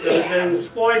companies that have been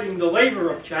exploiting the labor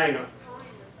of China.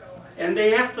 And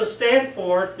they have to stand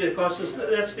for it because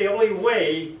that's the only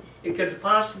way it could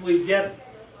possibly get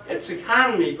its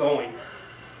economy going.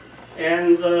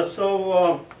 And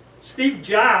so Steve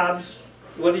Jobs,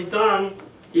 what he done,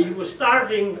 he was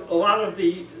starving a lot of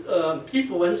the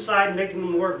people inside, making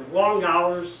them work long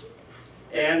hours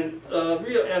and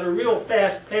at a real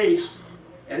fast pace.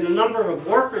 And the number of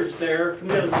workers there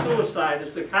committed suicide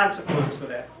as the consequence of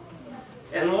that.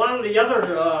 And a lot of the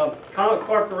other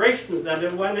corporations that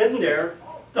had went in there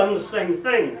done the same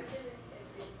thing.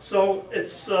 So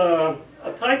it's a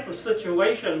type of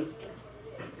situation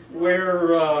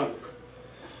where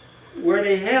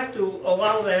they have to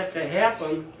allow that to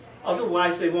happen,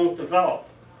 otherwise they won't develop.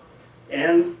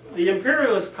 And the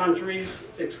imperialist countries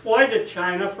exploited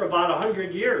China for about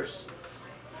 100 years.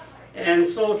 And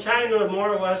so China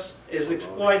more or less is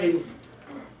exploiting,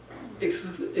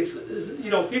 you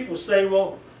know, people say,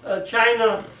 well,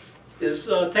 China is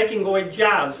taking away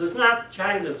jobs. It's not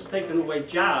China that's taking away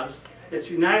jobs. It's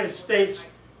the United States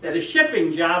that is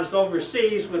shipping jobs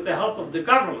overseas with the help of the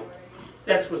government.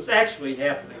 That's what's actually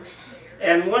happening.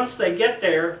 And once they get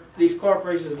there, these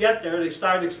corporations get there, they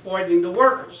start exploiting the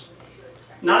workers.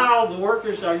 Now the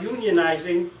workers are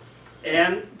unionizing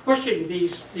and pushing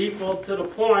these people to the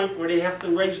point where they have to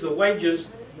raise the wages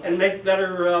and make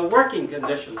better working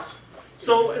conditions.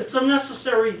 So it's a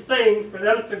necessary thing for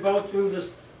them to go through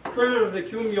this primitive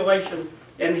accumulation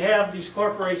and have these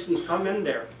corporations come in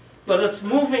there. But it's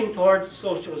moving towards a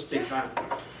socialist economy.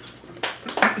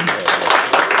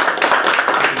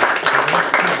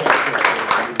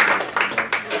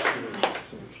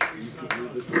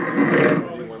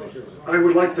 I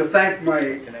would like to thank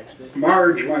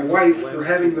Marge, my wife, for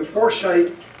having the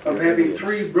foresight of having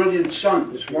 3 brilliant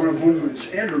sons, one of whom is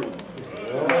Andrew.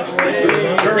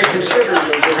 Very considerate.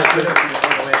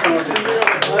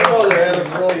 My mother had a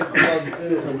brilliant son too.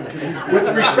 With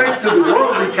respect to the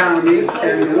world economy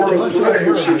and the world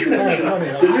political situation,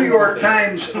 the New York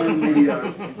Times on the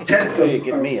 10th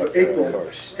of April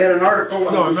had an article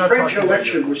on the French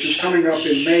election, which is coming up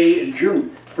in May and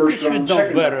June. First round,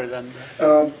 second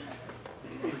round.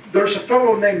 There's a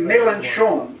fellow named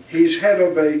Mélenchon. He's head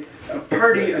of a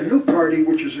party, a new party,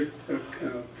 which is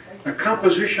a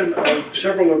composition of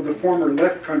several of the former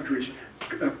left countries'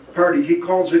 party. He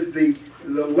calls it the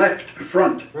Left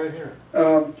Front. Right here.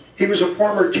 He was a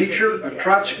former teacher, a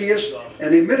Trotskyist,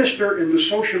 and a minister in the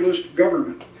socialist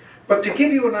government. But to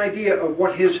give you an idea of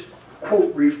what his,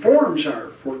 quote, reforms are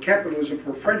for capitalism,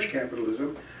 for French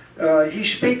capitalism, he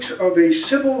speaks of a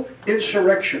civil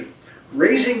insurrection,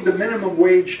 raising the minimum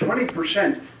wage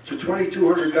 20% to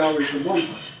 $2,200 a month,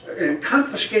 and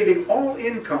confiscating all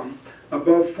income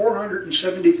above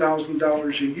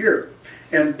 $470,000 a year,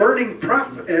 and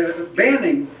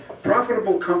banning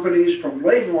profitable companies from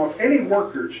laying off any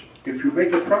workers. If you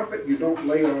make a profit, you don't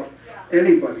lay off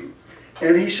anybody.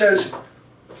 And he says,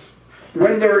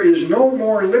 when there is no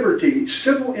more liberty,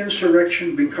 civil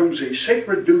insurrection becomes a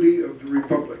sacred duty of the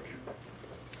Republic.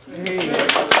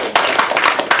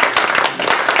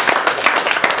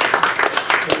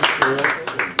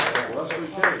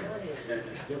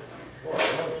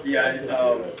 Yeah,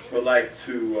 I would like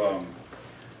to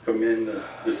commend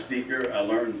the speaker. I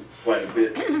learned quite a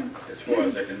bit as far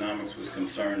as economics was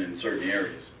concerned in certain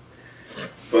areas.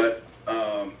 But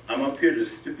I'm up here to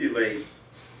stipulate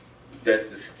that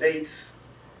the states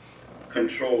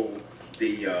control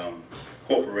the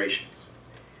corporations.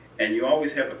 And you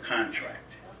always have a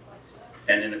contract.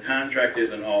 And in a contract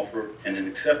there's an offer and an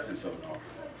acceptance of an offer.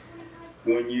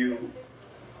 When you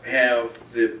have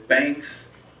the banks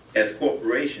as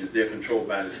corporations, they're controlled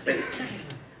by the states.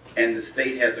 And the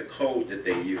state has a code that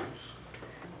they use.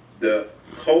 The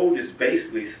code is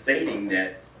basically stating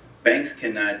that banks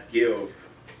cannot give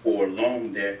or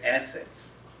loan their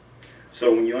assets.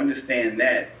 So when you understand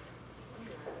that,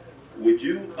 would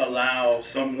you allow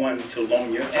someone to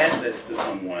loan your assets to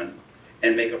someone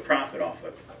and make a profit off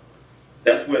of it?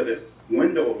 That's where the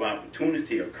window of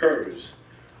opportunity occurs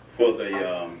for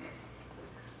the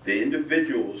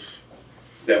individuals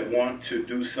that want to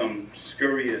do some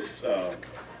scurrious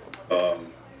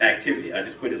activity. I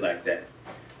just put it like that.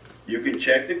 You can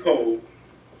check the code,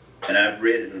 and I've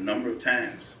read it a number of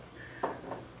times.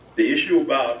 The issue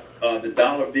about the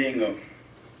dollar being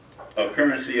a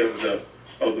currency of the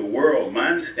world, my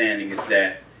understanding is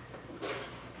that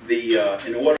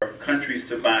in order for countries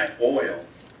to buy oil,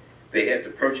 they had to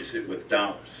purchase it with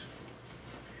dollars.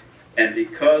 And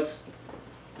because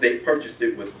they purchased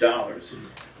it with dollars,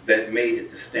 that made it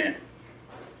the standard.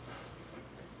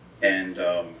 And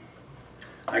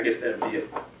I guess that'll be it.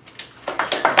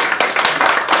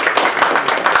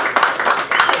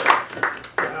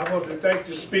 I want to thank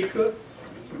the speaker.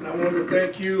 And I want to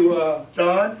thank you,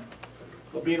 Don,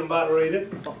 for being a moderator.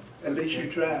 At least you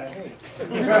tried. You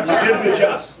did a good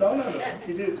job. No.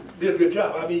 You did a good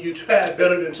job. I mean, you tried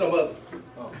better than some others.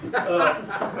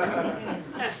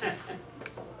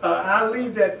 I'll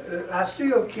leave that. I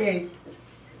still can't.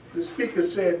 The speaker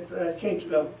said, I can't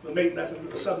make nothing,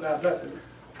 something out of nothing.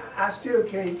 I still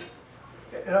can't,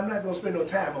 and I'm not going to spend no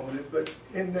time on it, but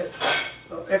in that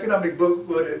economic book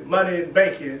with money and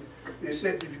banking, they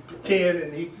said you put 10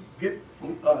 and you get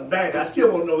 90. I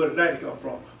still won't know where the 90 come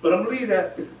from. But I'm going to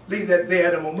leave that there,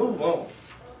 and I'm going to move on.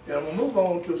 And I'm going to move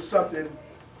on to something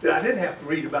that I didn't have to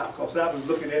read about because I was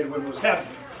looking at it when it was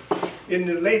happening. In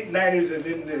the late 90s and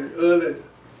in the early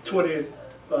 20s,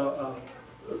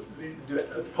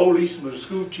 the policemen, the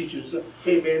school teachers,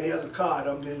 hey man, here's a card,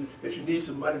 if you need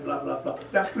some money, blah, blah, blah.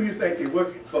 Now, who do you think they're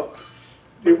working for?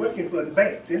 They're working for the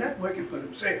bank. They're not working for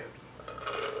themselves.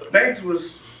 Banks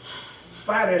was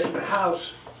financing a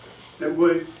house that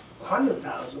worth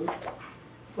 $100,000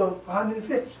 for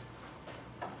 $150,000.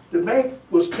 The bank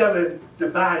was telling the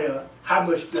buyer how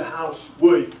much the house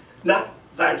worth, not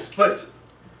vice versa.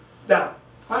 Now,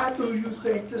 why do you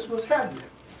think this was happening?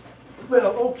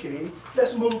 Well, okay,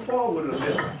 let's move forward a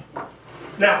little.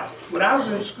 Now, when I was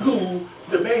in school,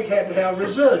 the bank had to have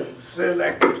reserves, say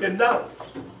like $10.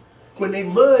 When they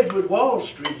merged with Wall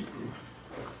Street,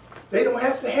 they don't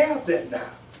have to have that now.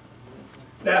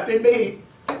 Now, if they made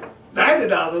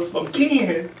 $90 from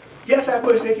 10, guess how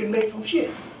much they can make from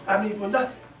shit? I mean, from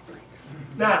nothing.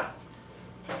 Now,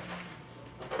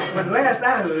 when last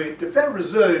I heard, the Federal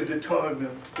Reserve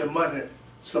determined the money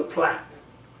supply.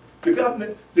 The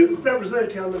government, the Federal Reserve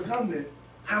tells the government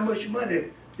how much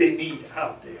money they need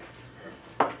out there.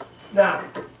 Now,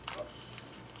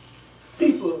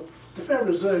 people, the Federal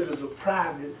Reserve is a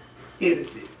private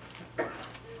entity.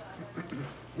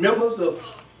 members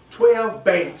of 12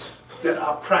 banks that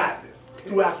are private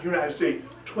throughout the United States.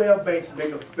 12 banks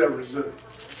make up the Federal Reserve.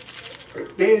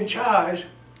 They're in charge,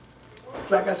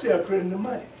 like I said, of printing the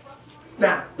money.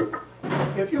 Now,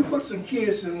 if you put some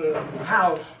kids in the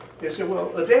house and say,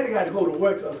 well, daddy got to go to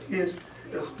work, kids,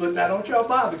 but now don't y'all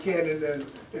bother candy, and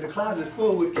the closet's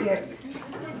full with candy.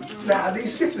 Now,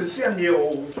 these 6 and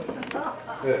 7-year-olds,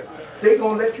 they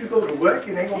gonna let you go to work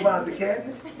and they gonna buy the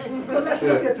candy? Well, let's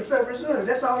look at the Federal Reserve.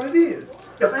 That's all it is.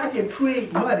 If I can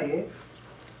create money,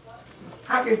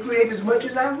 I can create as much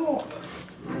as I want.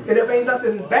 And if ain't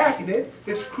nothing backing it,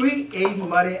 it's creating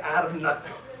money out of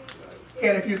nothing.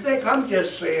 And if you think I'm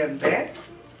just saying that,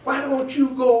 why don't you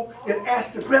go and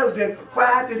ask the president,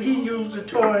 why did he use the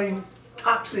term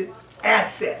toxic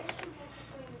assets?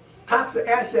 Toxic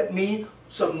asset means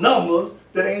some numbers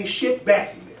that ain't shit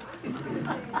backing it.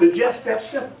 They're just that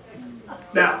simple.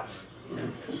 Now,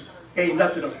 ain't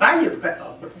nothing of value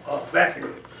backing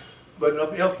it. But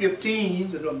up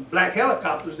F-15s and them black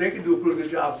helicopters, they can do a pretty good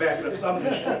job backing up some of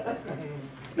this shit.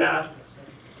 Now,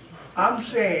 I'm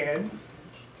saying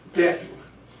that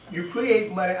you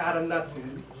create money out of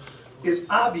nothing is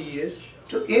obvious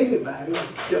to anybody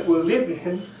that was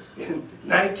living in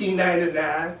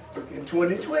 1999 and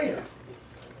 2012.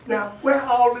 Now, where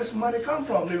all this money come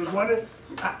from? They was running,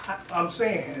 I'm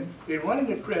saying, they're running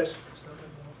the press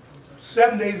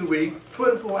 7 days a week,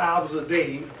 24 hours a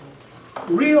day,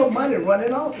 real money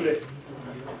running off of it.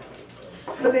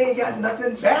 But they ain't got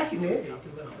nothing backing it.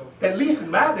 At least in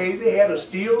my days, they had a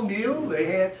steel mill, they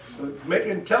had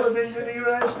making television in the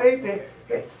United States,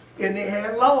 and they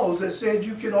had laws that said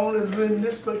you can only lend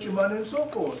this much of money and so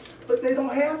forth. But they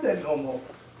don't have that no more.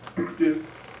 The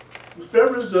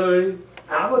Federal Reserve,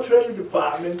 our Treasury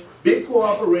Department, big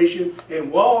corporation,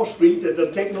 and Wall Street that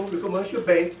done taken over the commercial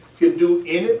bank can do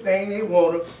anything they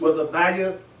want, whether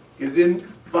value is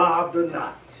involved or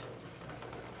not.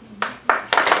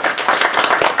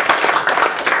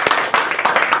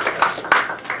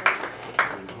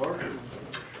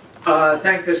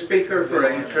 Thank the speaker for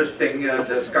an interesting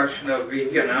discussion of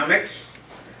economics.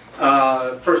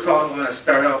 First of all, I'm going to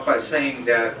start out by saying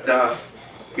that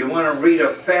you want to read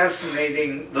a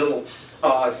fascinating little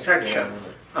section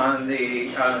on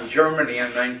Germany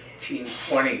in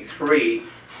 1923.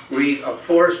 Read A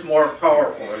Force More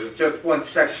Powerful. There's just one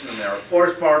section in there. A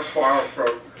Force More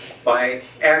Powerful by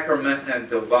Ackerman and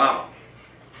Duval.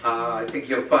 I think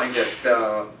you'll find it,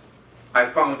 I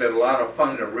found it a lot of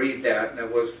fun to read that, and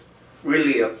it was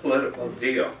really a political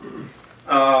deal.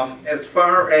 As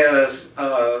far as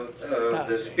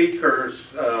the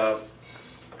speaker's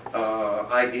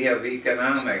idea of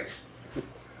economics,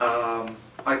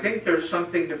 I think there's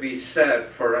something to be said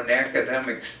for an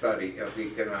academic study of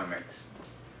economics.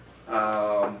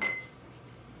 I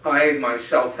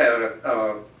myself had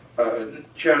a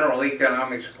general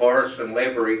economics course and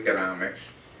labor economics.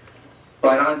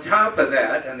 But on top of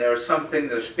that, and there's something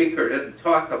the speaker didn't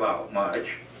talk about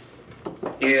much,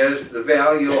 is the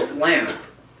value of land.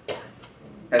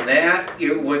 And that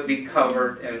would be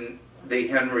covered in the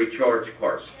Henry George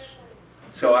courses.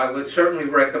 So I would certainly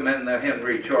recommend the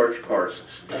Henry George courses.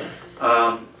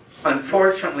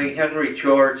 Unfortunately, Henry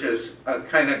George is a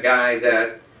kind of guy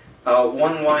that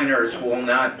one-liners will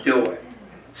not do it.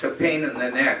 It's a pain in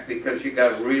the neck because you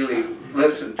got to really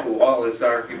listen to all his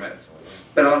arguments.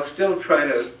 But I'll still try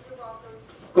to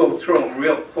go through them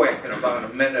real quick in about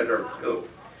a minute or two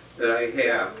that I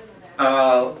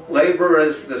have. Labor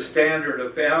is the standard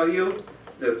of value.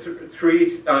 The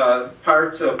three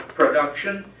parts of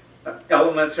production,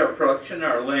 elements of production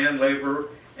are land, labor,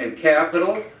 and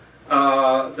capital.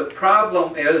 The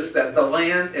problem is that the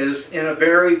land is in a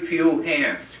very few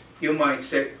hands. You might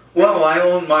say, well, I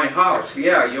own my house.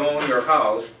 Yeah, you own your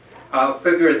house.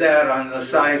 Figure that on the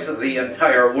size of the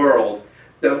entire world.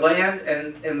 The land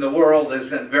in the world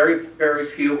is in very, very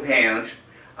few hands.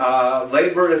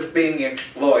 Labor is being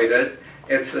exploited.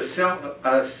 It's a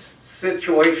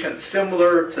situation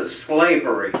similar to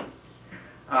slavery.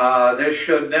 This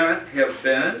should not have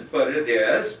been, but it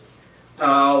is.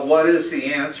 What is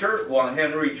the answer? Well,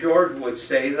 Henry George would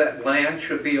say that land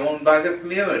should be owned by the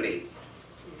community.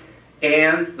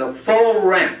 And the full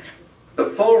rent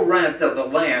of the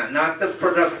land, not the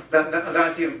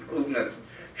improvements,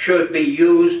 should be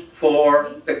used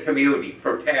for the community,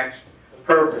 for tax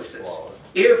purposes.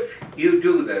 If you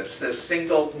do this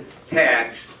single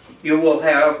tax, you will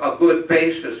have a good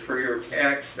basis for your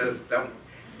tax system,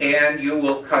 and you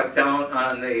will cut down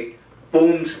on the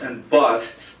booms and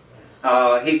busts.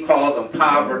 He called them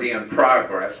poverty and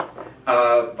progress.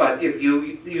 But if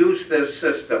you use this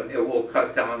system, it will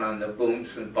cut down on the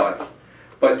booms and busts.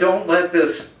 But don't let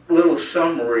this little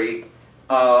summary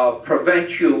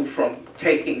prevent you from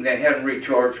taking the Henry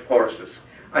George courses.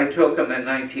 I took them in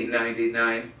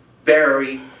 1999.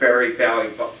 Very, very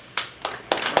valuable.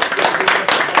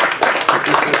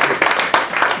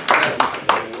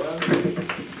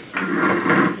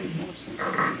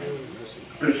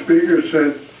 The speaker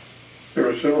said there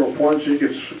were several points he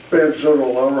could spend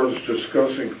several hours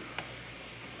discussing.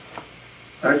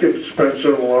 I could spend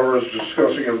several hours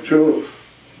discussing them too,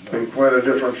 in quite a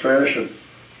different fashion.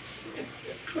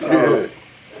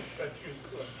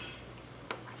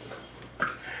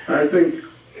 I think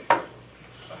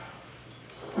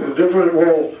the different,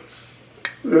 well,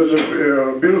 there's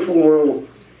a beautiful little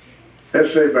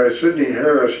essay by Sidney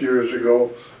Harris years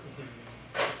ago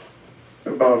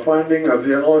about finding a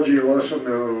theology lesson in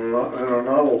a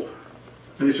novel.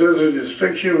 And he says a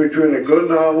distinction between a good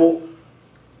novel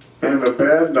and a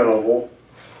bad novel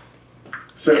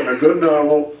is that in a good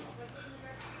novel,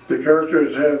 the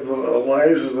characters have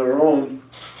lives of their own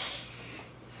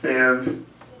and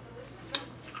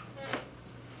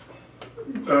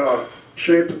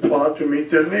shape the plot to meet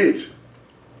their needs.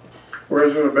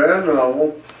 Whereas in a bad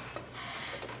novel,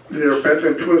 they are bent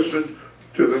and twisted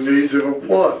to the needs of a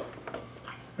plot.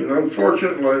 And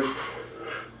unfortunately,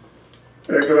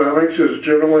 economics is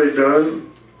generally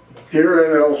done here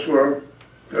and elsewhere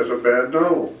as a bad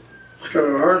novel. It's kind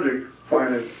of hard to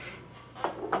find it.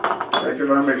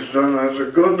 Economics done as a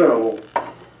good novel.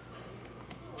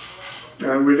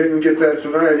 And we didn't get that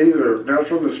tonight either. Not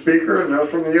from the speaker and not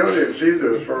from the audience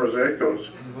either, as far as that goes.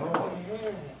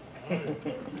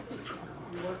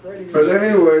 But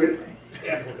anyway,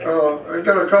 I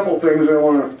got a couple things I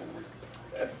want to...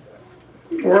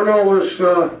 Where'd all this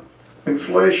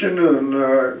inflation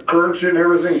and currency and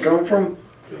everything come from?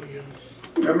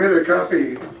 I made a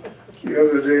copy the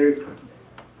other day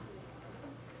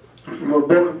from a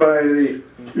book by the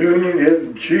Union Head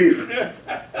in Chief, the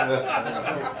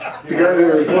guy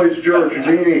that replaced George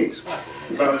Meany.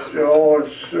 About,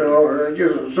 I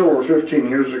guess it's over 15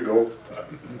 years ago.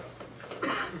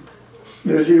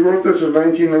 He wrote this in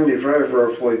 1995,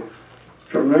 roughly.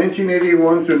 From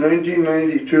 1981 to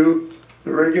 1992,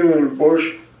 the Reagan and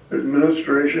Bush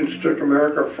administrations took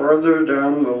America farther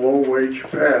down the low-wage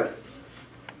path.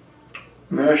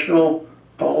 National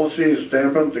policies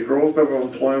dampened the growth of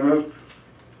employment,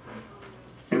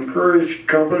 encouraged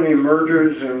company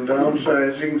mergers and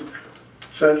downsizing,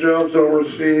 sent jobs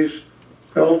overseas,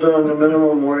 held down the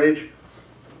minimum wage,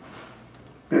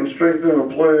 and strengthened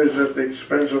employers at the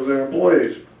expense of their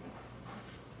employees,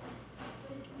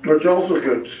 which also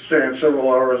could stand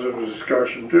several hours of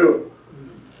discussion too.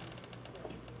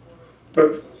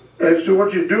 But as to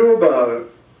what you do about it,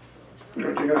 what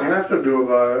you're going to have to do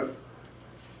about it,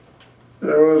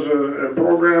 there was a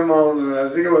program on, I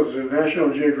think it was the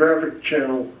National Geographic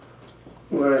Channel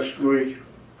last week,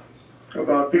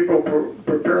 about people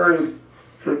preparing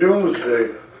for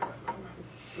doomsday.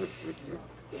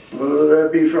 Whether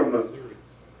that be from I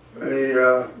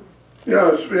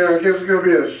guess it's going to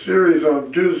be a series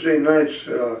on Tuesday nights.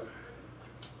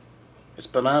 It's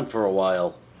been on for a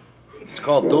while. It's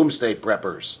called Doomsday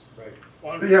Preppers.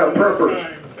 Yeah,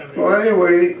 preppers. Well,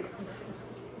 anyway,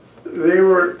 they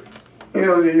were,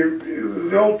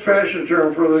 the old-fashioned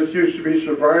term for this used to be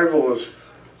survivalists,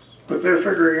 but they're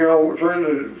figuring out, trying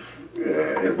to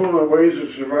implement ways to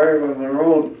survive on their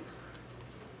own.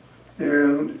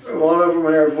 And a lot of them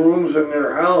have rooms in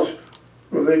their house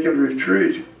where they can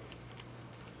retreat.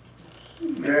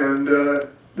 And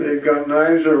they've got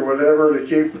knives or whatever to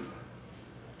keep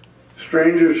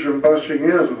strangers from busting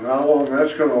in. How long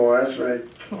that's going to last, I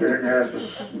have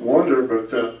to wonder,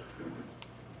 but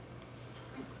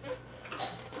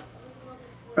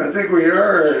I think we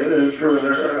are in for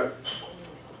an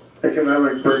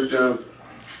economic breakdown,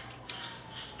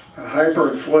 a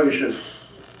hyperinflation.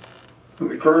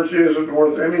 The currency isn't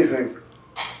worth anything.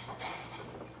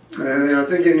 And I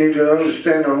think you need to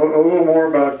understand a little more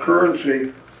about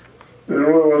currency than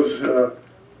what was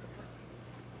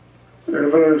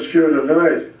evidenced here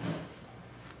tonight.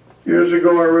 Years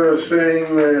ago I read a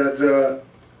saying that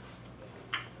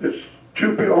it's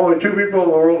only two people in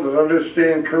the world that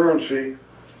understand currency,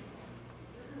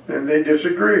 and they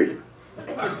disagree.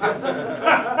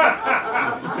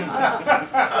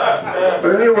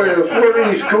 But anyway, the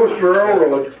Florida East Coast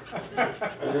Railroad,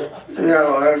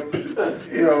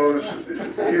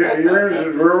 unions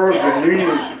and railroads and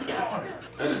unions,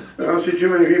 I don't see too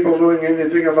many people doing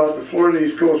anything about the Florida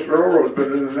East Coast Railroad,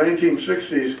 but in the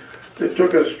 1960s, they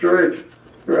took a strike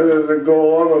rather than go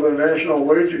along with a national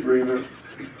wage agreement.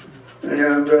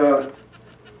 And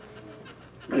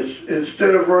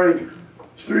instead of running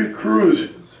 3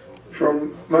 crews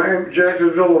from Miami,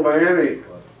 Jacksonville to Miami.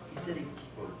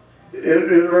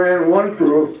 It ran one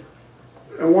crew,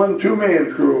 and one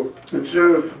two-man crew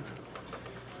instead of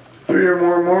three or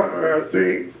more,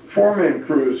 four-man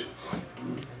crews.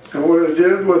 And what it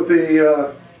did with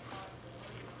the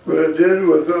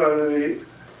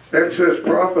excess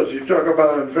profits, you talk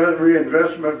about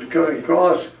reinvestment becoming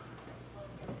costs.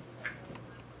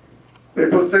 They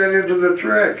put that into the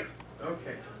track.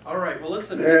 Okay. All right. Well,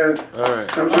 listen. And all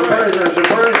right. I'm surprised. I'm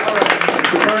surprised.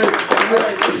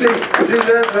 See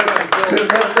that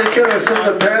they kind of set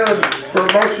the pattern for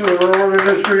most of the railroad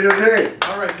industry today.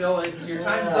 All right, Bill. Your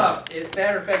time's up. As a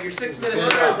matter of fact, your 6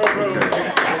 minutes are up.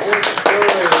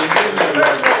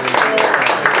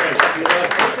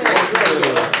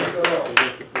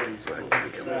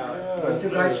 You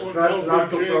guys trust not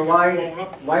to provide,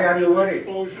 why are you worried?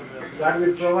 God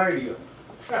will provide you.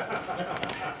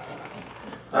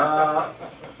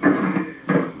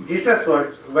 Jesus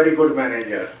was a very good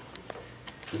manager.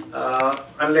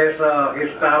 Unless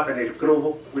his staff and his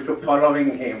crew which were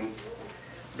following him,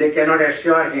 they cannot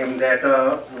assure him that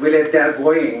village they are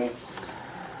going,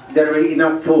 there will be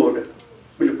enough food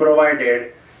will be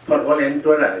provided for whole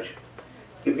entourage.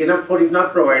 If enough food is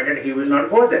not provided, he will not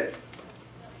go there.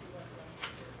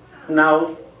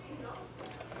 Now,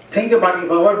 think about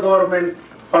if our government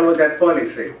follow that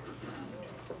policy,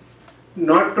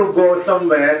 not to go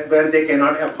somewhere where they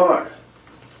cannot afford.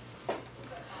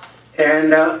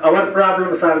 And our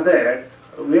problems are that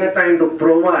we are trying to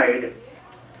provide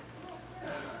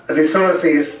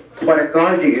resources for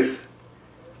ecologies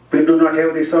we do not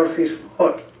have resources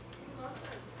for.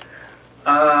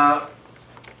 I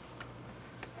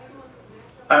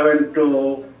went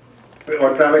to,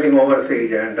 or traveling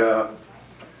overseas, and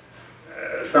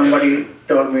somebody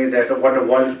told me that what a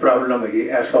world's problem is,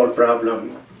 assault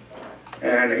problem.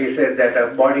 And he said that a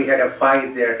body had a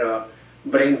fight that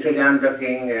brain says I'm the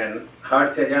king, and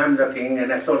heart says I'm the king,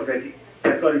 and assault says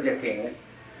assault is the king.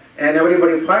 And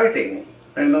everybody fighting.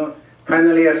 And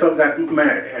finally assault got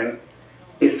mad and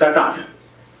he shut off.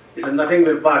 He said nothing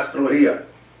will pass through here.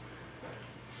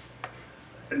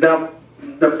 The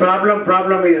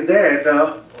problem is that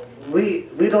we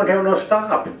don't have no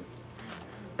stop.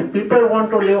 People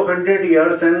want to live 100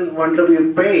 years and want to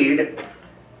be paid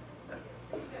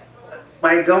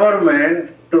by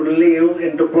government to live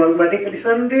into problematic. It's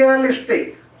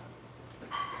unrealistic.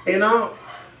 You know,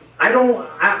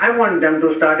 I want them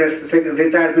to start as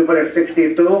retired people at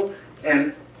 62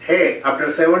 and hey, after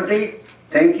 70,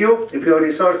 thank you. If you have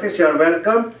resources, you are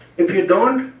welcome. If you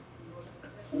don't,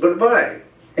 goodbye.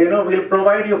 You know, we'll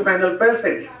provide you final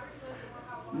passage.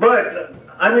 But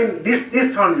I mean,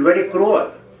 this sounds very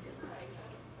cruel.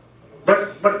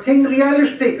 But think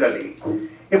realistically.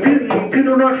 If you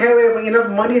do not have enough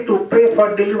money to pay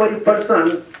for delivery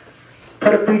person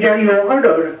for a pizza you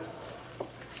order,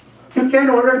 you can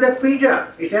order that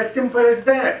pizza. It's as simple as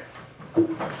that.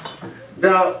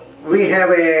 We have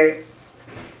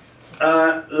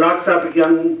lots of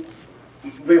young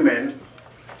women,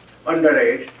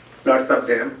 underage, lots of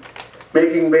them,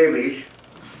 making babies,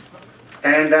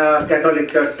 and Catholic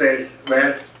Church says,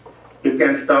 well, you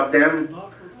can stop them.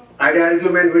 I had an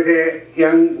argument with a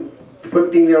young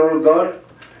 15-year-old girl,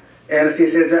 and she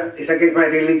says, it's against my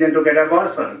religion to get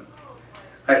abortion.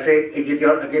 I say, is it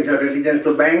against your religion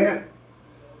to bang?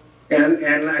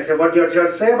 And I said, what do your church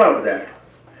say about that?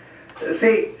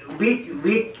 See,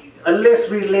 unless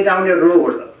we lay down a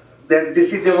rule that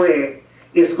this is the way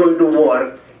it's going to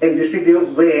work, and this is the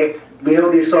way we have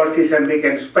resources and we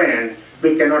can spend,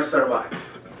 we cannot survive.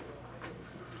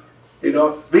 You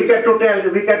know, we get to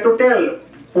tell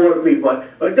poor people.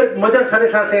 Mother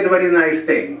Teresa said a very nice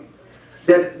thing,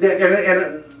 that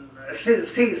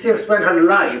she spent her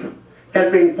life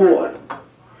helping poor.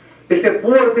 It's the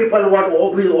poor people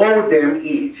what we owe them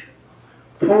each.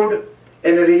 Food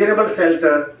and a reasonable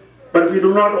shelter, but we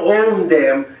do not owe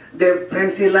them the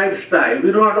fancy lifestyle.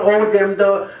 We do not owe them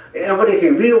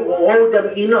everything. We owe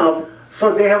them enough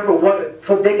so they have to work,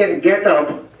 so they can get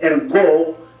up and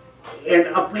go and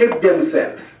uplift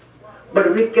themselves.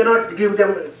 But we cannot give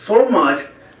them so much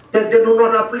that they do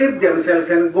not uplift themselves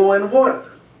and go and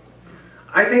work.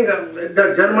 I think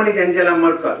the Germany's Angela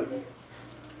Merkel,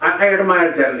 I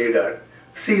admire their leader.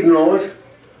 She knows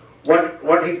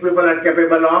what his people are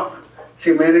capable of.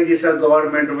 She manages her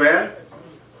government well,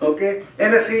 okay?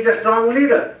 And she is a strong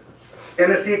leader.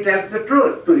 And she tells the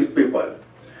truth to his people.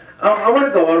 Our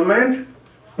government,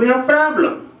 we have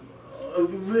problem.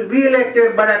 We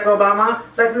elected Barack Obama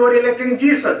like we were electing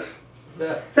Jesus.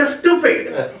 That's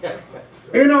stupid.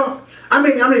 You know, I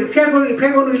mean, if you're going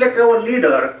to elect our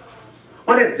leader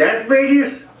on that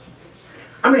basis,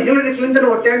 I mean, Hillary Clinton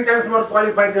was 10 times more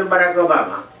qualified than Barack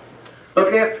Obama.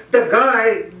 Okay, the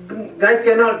guy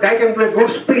can play good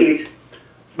speech,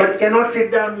 but cannot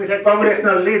sit down with the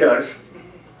congressional leaders.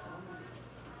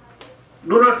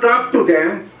 Do not talk to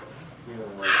them.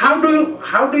 How do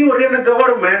you run a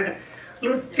government?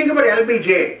 Think about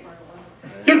LBJ.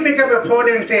 He'll pick up a phone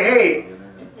and say, hey,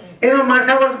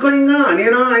 Martha, what's going on?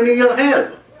 I need your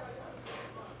help.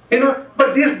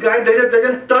 But this guy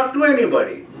doesn't talk to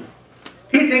anybody.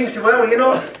 He thinks, well, he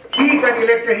got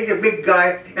elected, he's a big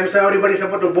guy, and so everybody's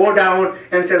supposed to bow down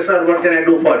and say, sir, what can I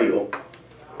do for you?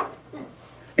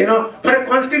 For a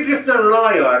constitutional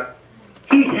lawyer,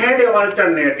 he had an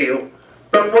alternative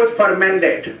proposed for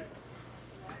mandate.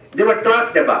 They were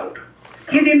talked about.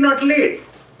 He did not lead.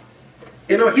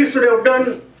 He should have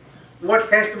done what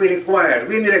has to be required.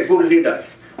 We need a good leader.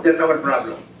 That's our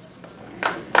problem.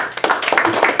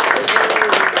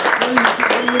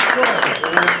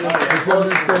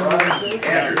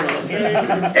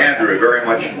 Andrew, very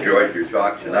much enjoyed your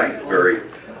talk tonight. Very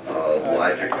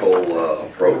logical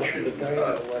approach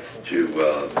to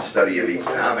the study of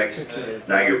economics.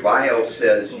 Now, your bio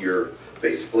says you're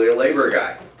basically a labor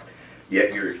guy,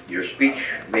 yet your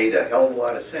speech made a hell of a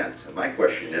lot of sense. And my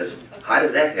question is, how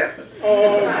did that happen?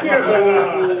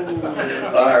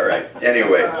 All right.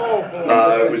 Anyway,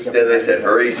 it was, as I said,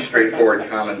 very straightforward,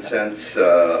 common sense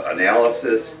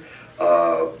analysis.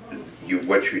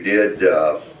 What you did,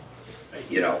 a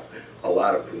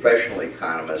lot of professional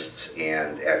economists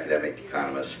and academic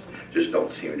economists just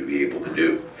don't seem to be able to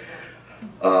do.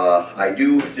 I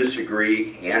do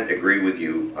disagree and agree with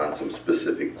you on some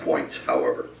specific points,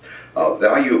 however.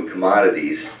 Value of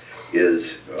commodities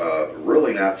is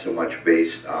really not so much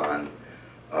based on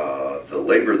the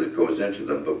labor that goes into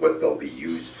them, but what they'll be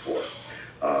used for.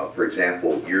 For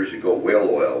example, years ago, whale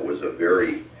oil was a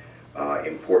very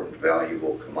important,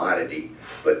 valuable commodity,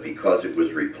 but because it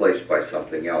was replaced by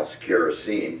something else,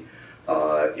 kerosene,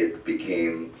 it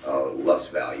became less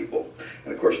valuable.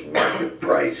 And of course, the market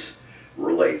price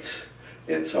relates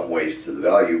in some ways to the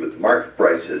value, but the market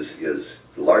price is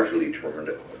largely determined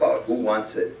about who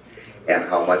wants it and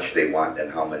how much they want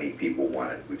and how many people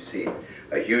want it. We've seen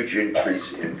a huge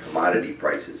increase in commodity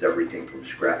prices, everything from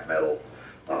scrap metal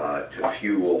to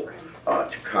fuel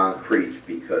to concrete,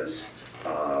 because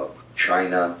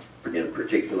China in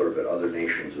particular, but other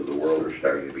nations of the world are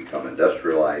starting to become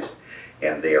industrialized,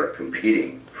 and they are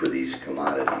competing for these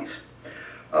commodities.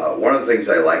 One of the things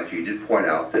I liked, you did point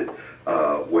out that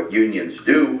what unions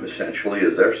do essentially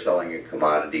is they're selling a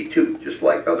commodity too, just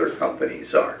like other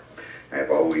companies are. I've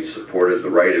always supported the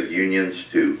right of unions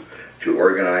to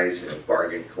organize and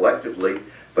bargain collectively,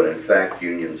 but in fact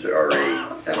unions are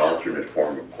an alternate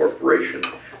form of corporation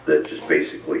that just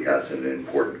basically has an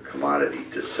important commodity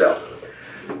to sell.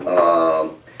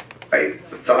 I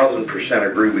 1,000%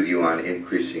 agree with you on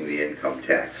increasing the income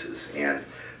taxes, and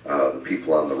the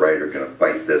people on the right are going to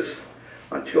fight this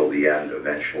until the end.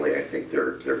 Eventually, I think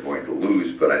they're going to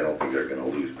lose, but I don't think they're going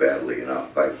to lose badly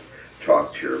enough. I've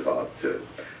talked here about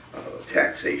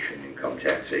taxation, income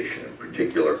taxation in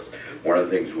particular. One of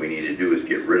the things we need to do is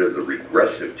get rid of the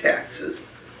regressive taxes,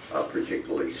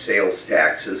 particularly sales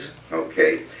taxes,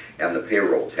 okay, and the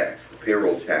payroll tax. The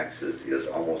payroll tax is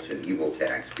almost an evil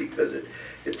tax because it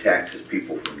taxes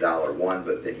people from $1,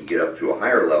 but then you get up to a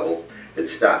higher level, it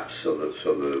stops, so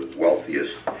the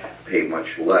wealthiest pay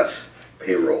much less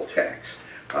payroll tax.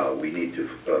 We need to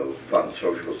fund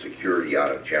Social Security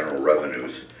out of general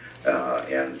revenues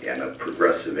and a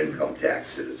progressive income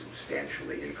tax that is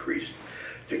substantially increased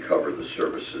to cover the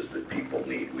services that people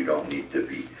need. We don't need to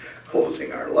be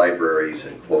closing our libraries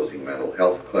and closing mental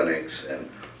health clinics and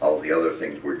all the other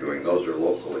things we're doing. Those are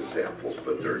local examples,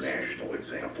 but they're national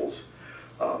examples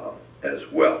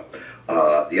as well.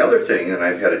 The other thing, and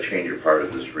I've had a change of heart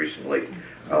of this recently,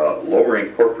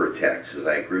 lowering corporate taxes.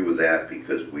 I agree with that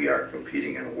because we are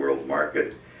competing in a world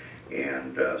market,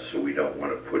 and so we don't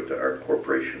want to put our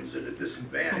corporations at a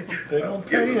disadvantage. Give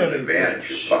them an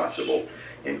advantage if possible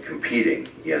in competing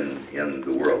in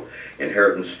the world.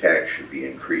 Inheritance tax should be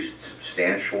increased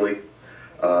substantially,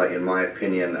 in my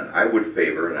opinion. And I would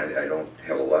favor, and I don't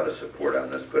have a lot of support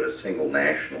on this, but a single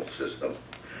national system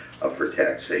for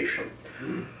taxation.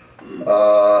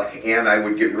 And I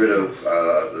would get rid of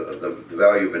the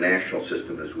value of a national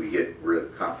system as we get rid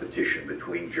of competition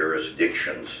between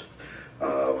jurisdictions,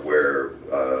 where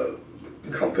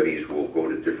companies will go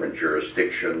to different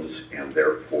jurisdictions and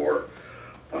therefore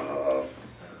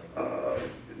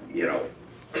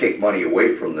take money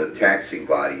away from the taxing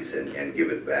bodies and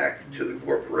give it back to the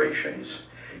corporations.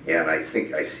 And I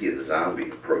think I see a zombie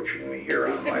approaching me here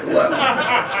on my left.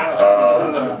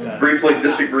 Briefly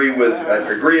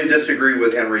agree and disagree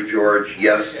with Henry George.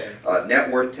 Yes, net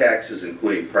worth taxes,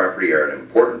 including property, are an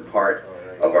important part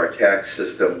of our tax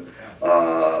system,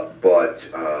 but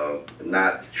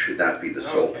should not be the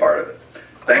sole part of it.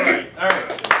 Thank you.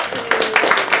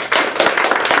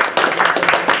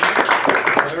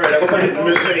 All right, I hope I didn't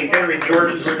miss any Henry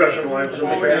George discussion while I was in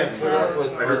the back.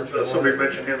 I heard somebody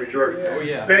mention Henry George. Oh,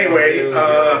 yeah. Anyway,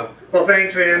 well,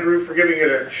 thanks, Andrew, for giving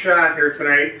it a shot here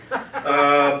tonight.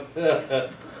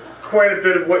 Quite a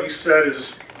bit of what you said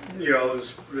is,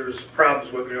 there's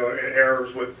problems with,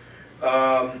 errors with.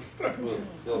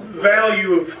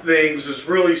 Value of things is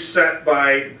really set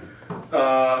by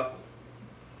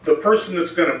the person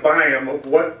that's going to buy them, of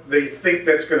what they think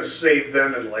that's going to save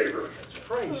them in labor. That's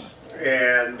price.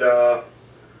 And, now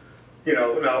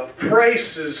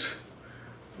price is,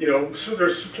 so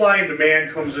there's supply and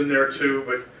demand comes in there too,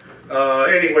 but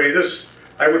anyway,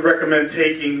 I would recommend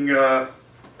taking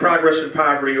Progress and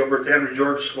Poverty over at the Henry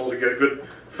George School to get a good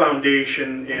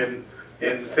foundation in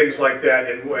things like that,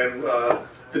 and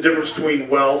the difference between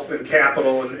wealth and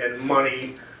capital and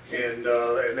money and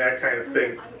that kind of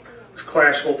thing. It's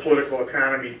classical political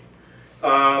economy.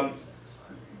 The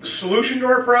solution to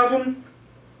our problem,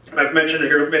 I've mentioned it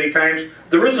here many times,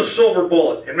 there is a silver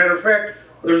bullet. As a matter of fact,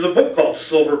 there's a book called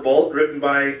Silver Bullet written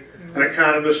by an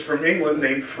economist from England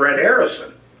named Fred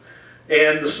Harrison.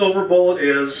 And the silver bullet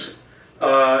is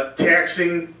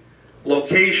taxing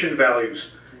location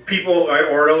values. People,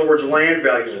 or in other words, land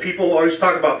values. People always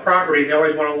talk about property, and they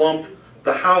always want to lump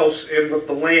the house in with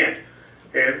the land.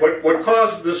 And what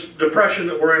caused this depression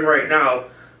that we're in right now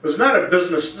is not a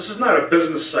business. This is not a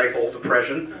business cycle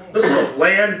depression. This is a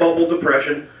land bubble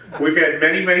depression. We've had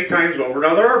many, many times over.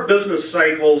 Now there are business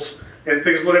cycles and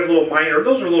things that have little minor.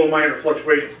 Those are little minor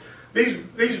fluctuations. These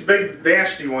big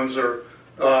nasty ones are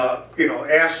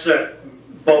asset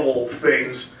bubble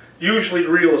things. Usually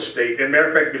real estate. And matter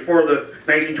of fact, before the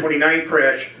 1929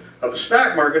 crash of the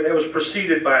stock market, that was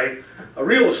preceded by a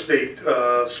real estate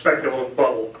speculative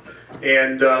bubble.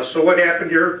 And so what happened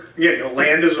here, again,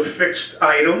 land is a fixed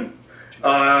item.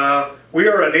 We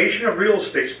are a nation of real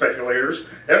estate speculators.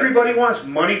 Everybody wants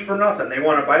money for nothing. They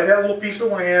want to buy that little piece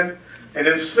of land and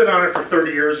then sit on it for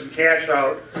 30 years and cash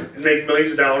out and make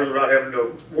millions of dollars without having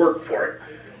to work for it.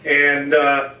 And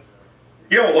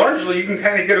largely you can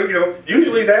kind of get,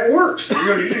 usually that works.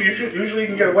 Usually you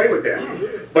can get away with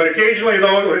that. But occasionally,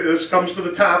 though, this comes to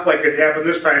the top, like it happened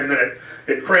this time, and then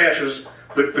it crashes.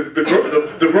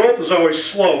 The growth is always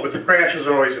slow, but the crash is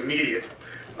always immediate.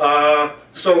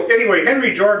 So anyway,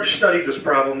 Henry George studied this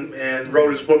problem and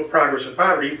wrote his book, Progress and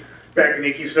Poverty, back in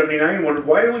 1879, and wondered,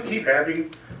 why do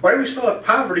we still have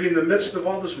poverty in the midst of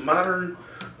all this modern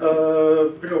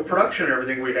production and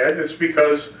everything we had? And it's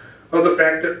because of the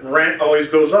fact that rent always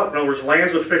goes up. In other words,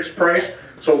 land's a fixed price,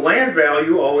 so land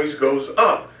value always goes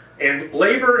up. And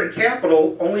labor and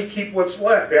capital only keep what's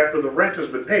left after the rent has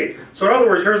been paid. So in other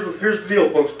words, here's the deal,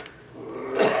 folks.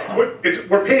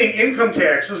 We're paying income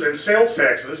taxes and sales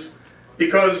taxes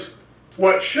because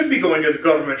what should be going to the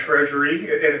government treasury,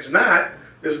 and it's not,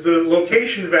 is the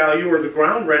location value or the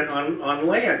ground rent on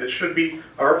land. It should be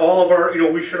all of our,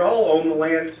 we should all own the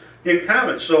land in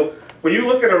common. So when you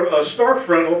look at a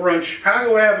storefront over on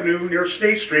Chicago Avenue near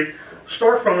State Street,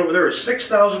 storefront over there is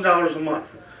 $6,000 a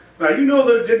month. Now you know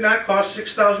that it did not cost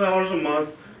 $6,000 a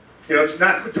month. It's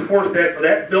not worth that for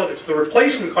that building. It's the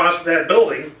replacement cost of that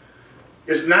building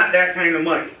is not that kind of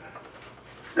money.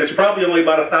 It's probably only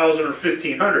about $1,000 or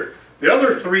 $1,500. The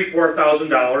other $3,000,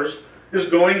 $4,000 is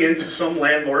going into some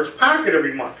landlord's pocket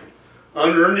every month,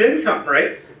 unearned income,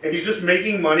 right? And he's just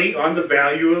making money on the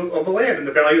value of the land, and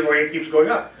the value of the land keeps going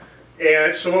up.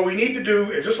 And so what we need to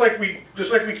do, just like we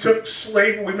took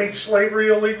slavery, we made slavery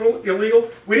illegal.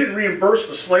 We didn't reimburse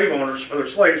the slave owners for their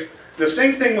slaves. The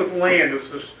same thing with land. It's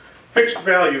this fixed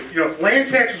value. If land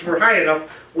taxes were high enough,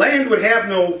 land would have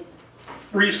no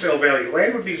resale value.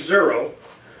 Land would be zero,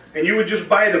 and you would just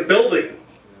buy the building.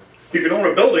 You could own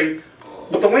a building,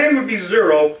 but the land would be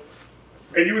zero,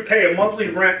 and you would pay a monthly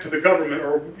rent to the government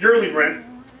or yearly rent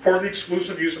for the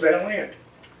exclusive use of that land.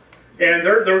 And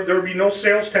there would be no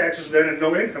sales taxes then and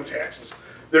no income taxes.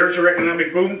 There's your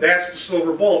economic boom. That's the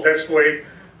silver bullet. That's the way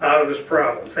out of this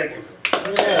problem. Thank you.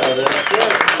 Yeah, that's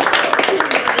good.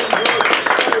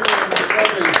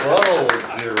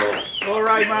 All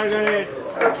right, Margaret.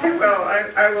 Okay, well,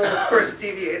 I will of course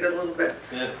deviate a little bit.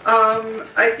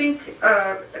 I think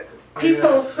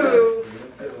people who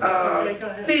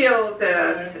feel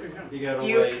that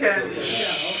you can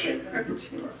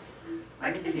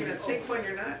I can't even think when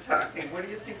you're not talking. What do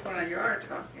you think when you are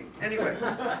talking? Anyway,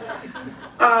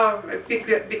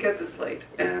 because it's late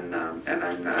and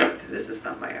I'm not. This is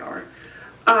not my hour.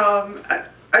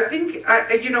 I think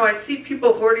I see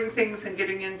people hoarding things and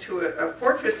getting into a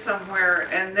fortress somewhere,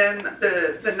 and then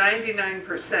the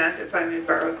 99%, if I may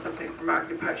borrow something from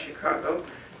Occupy Chicago,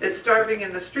 is starving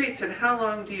in the streets. And how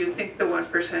long do you think the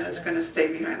 1% is going to stay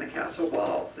behind the castle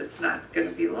walls? It's not going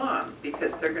to be long,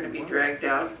 because they're going to be dragged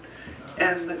out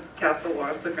and the castle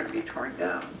walls are going to be torn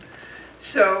down.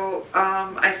 So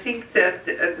I think that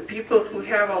the people who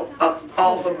have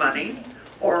all the money,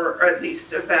 or at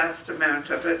least a vast amount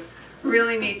of it,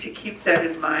 really need to keep that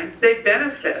in mind. They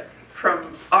benefit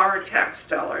from our tax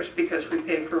dollars because we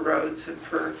pay for roads and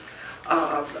for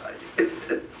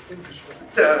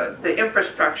the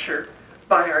infrastructure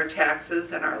by our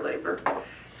taxes and our labor.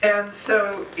 And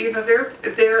so,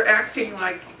 they're acting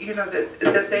like,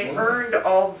 that they earned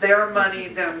all their money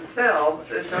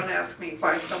themselves. And don't ask me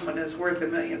why someone is worth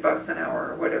 $1 million an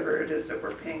hour or whatever it is that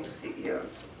we're paying CEOs.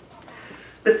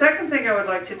 The second thing I would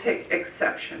like to take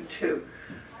exception to,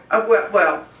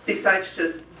 well, besides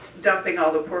just dumping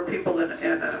all the poor people in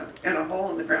a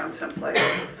hole in the ground someplace,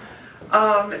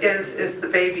 is the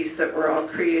babies that we're all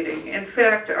creating. In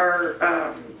fact,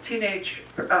 our teenage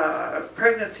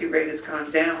pregnancy rate has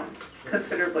gone down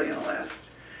considerably in the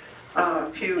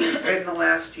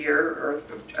last year, or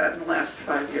in the last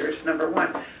 5 years, number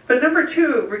one. But number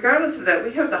two, regardless of that,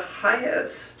 we have the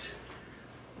highest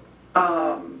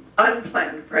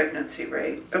unplanned pregnancy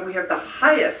rate, and we have the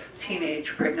highest teenage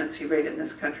pregnancy rate in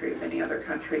this country of any other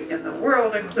country in the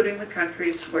world, including the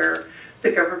countries where the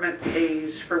government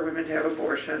pays for women to have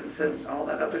abortions and all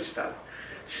that other stuff.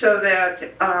 So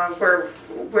that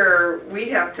where we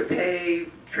have to pay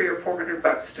 $300 or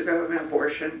 $400 to go have an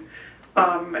abortion,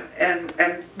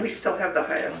 and we still have the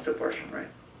highest abortion rate.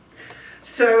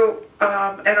 So,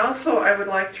 and also I would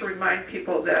like to remind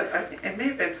people that, I think it may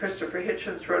have been Christopher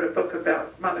Hitchens wrote a book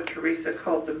about Mother Teresa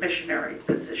called The Missionary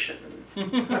Position.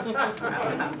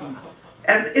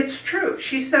 And it's true,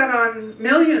 she sat on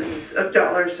millions of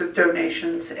dollars of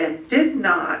donations and did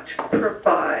not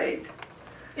provide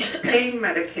pain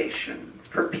medication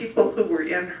for people who were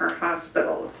in her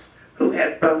hospitals who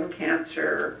had bone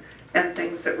cancer and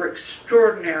things that were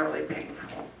extraordinarily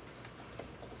painful.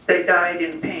 They died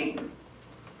in pain.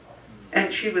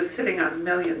 And she was sitting on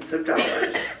millions of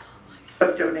dollars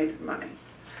of donated money.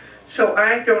 So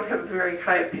I don't have a very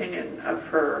high opinion of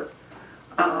her.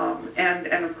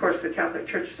 And of course the Catholic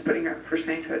Church is putting her up for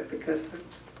sainthood because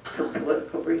for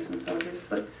political reasons,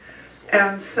 obviously.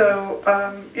 And so,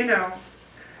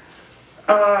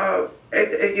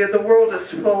 the world is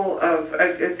full of,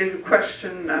 I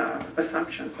question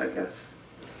assumptions, I guess.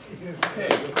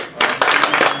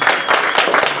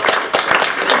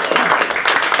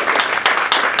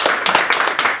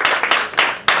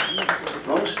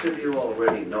 Most of you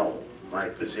already know my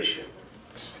position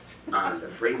on the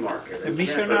free market. The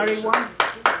missionary one?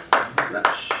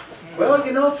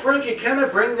 Well, Frank, you kind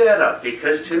of bring that up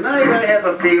because tonight I have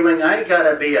a feeling I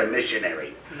gotta be a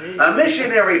missionary. A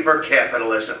missionary for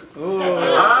capitalism.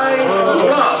 I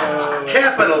love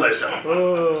capitalism.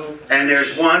 And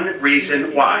there's one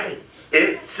reason why.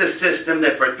 It's a system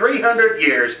that for 300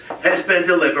 years has been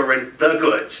delivering the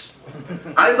goods.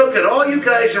 I look at all you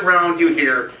guys around you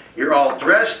here. You're all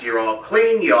dressed, you're all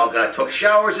clean, you all took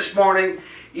showers this morning.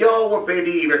 You all were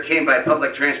maybe either came by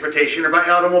public transportation or by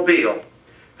automobile.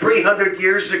 300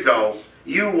 years ago,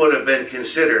 you would have been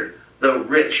considered the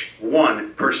rich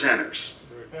 1%ers.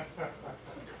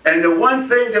 And the one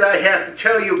thing that I have to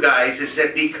tell you guys is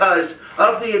that because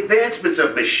of the advancements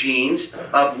of machines,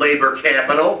 of labor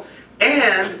capital,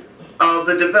 and of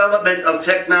the development of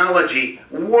technology,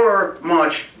 we're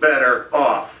much better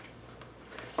off.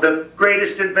 The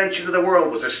greatest invention of the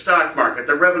world was the stock market,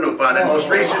 the revenue bond, and most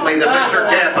recently the venture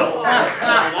capital.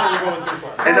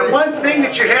 And the one thing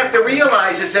that you have to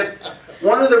realize is that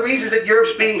one of the reasons that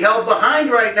Europe's being held behind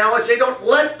right now is they don't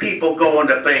let people go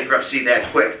into bankruptcy that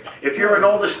quick. If you're an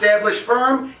old established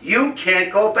firm, you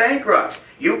can't go bankrupt.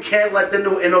 You can't let the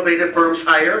new innovative firms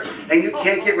hire, and you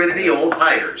can't get rid of the old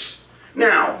hires.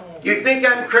 Now, you think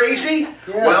I'm crazy?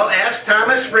 Yeah. Well, ask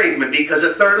Thomas Friedman, because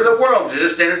a third of the world has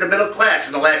just entered the middle class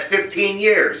in the last 15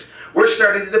 years. We're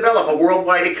starting to develop a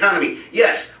worldwide economy.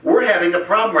 Yes, we're having a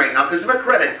problem right now because of a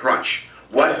credit crunch.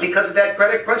 What? Because of that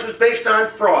credit crunch was based on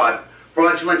fraud.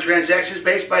 Fraudulent transactions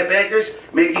based by bankers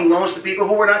making loans to people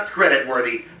who were not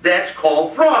creditworthy. That's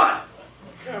called fraud.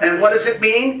 And what does it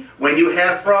mean? When you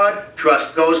have fraud,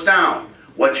 trust goes down.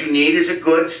 What you need is a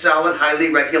good, solid, highly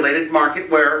regulated market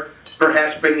where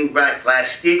perhaps bringing back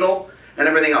Glass-Steagall and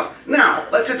everything else. Now,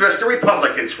 let's address the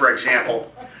Republicans, for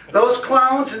example. Those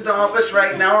clowns in office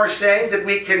right now are saying that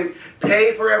we can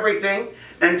pay for everything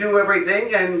and do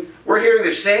everything, and we're hearing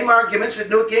the same arguments that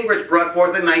Newt Gingrich brought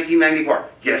forth in 1994.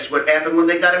 Guess what happened when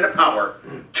they got into power?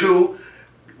 2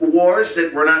 wars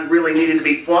that were not really needed to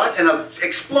be fought, and an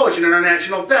explosion in our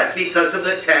national debt because of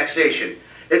the taxation.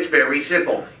 It's very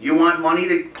simple. You want money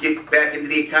to get back into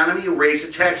the economy, you raise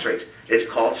the tax rates. It's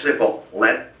called simple.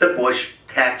 Let the Bush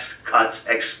tax cuts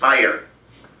expire.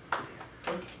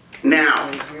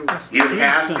 Now, you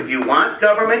have, if you want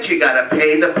government, you got to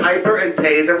pay the piper and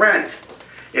pay the rent.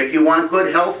 If you want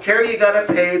good health care, you got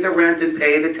to pay the rent and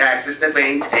pay the taxes to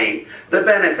maintain the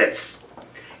benefits.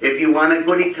 If you want a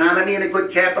good economy and a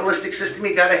good capitalistic system,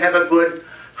 you got to have a good,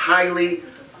 highly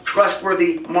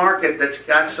trustworthy market that's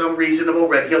got some reasonable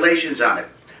regulations on it.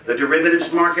 The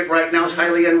derivatives market right now is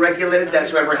highly unregulated.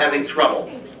 That's why we're having trouble.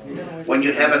 When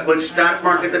you have a good stock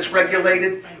market that's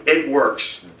regulated, it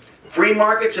works. Free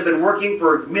markets have been working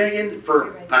for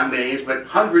not millions, but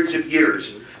hundreds of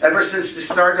years. Ever since the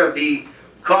start of the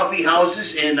coffee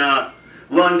houses in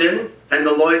London and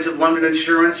the Lloyd's of London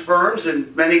insurance firms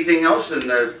and anything else, and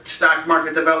the stock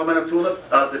market development of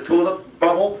the tulip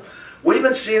bubble, we've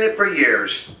been seeing it for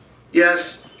years.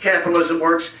 Yes, capitalism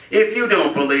works. If you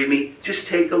don't believe me, just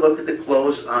take a look at the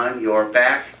clothes on your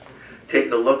back.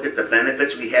 Take a look at the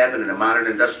benefits we have in a modern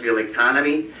industrial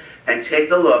economy, and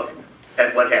take a look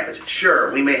at what happens.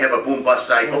 Sure, we may have a boom-bust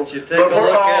cycle, Won't you take a look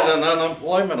at an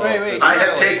unemployment office? I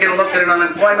have taken a look at an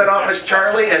unemployment office,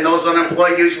 Charlie, and those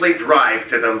unemployed usually drive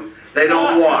to them. They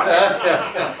don't walk.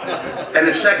 And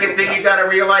the second thing you got to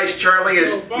realize, Charlie,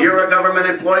 is you're a government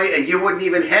employee and you wouldn't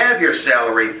even have your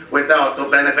salary without the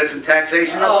benefits and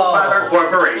taxation of those modern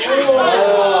corporations. You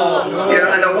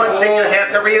know, and the one thing you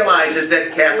have to realize is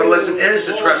that capitalism is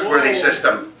a trustworthy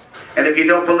system. And if you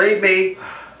don't believe me,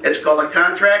 it's called a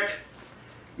contract.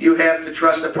 You have to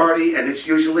trust a party, and this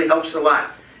usually helps a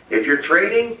lot. If you're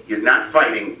trading, you're not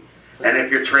fighting. And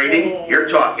if you're trading, you're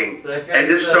talking.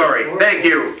 End of story. Thank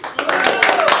you.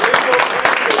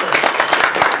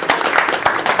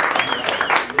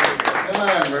 Come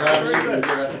on, Rob.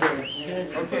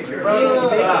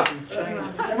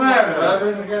 Come on,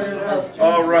 Rob.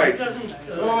 All right.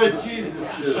 Oh, Jesus.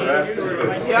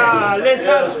 Yeah, let's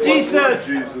ask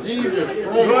Jesus. Jesus.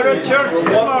 Go to church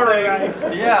tomorrow, guys.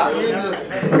 Yeah.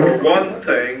 Jesus. For one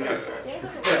thing,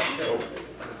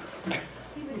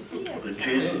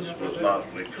 Jesus was not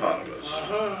an economist.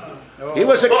 He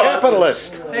was a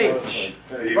capitalist.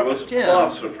 He was a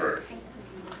philosopher,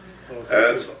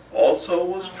 as also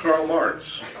was Karl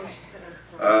Marx.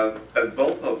 And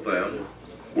both of them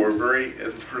were very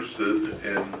interested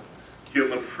in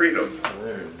human freedom.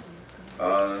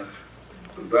 That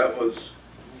was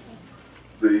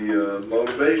the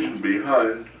motivation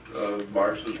behind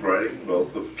Marx's writing,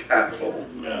 both of Capital,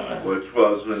 which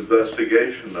was an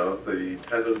investigation of the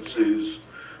tendencies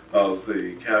of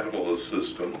the capitalist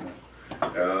system,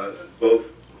 and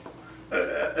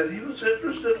he was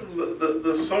interested in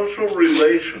the social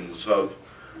relations of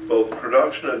both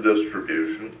production and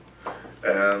distribution,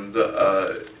 and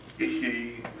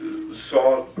he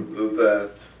saw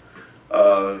that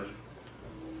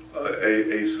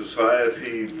a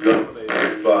society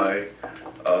dominated by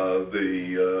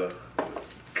the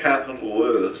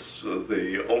capitalists,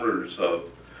 the owners of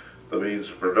the means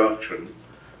of production,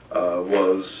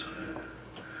 was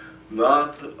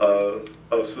not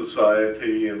a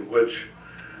society in which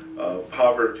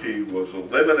poverty was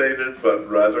eliminated, but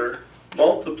rather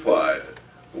multiplied,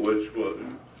 which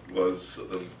was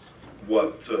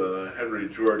what Henry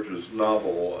George's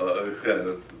novel had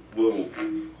a little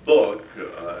book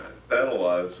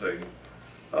analyzing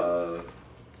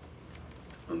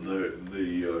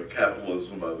the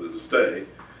capitalism of his day,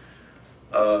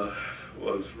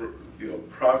 was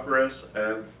progress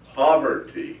and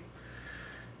poverty.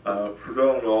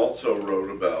 Proudhon also wrote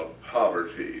about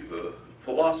poverty, the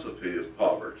philosophy of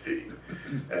poverty,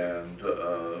 and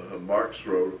Marx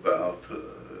wrote about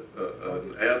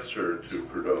an answer to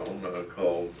Proudhon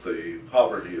called The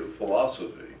Poverty of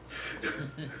Philosophy,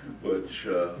 which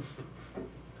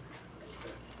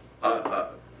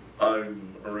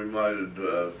I'm reminded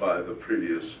by the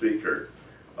previous speaker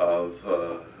of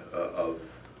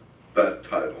that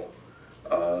title.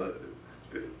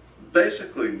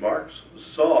 Basically, Marx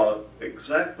saw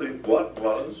exactly what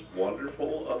was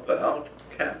wonderful about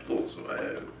capitalism.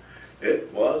 It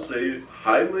was a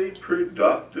highly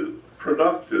productive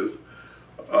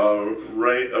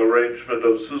arrangement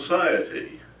of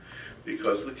society,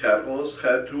 because the capitalists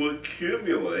had to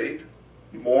accumulate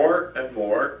more and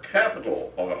more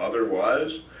capital, or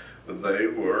otherwise they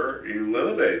were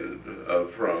eliminated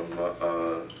from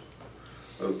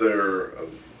their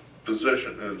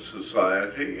position in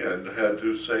society and had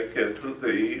to sink into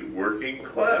the working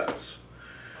class.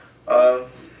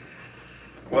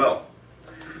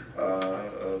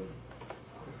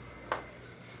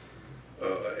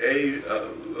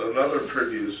 Another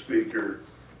previous speaker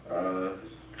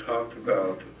talked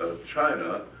about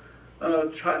China.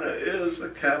 China is a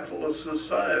capitalist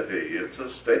society. It's a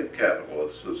state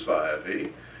capitalist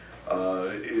society,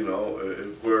 you know,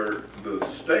 where the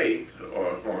state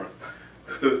or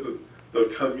the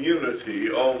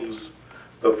community owns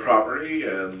the property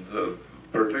and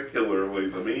particularly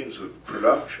the means of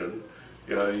production.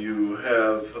 You know, you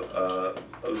have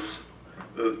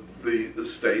the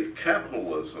state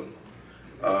capitalism,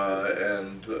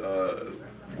 and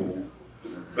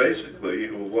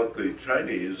basically what the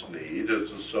Chinese need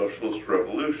is a socialist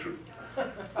revolution. All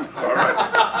right.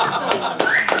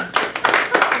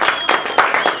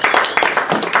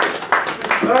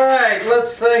 All right,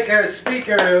 let's thank our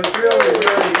speaker. It was really,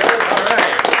 really good. All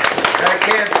right. I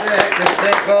can't say I can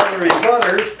thank all the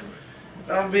rebutters.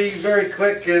 I'll be very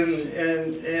quick,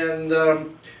 and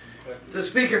the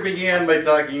speaker began by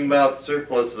talking about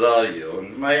surplus value.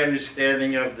 And my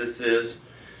understanding of this is,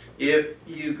 if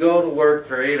you go to work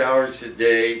for 8 hours a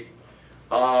day,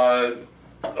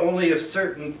 only a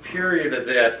certain period of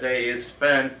that day is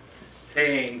spent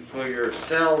paying for your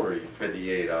salary for the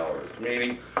 8 hours.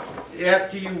 Meaning,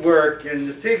 after you work, and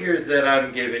the figures that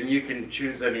I'm giving, you can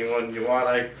choose any one you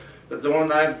want. But the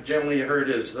one I've generally heard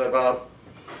is about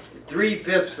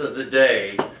 3/5 of the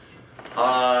day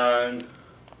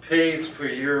pays for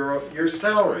your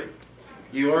salary.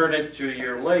 You earn it through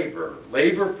your labor.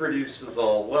 Labor produces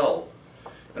all wealth.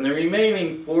 And the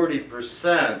remaining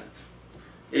 40%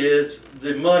 is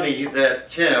the money that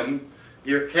Tim,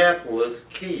 your capitalist,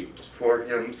 keeps for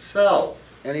himself.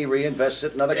 And he reinvests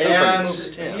it in other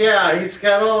companies. And yeah, he's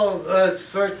got all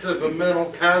sorts of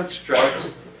mental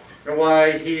constructs and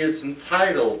why he is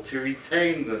entitled to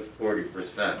retain this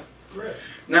 40%. Correct.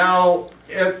 Now,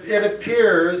 it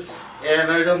appears, and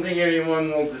I don't think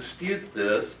anyone will dispute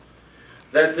this,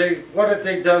 that what have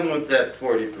they done with that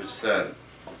 40%?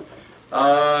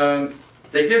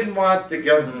 They didn't want the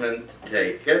government to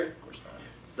take it,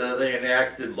 so they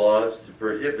enacted laws to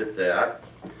prohibit that.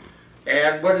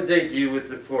 And what did they do with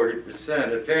the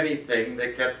 40%? If anything,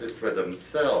 they kept it for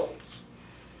themselves.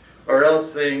 Or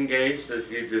else they engaged, as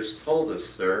you just told us,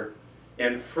 sir,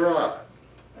 in fraud.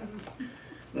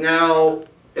 Now,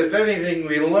 if anything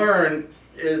we learn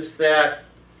is that,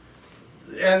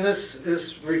 and this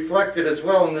is reflected as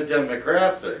well in the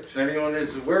demographics. Anyone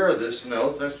who's aware of this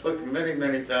knows, I've spoken many,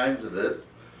 many times of this,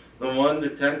 the 1 to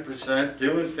 10%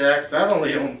 do in fact not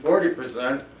only own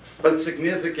 40%, but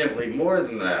significantly more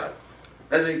than that.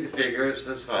 I think the figure is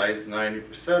as high as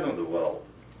 90% of the wealth.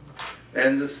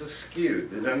 And this is skewed.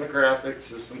 The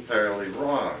demographics is entirely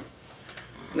wrong.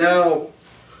 Now,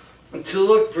 to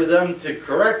look for them to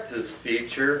correct this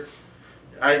feature,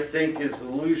 I think is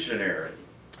illusionary.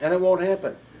 And it won't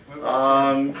happen.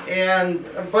 And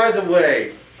by the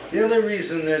way, the only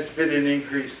reason there's been an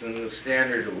increase in the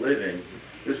standard of living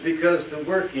is because the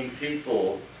working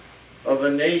people of a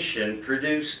nation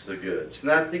produce the goods,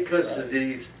 not because of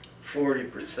these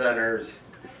 40%ers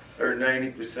or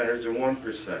 90%ers or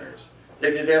 1%ers.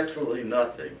 They did absolutely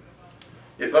nothing.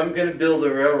 If I'm going to build a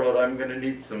railroad, I'm going to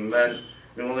need some men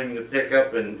willing to pick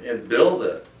up and build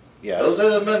it. Yes. Those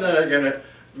are the men that are going to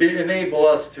enable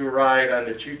us to ride on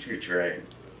the choo-choo train.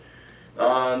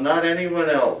 Not anyone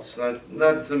else,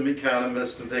 not some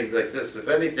economists and things like this. If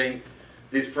anything,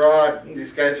 these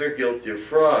guys are guilty of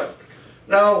fraud.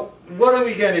 Now, what are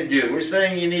we going to do? We're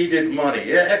saying you needed money.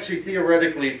 Yeah, actually,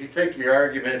 theoretically, if you take your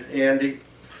argument, Andy,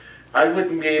 I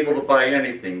wouldn't be able to buy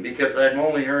anything because I'm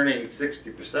only earning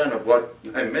 60% of what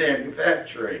I'm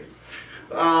manufacturing.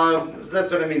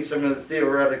 That's what I mean, some of the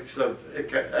theoretics of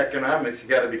economics you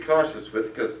got to be cautious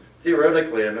with, because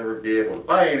theoretically I'll never be able to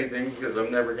buy anything because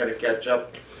I'm never going to catch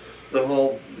up the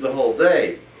whole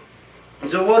day.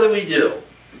 So what do?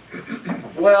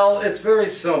 Well, it's very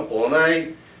simple, and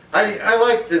I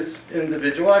like this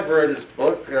individual. I've read his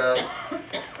book.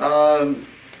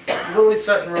 Louis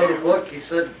Sutton wrote a book. He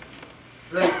said,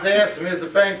 they asked him, he's a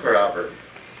bank robber.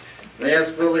 And they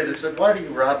asked Billy, they said, why do you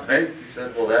rob banks? He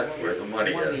said, well, that's where the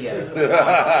money is.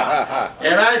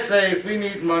 And I say, if we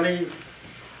need money,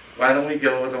 why don't we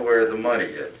go to where the money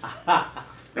is?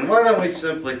 And why don't we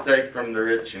simply take from the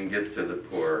rich and give to the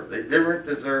poor? They weren't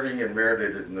deserving and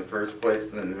merited it in the first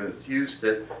place, and misused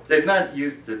it. They've not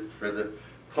used it for the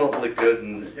public good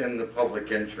and in the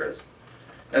public interest.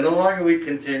 And the longer we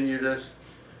continue this,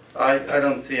 I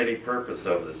don't see any purpose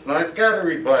of this. And I've got to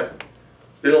rebut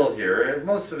Bill here, and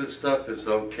most of his stuff is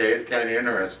okay, it's kind of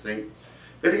interesting.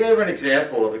 But he gave an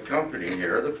example of a company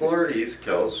here, the Florida East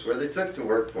Coast, where they took the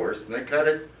workforce and they cut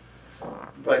it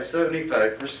by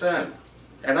 75%.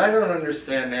 And I don't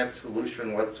understand that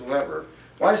solution whatsoever.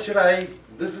 Why should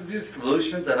this is the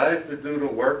solution that I have to do to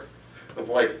work of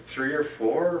like 3 or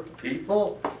 4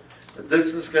 people?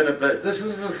 This is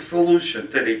the solution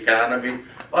to the economy.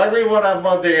 Everyone on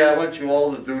Monday, I want you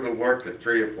all to do the work of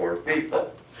 3 or 4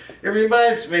 people. It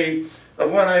reminds me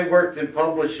of when I worked in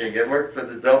publishing. I worked for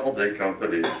the Doubleday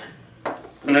Company.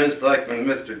 And I was talking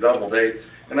with Mr. Doubleday,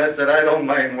 and I said, I don't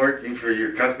mind working for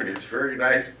your company, it's very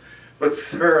nice. But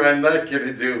sir, I'm not going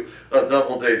to do a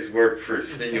double day's work for a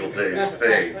single day's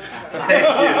pay.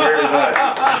 Thank you very much.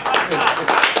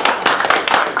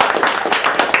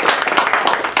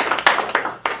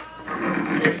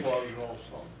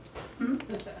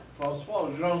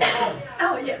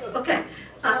 Oh yeah, okay.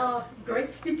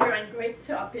 Great speaker and great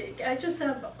topic. I just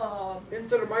have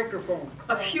into the microphone.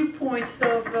 A few points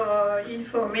of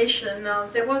information.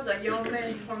 There was a young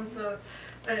man from the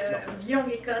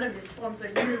young economist from the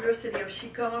University of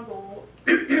Chicago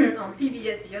on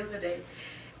PBS the other day,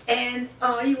 and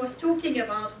he was talking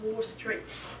about Wall Street,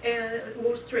 and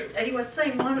he was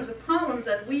saying one of the problems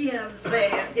that we have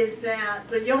there is that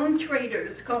the young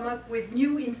traders come up with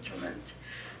new instruments,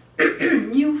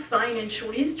 new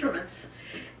financial instruments,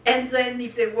 and then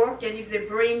if they work and if they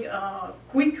bring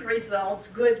quick results,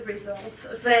 good results,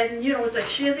 then they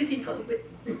share this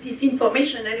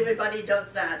information, and everybody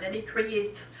does that, and it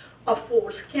creates a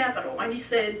false capital. And he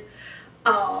said,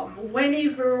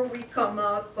 whenever we come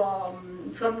up,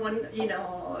 someone in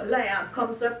a lab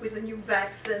comes up with a new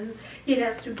vaccine, it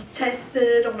has to be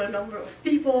tested on a number of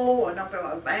people, a number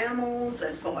of animals,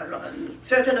 and for a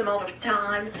certain amount of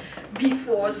time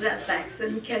before that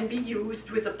vaccine can be used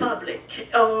with the public.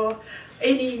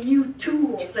 Any new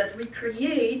tools that we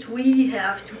create, we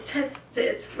have to test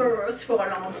it first for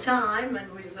a long time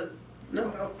and with a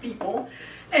number of people.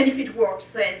 And if it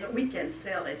works, then we can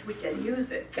sell it, we can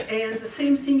use it. And the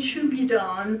same thing should be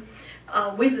done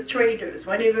with the traders.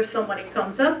 Whenever somebody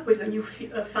comes up with a new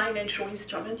financial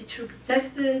instrument, it should be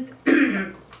tested.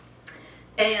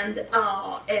 And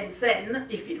then,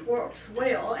 if it works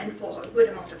well and for a good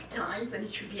amount of time, then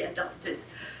it should be adopted.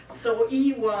 So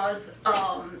he was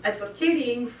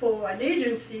advocating for an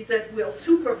agency that will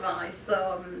supervise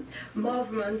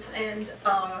movements and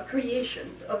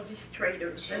creations of these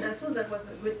traders. And I thought that was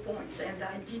a good point, and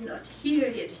I did not hear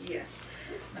it here.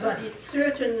 But it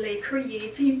certainly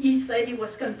creates, he said he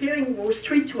was comparing Wall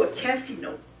Street to a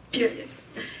casino, period.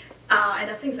 And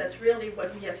I think that's really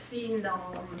what we have seen,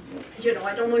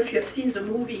 I don't know if you have seen the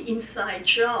movie Inside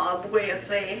Job, where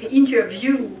they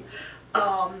interview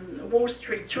Wall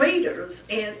Street traders,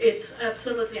 and it's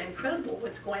absolutely incredible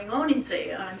what's going on in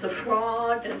there, and the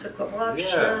fraud and the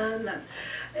corruption. Yeah.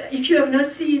 If you have not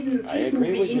seen this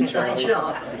movie Inside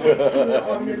Job, it's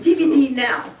on the DVD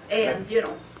now, and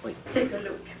take a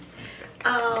look.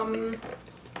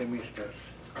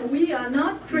 We are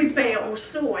not prepared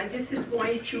also, and this is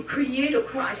going to create a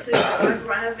crisis or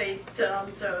aggravate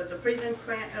the present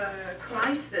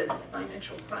crisis,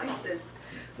 financial crisis,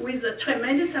 with a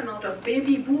tremendous amount of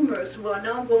baby boomers who are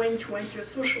now going to enter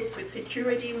Social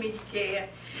Security, Medicare,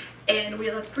 and we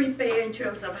are not prepared in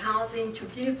terms of housing to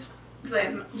give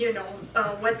them,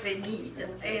 what they need.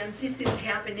 And this is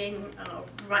happening,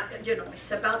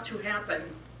 it's about to happen.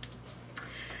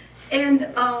 And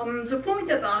the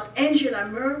point about Angela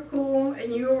Merkel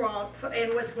in Europe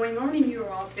and what's going on in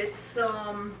Europe, it's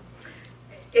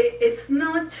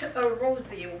not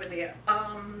rosy over there.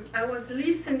 I was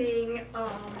listening,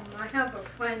 I have a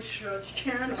French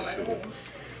channel at home,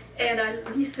 and I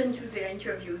listened to their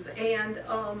interviews, and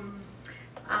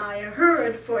I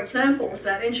heard, for example,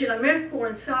 that Angela Merkel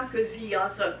and Sarkozy are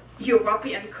the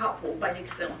European couple by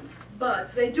excellence,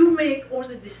 but they do make all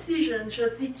the decisions,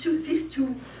 just these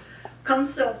two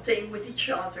consulting with each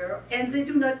other, and they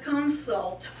do not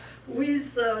consult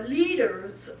with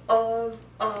leaders of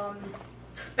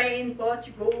Spain,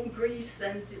 Portugal, Greece,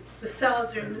 and the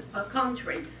southern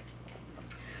countries.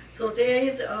 So there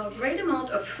is a great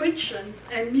amount of frictions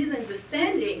and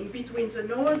misunderstanding between the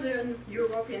northern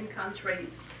European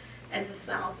countries and the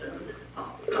southern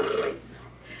countries.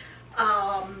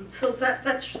 So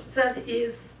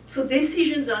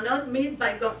decisions are not made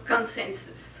by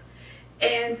consensus.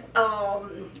 And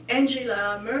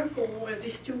Angela Merkel,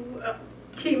 these two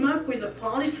came up with a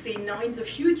policy now in the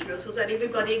future so that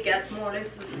everybody get more or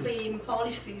less the same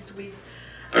policies with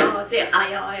their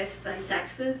IRS and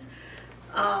taxes.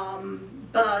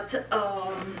 But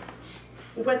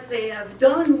what they have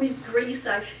done with Greece,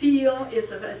 I feel,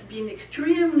 has been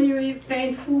extremely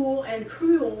painful and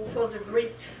cruel for the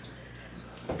Greeks.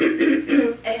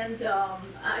 And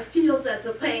I feel that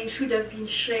the pain should have been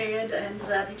shared and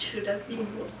that it should have been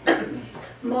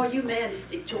more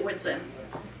humanistic towards them.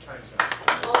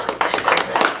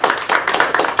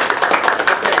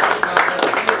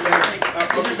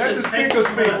 Let the speaker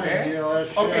speak, man.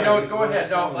 Okay, no, go ahead.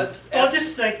 No, let's. I'll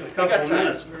just take a couple of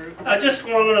minutes. I just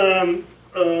want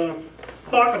to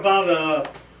talk about a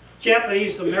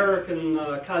Japanese-American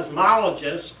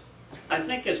cosmologist. I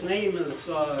think his name is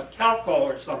Kalko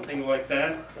or something like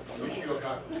that.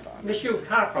 Michio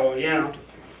Kaku, yeah.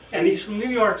 And he's from New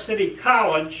York City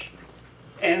College,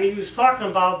 and he was talking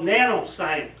about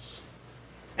nanoscience.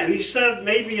 And he said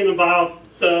maybe in about,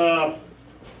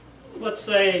 let's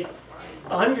say,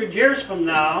 100 years from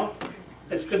now,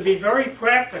 it's going to be very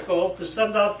practical to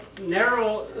send up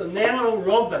nano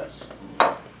robots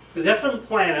to different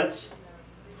planets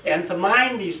and to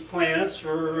mine these planets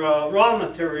for raw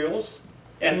materials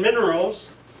and minerals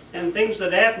and things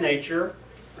of that nature,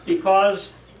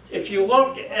 because if you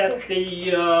look at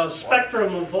the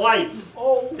spectrum of light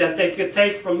that they could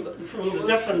take from the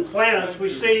different planets, we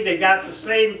see they got the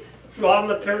same raw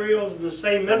materials and the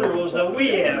same minerals that we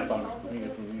have.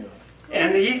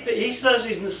 And he says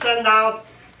he's going to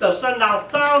they'll send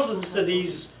out thousands of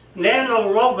these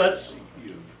nano robots,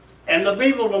 and they'll be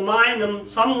able to mine them.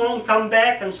 Some won't come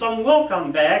back and some will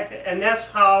come back, and that's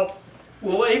how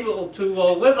we're able to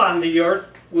live on the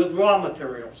earth with raw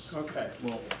materials. Okay.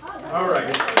 All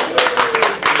right.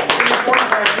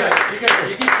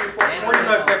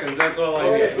 45 seconds, that's all I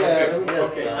need.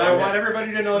 Okay. I want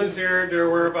everybody to notice here, there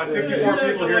were about 54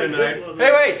 people here tonight.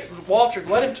 Hey, wait, Walter,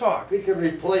 let him talk. We can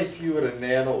replace you with a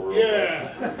nano robot.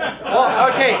 Yeah. Well,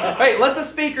 okay, hey, let the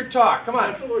speaker talk. Come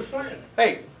on. That's what we're saying.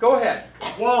 Hey, go ahead.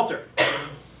 Walter,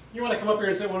 you want to come up here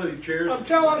and sit in one of these chairs? I'm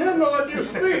telling him to let you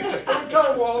speak. Don't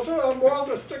tell Walter. I'm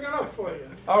Walter sticking up for you.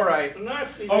 All right.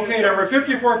 Okay, there were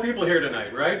 54 people here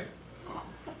tonight, right?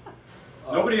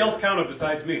 Nobody else counted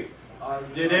besides me.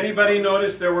 Did anybody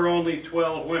notice there were only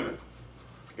 12 women?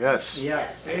 Yes.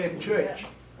 Yes. In church.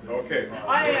 Okay.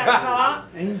 I am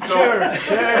In church.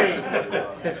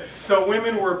 So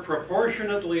women were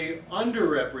proportionately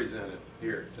underrepresented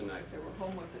here tonight.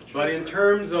 But in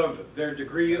terms of their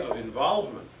degree of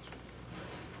involvement,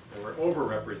 they were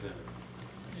overrepresented.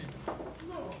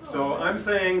 So I'm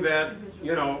saying that,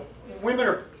 you know, women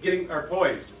are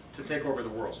poised to take over the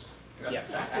world. Yeah.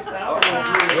 And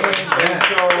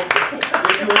so,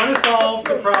 if you want to solve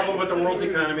the problem with the world's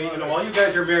economy, you know, while you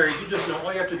guys are married, you just know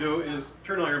all you have to do is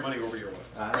turn all your money over to your wife.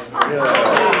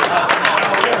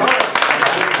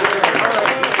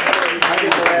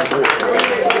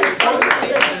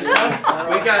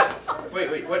 We got.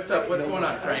 Wait. What's up? What's going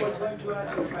on, Frank?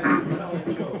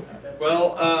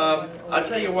 Well, I'll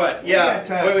tell you what. Yeah.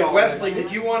 Wait. Wesley,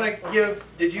 did you want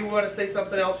to say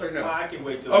something else or no? I can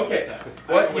wait till okay.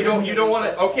 What? You don't want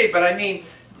to? Okay, but I mean,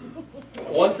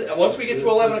 once we get to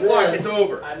 11 o'clock, it's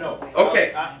over. I know.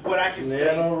 Okay. What I can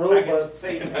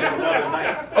say, another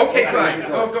night. Okay, fine.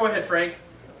 Go ahead, Frank.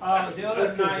 The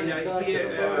other night I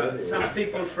hear some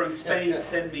people from Spain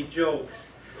send me jokes.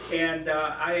 And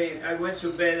I went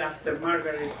to bed after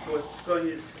Margaret was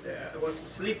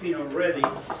sleeping already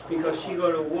because she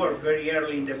go to work very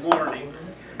early in the morning.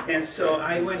 And so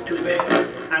I went to bed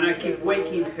and I keep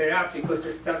waking her up because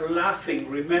I started laughing,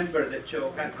 remember the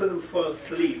joke. I couldn't fall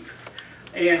asleep.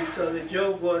 And so the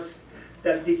joke was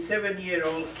that this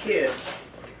 7-year-old kid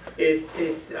is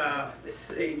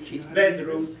in his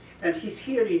bedroom and he's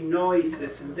hearing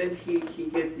noises, and then he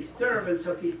gets disturbed, and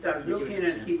so he starts looking,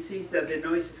 and he sees that the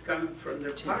noise is coming from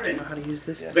their parents'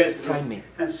 bedroom.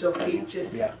 And so he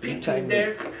just peeking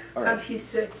there, and he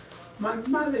said, "My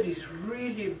mother is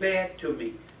really bad to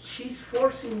me. She's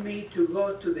forcing me to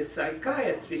go to the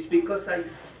psychiatrist because I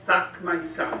suck my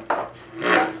thumb."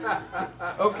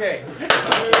 Okay.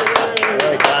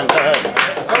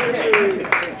 Okay.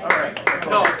 All right.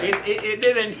 No, it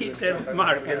didn't hit the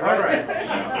market. All right.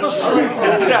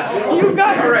 You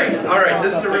guys. All right.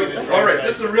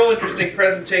 This is a real interesting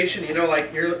presentation. You know,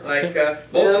 like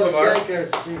most of them are.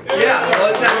 Yeah. So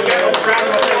let's have a round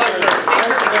of applause for our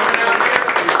speakers going out here.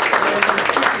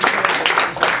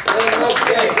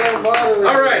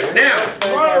 All right. Now.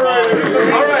 All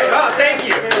right. Oh, thank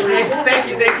you. Thank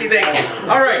you.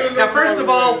 All right. Now, first of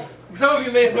all, some of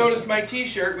you may have noticed my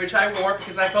T-shirt, which I wore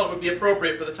because I felt it would be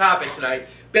appropriate for the topic tonight.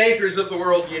 Bankers of the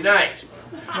World Unite.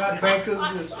 Not bankers.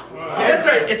 That's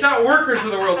right. It's not workers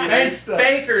of the world unite. It's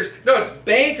bankers. No, it's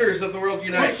bankers of the world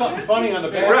unite. Put something funny on the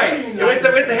back. Right. With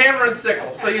the hammer and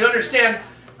sickle. So you understand.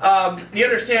 you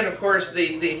understand, of course,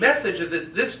 the message of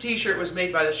this T-shirt was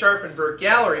made by the Sharpenburg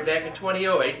Gallery back in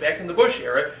 2008, back in the Bush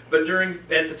era, but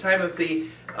at the time of the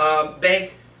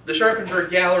bank. The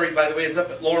Sharpenburg Gallery, by the way,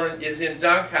 is in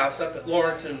Donk House up at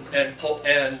Lawrence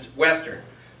and Western.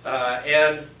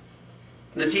 And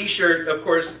the T-shirt, of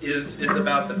course, is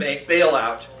about the bank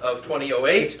bailout of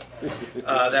 2008.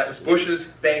 That was Bush's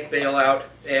bank bailout.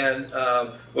 And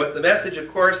what the message, of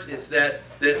course, is that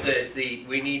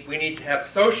we need to have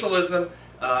socialism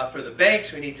for the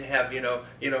banks. We need to have,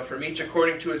 from each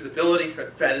according to his ability,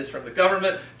 that is from the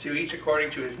government, to each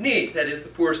according to his need, that is the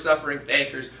poor suffering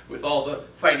bankers with all the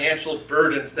financial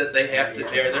burdens that they have to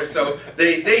bear there. So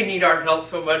they need our help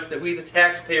so much that we, the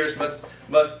taxpayers,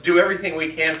 must do everything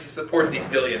we can to support these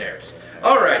billionaires.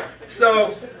 All right,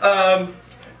 so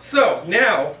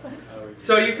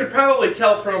you could probably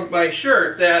tell from my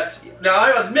shirt that, now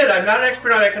I admit I'm not an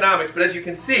expert on economics, but as you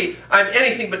can see, I'm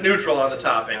anything but neutral on the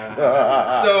topic.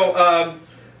 So,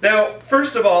 now,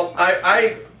 first of all,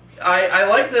 I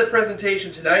liked the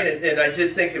presentation tonight, and I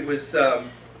did think it was,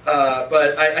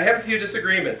 but I have a few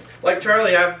disagreements. Like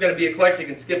Charlie, I'm going to be eclectic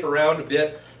and skip around a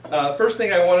bit. First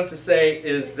thing I wanted to say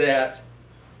is that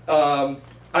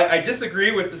I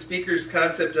disagree with the speaker's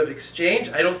concept of exchange.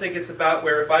 I don't think it's about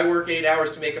where if I work 8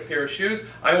 hours to make a pair of shoes,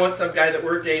 I want some guy that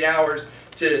worked 8 hours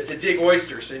to dig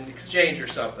oysters in exchange or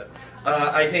something.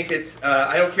 I think it's,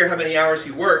 I don't care how many hours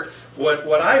he worked.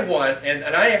 What I want, and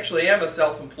I actually am a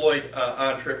self-employed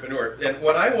entrepreneur, and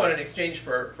what I want in exchange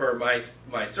for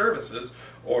my services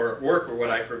or work or what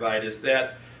I provide is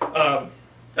that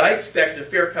I expect a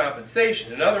fair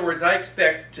compensation. In other words, I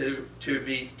expect to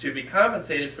be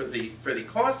compensated for the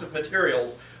cost of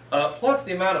materials plus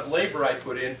the amount of labor I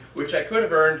put in, which I could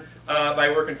have earned by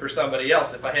working for somebody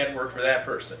else if I hadn't worked for that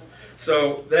person.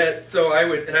 So I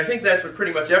would, and I think that's what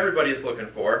pretty much everybody is looking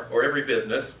for, or every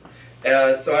business.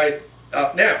 Now,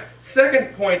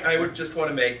 second point I would just want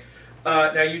to make.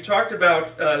 Now you talked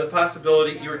about the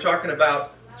possibility. You were talking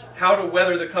about how to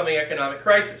weather the coming economic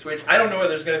crisis, which I don't know whether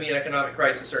there's going to be an economic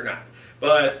crisis or not.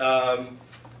 But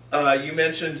you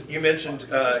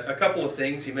mentioned a couple of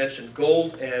things. You mentioned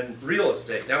gold and real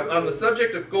estate. Now, on the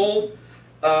subject of gold,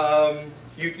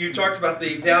 you talked about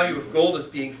the value of gold as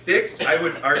being fixed. I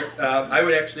would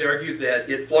actually argue that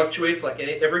it fluctuates like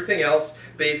everything else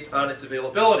based on its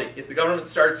availability. If the government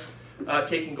starts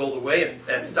taking gold away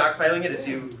and stockpiling it, as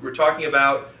you were talking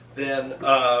about, then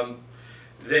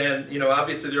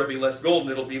obviously there will be less gold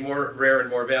and it'll be more rare and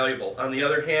more valuable. On the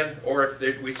other hand, or if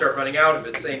we start running out of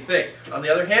it, same thing. On the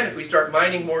other hand, if we start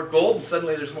mining more gold and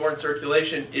suddenly there's more in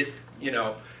circulation, it's,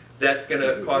 that's going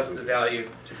to cause the value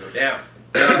to go down.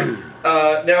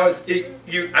 Now,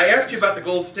 I asked you about the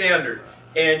gold standard,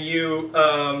 and you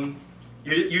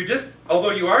just,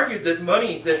 although you argued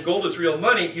that gold is real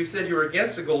money, you said you were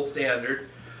against a gold standard.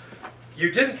 You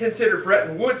didn't consider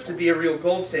Bretton Woods to be a real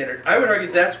gold standard. I would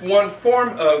argue that's one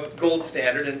form of gold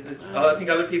standard, and I think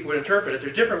other people would interpret it. There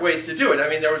are different ways to do it. I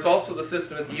mean, there was also the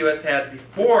system that the U.S. had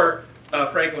before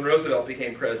Franklin Roosevelt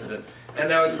became president. And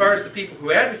now, as far as the people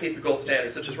who advocate the gold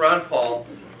standard, such as Ron Paul,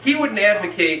 he wouldn't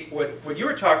advocate what you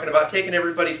were talking about, taking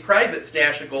everybody's private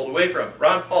stash of gold away from.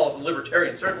 Ron Paul is a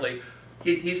libertarian, certainly.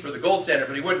 He's for the gold standard,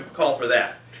 but he wouldn't call for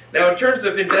that. Now, in terms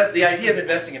of the idea of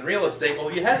investing in real estate, well,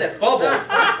 you had that bubble.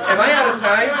 Am I out of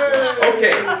time?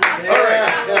 Okay. All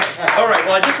right. All right.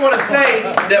 Well, I just want to say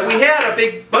that we had a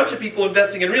big bunch of people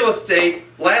investing in real estate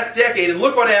last decade, and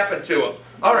look what happened to them.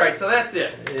 All right. So that's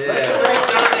it. Yeah. Let's thank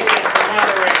Johnny for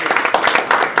moderating.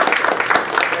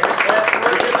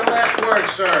 Get the last word,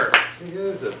 sir. He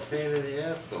is a pain in the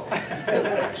asshole.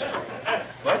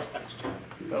 What?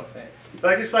 No, thanks.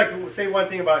 But I'd just like to say one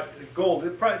thing about gold. The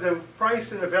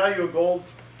price and the value of gold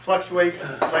fluctuates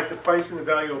like the price and the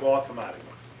value of all commodities.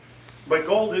 But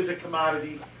gold is a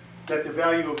commodity that the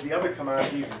value of the other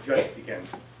commodities is judged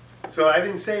against. So I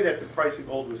didn't say that the price of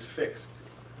gold was fixed.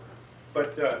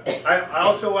 But I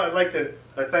also would like to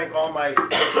thank all my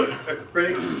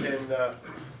critics and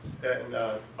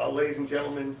ladies and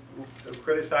gentlemen who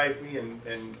criticized me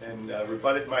and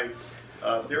rebutted my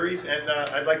theories, and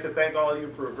I'd like to thank all of you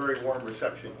for a very warm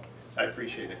reception. I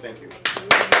appreciate it. Thank you.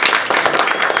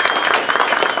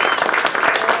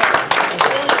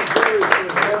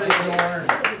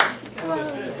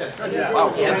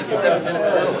 Wow, yeah, it's 7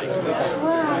 minutes early.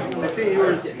 I see you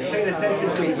were paying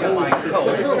attention to my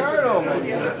coat. You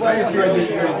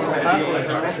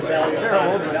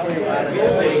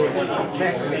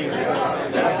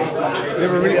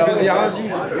ever read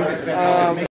physiology?